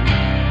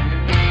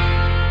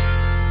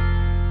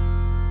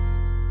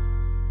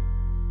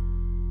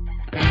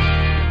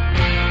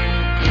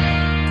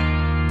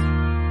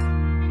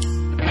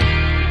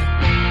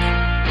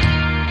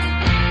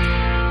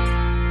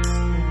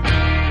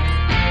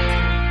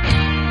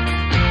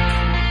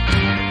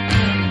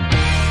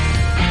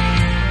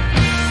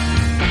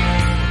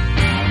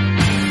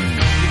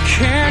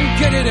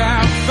 Get it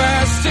out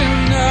fast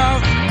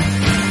enough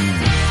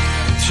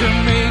to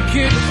make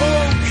it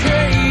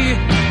okay.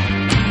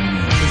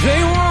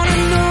 They want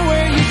to know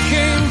where you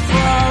came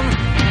from.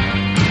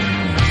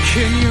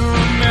 Can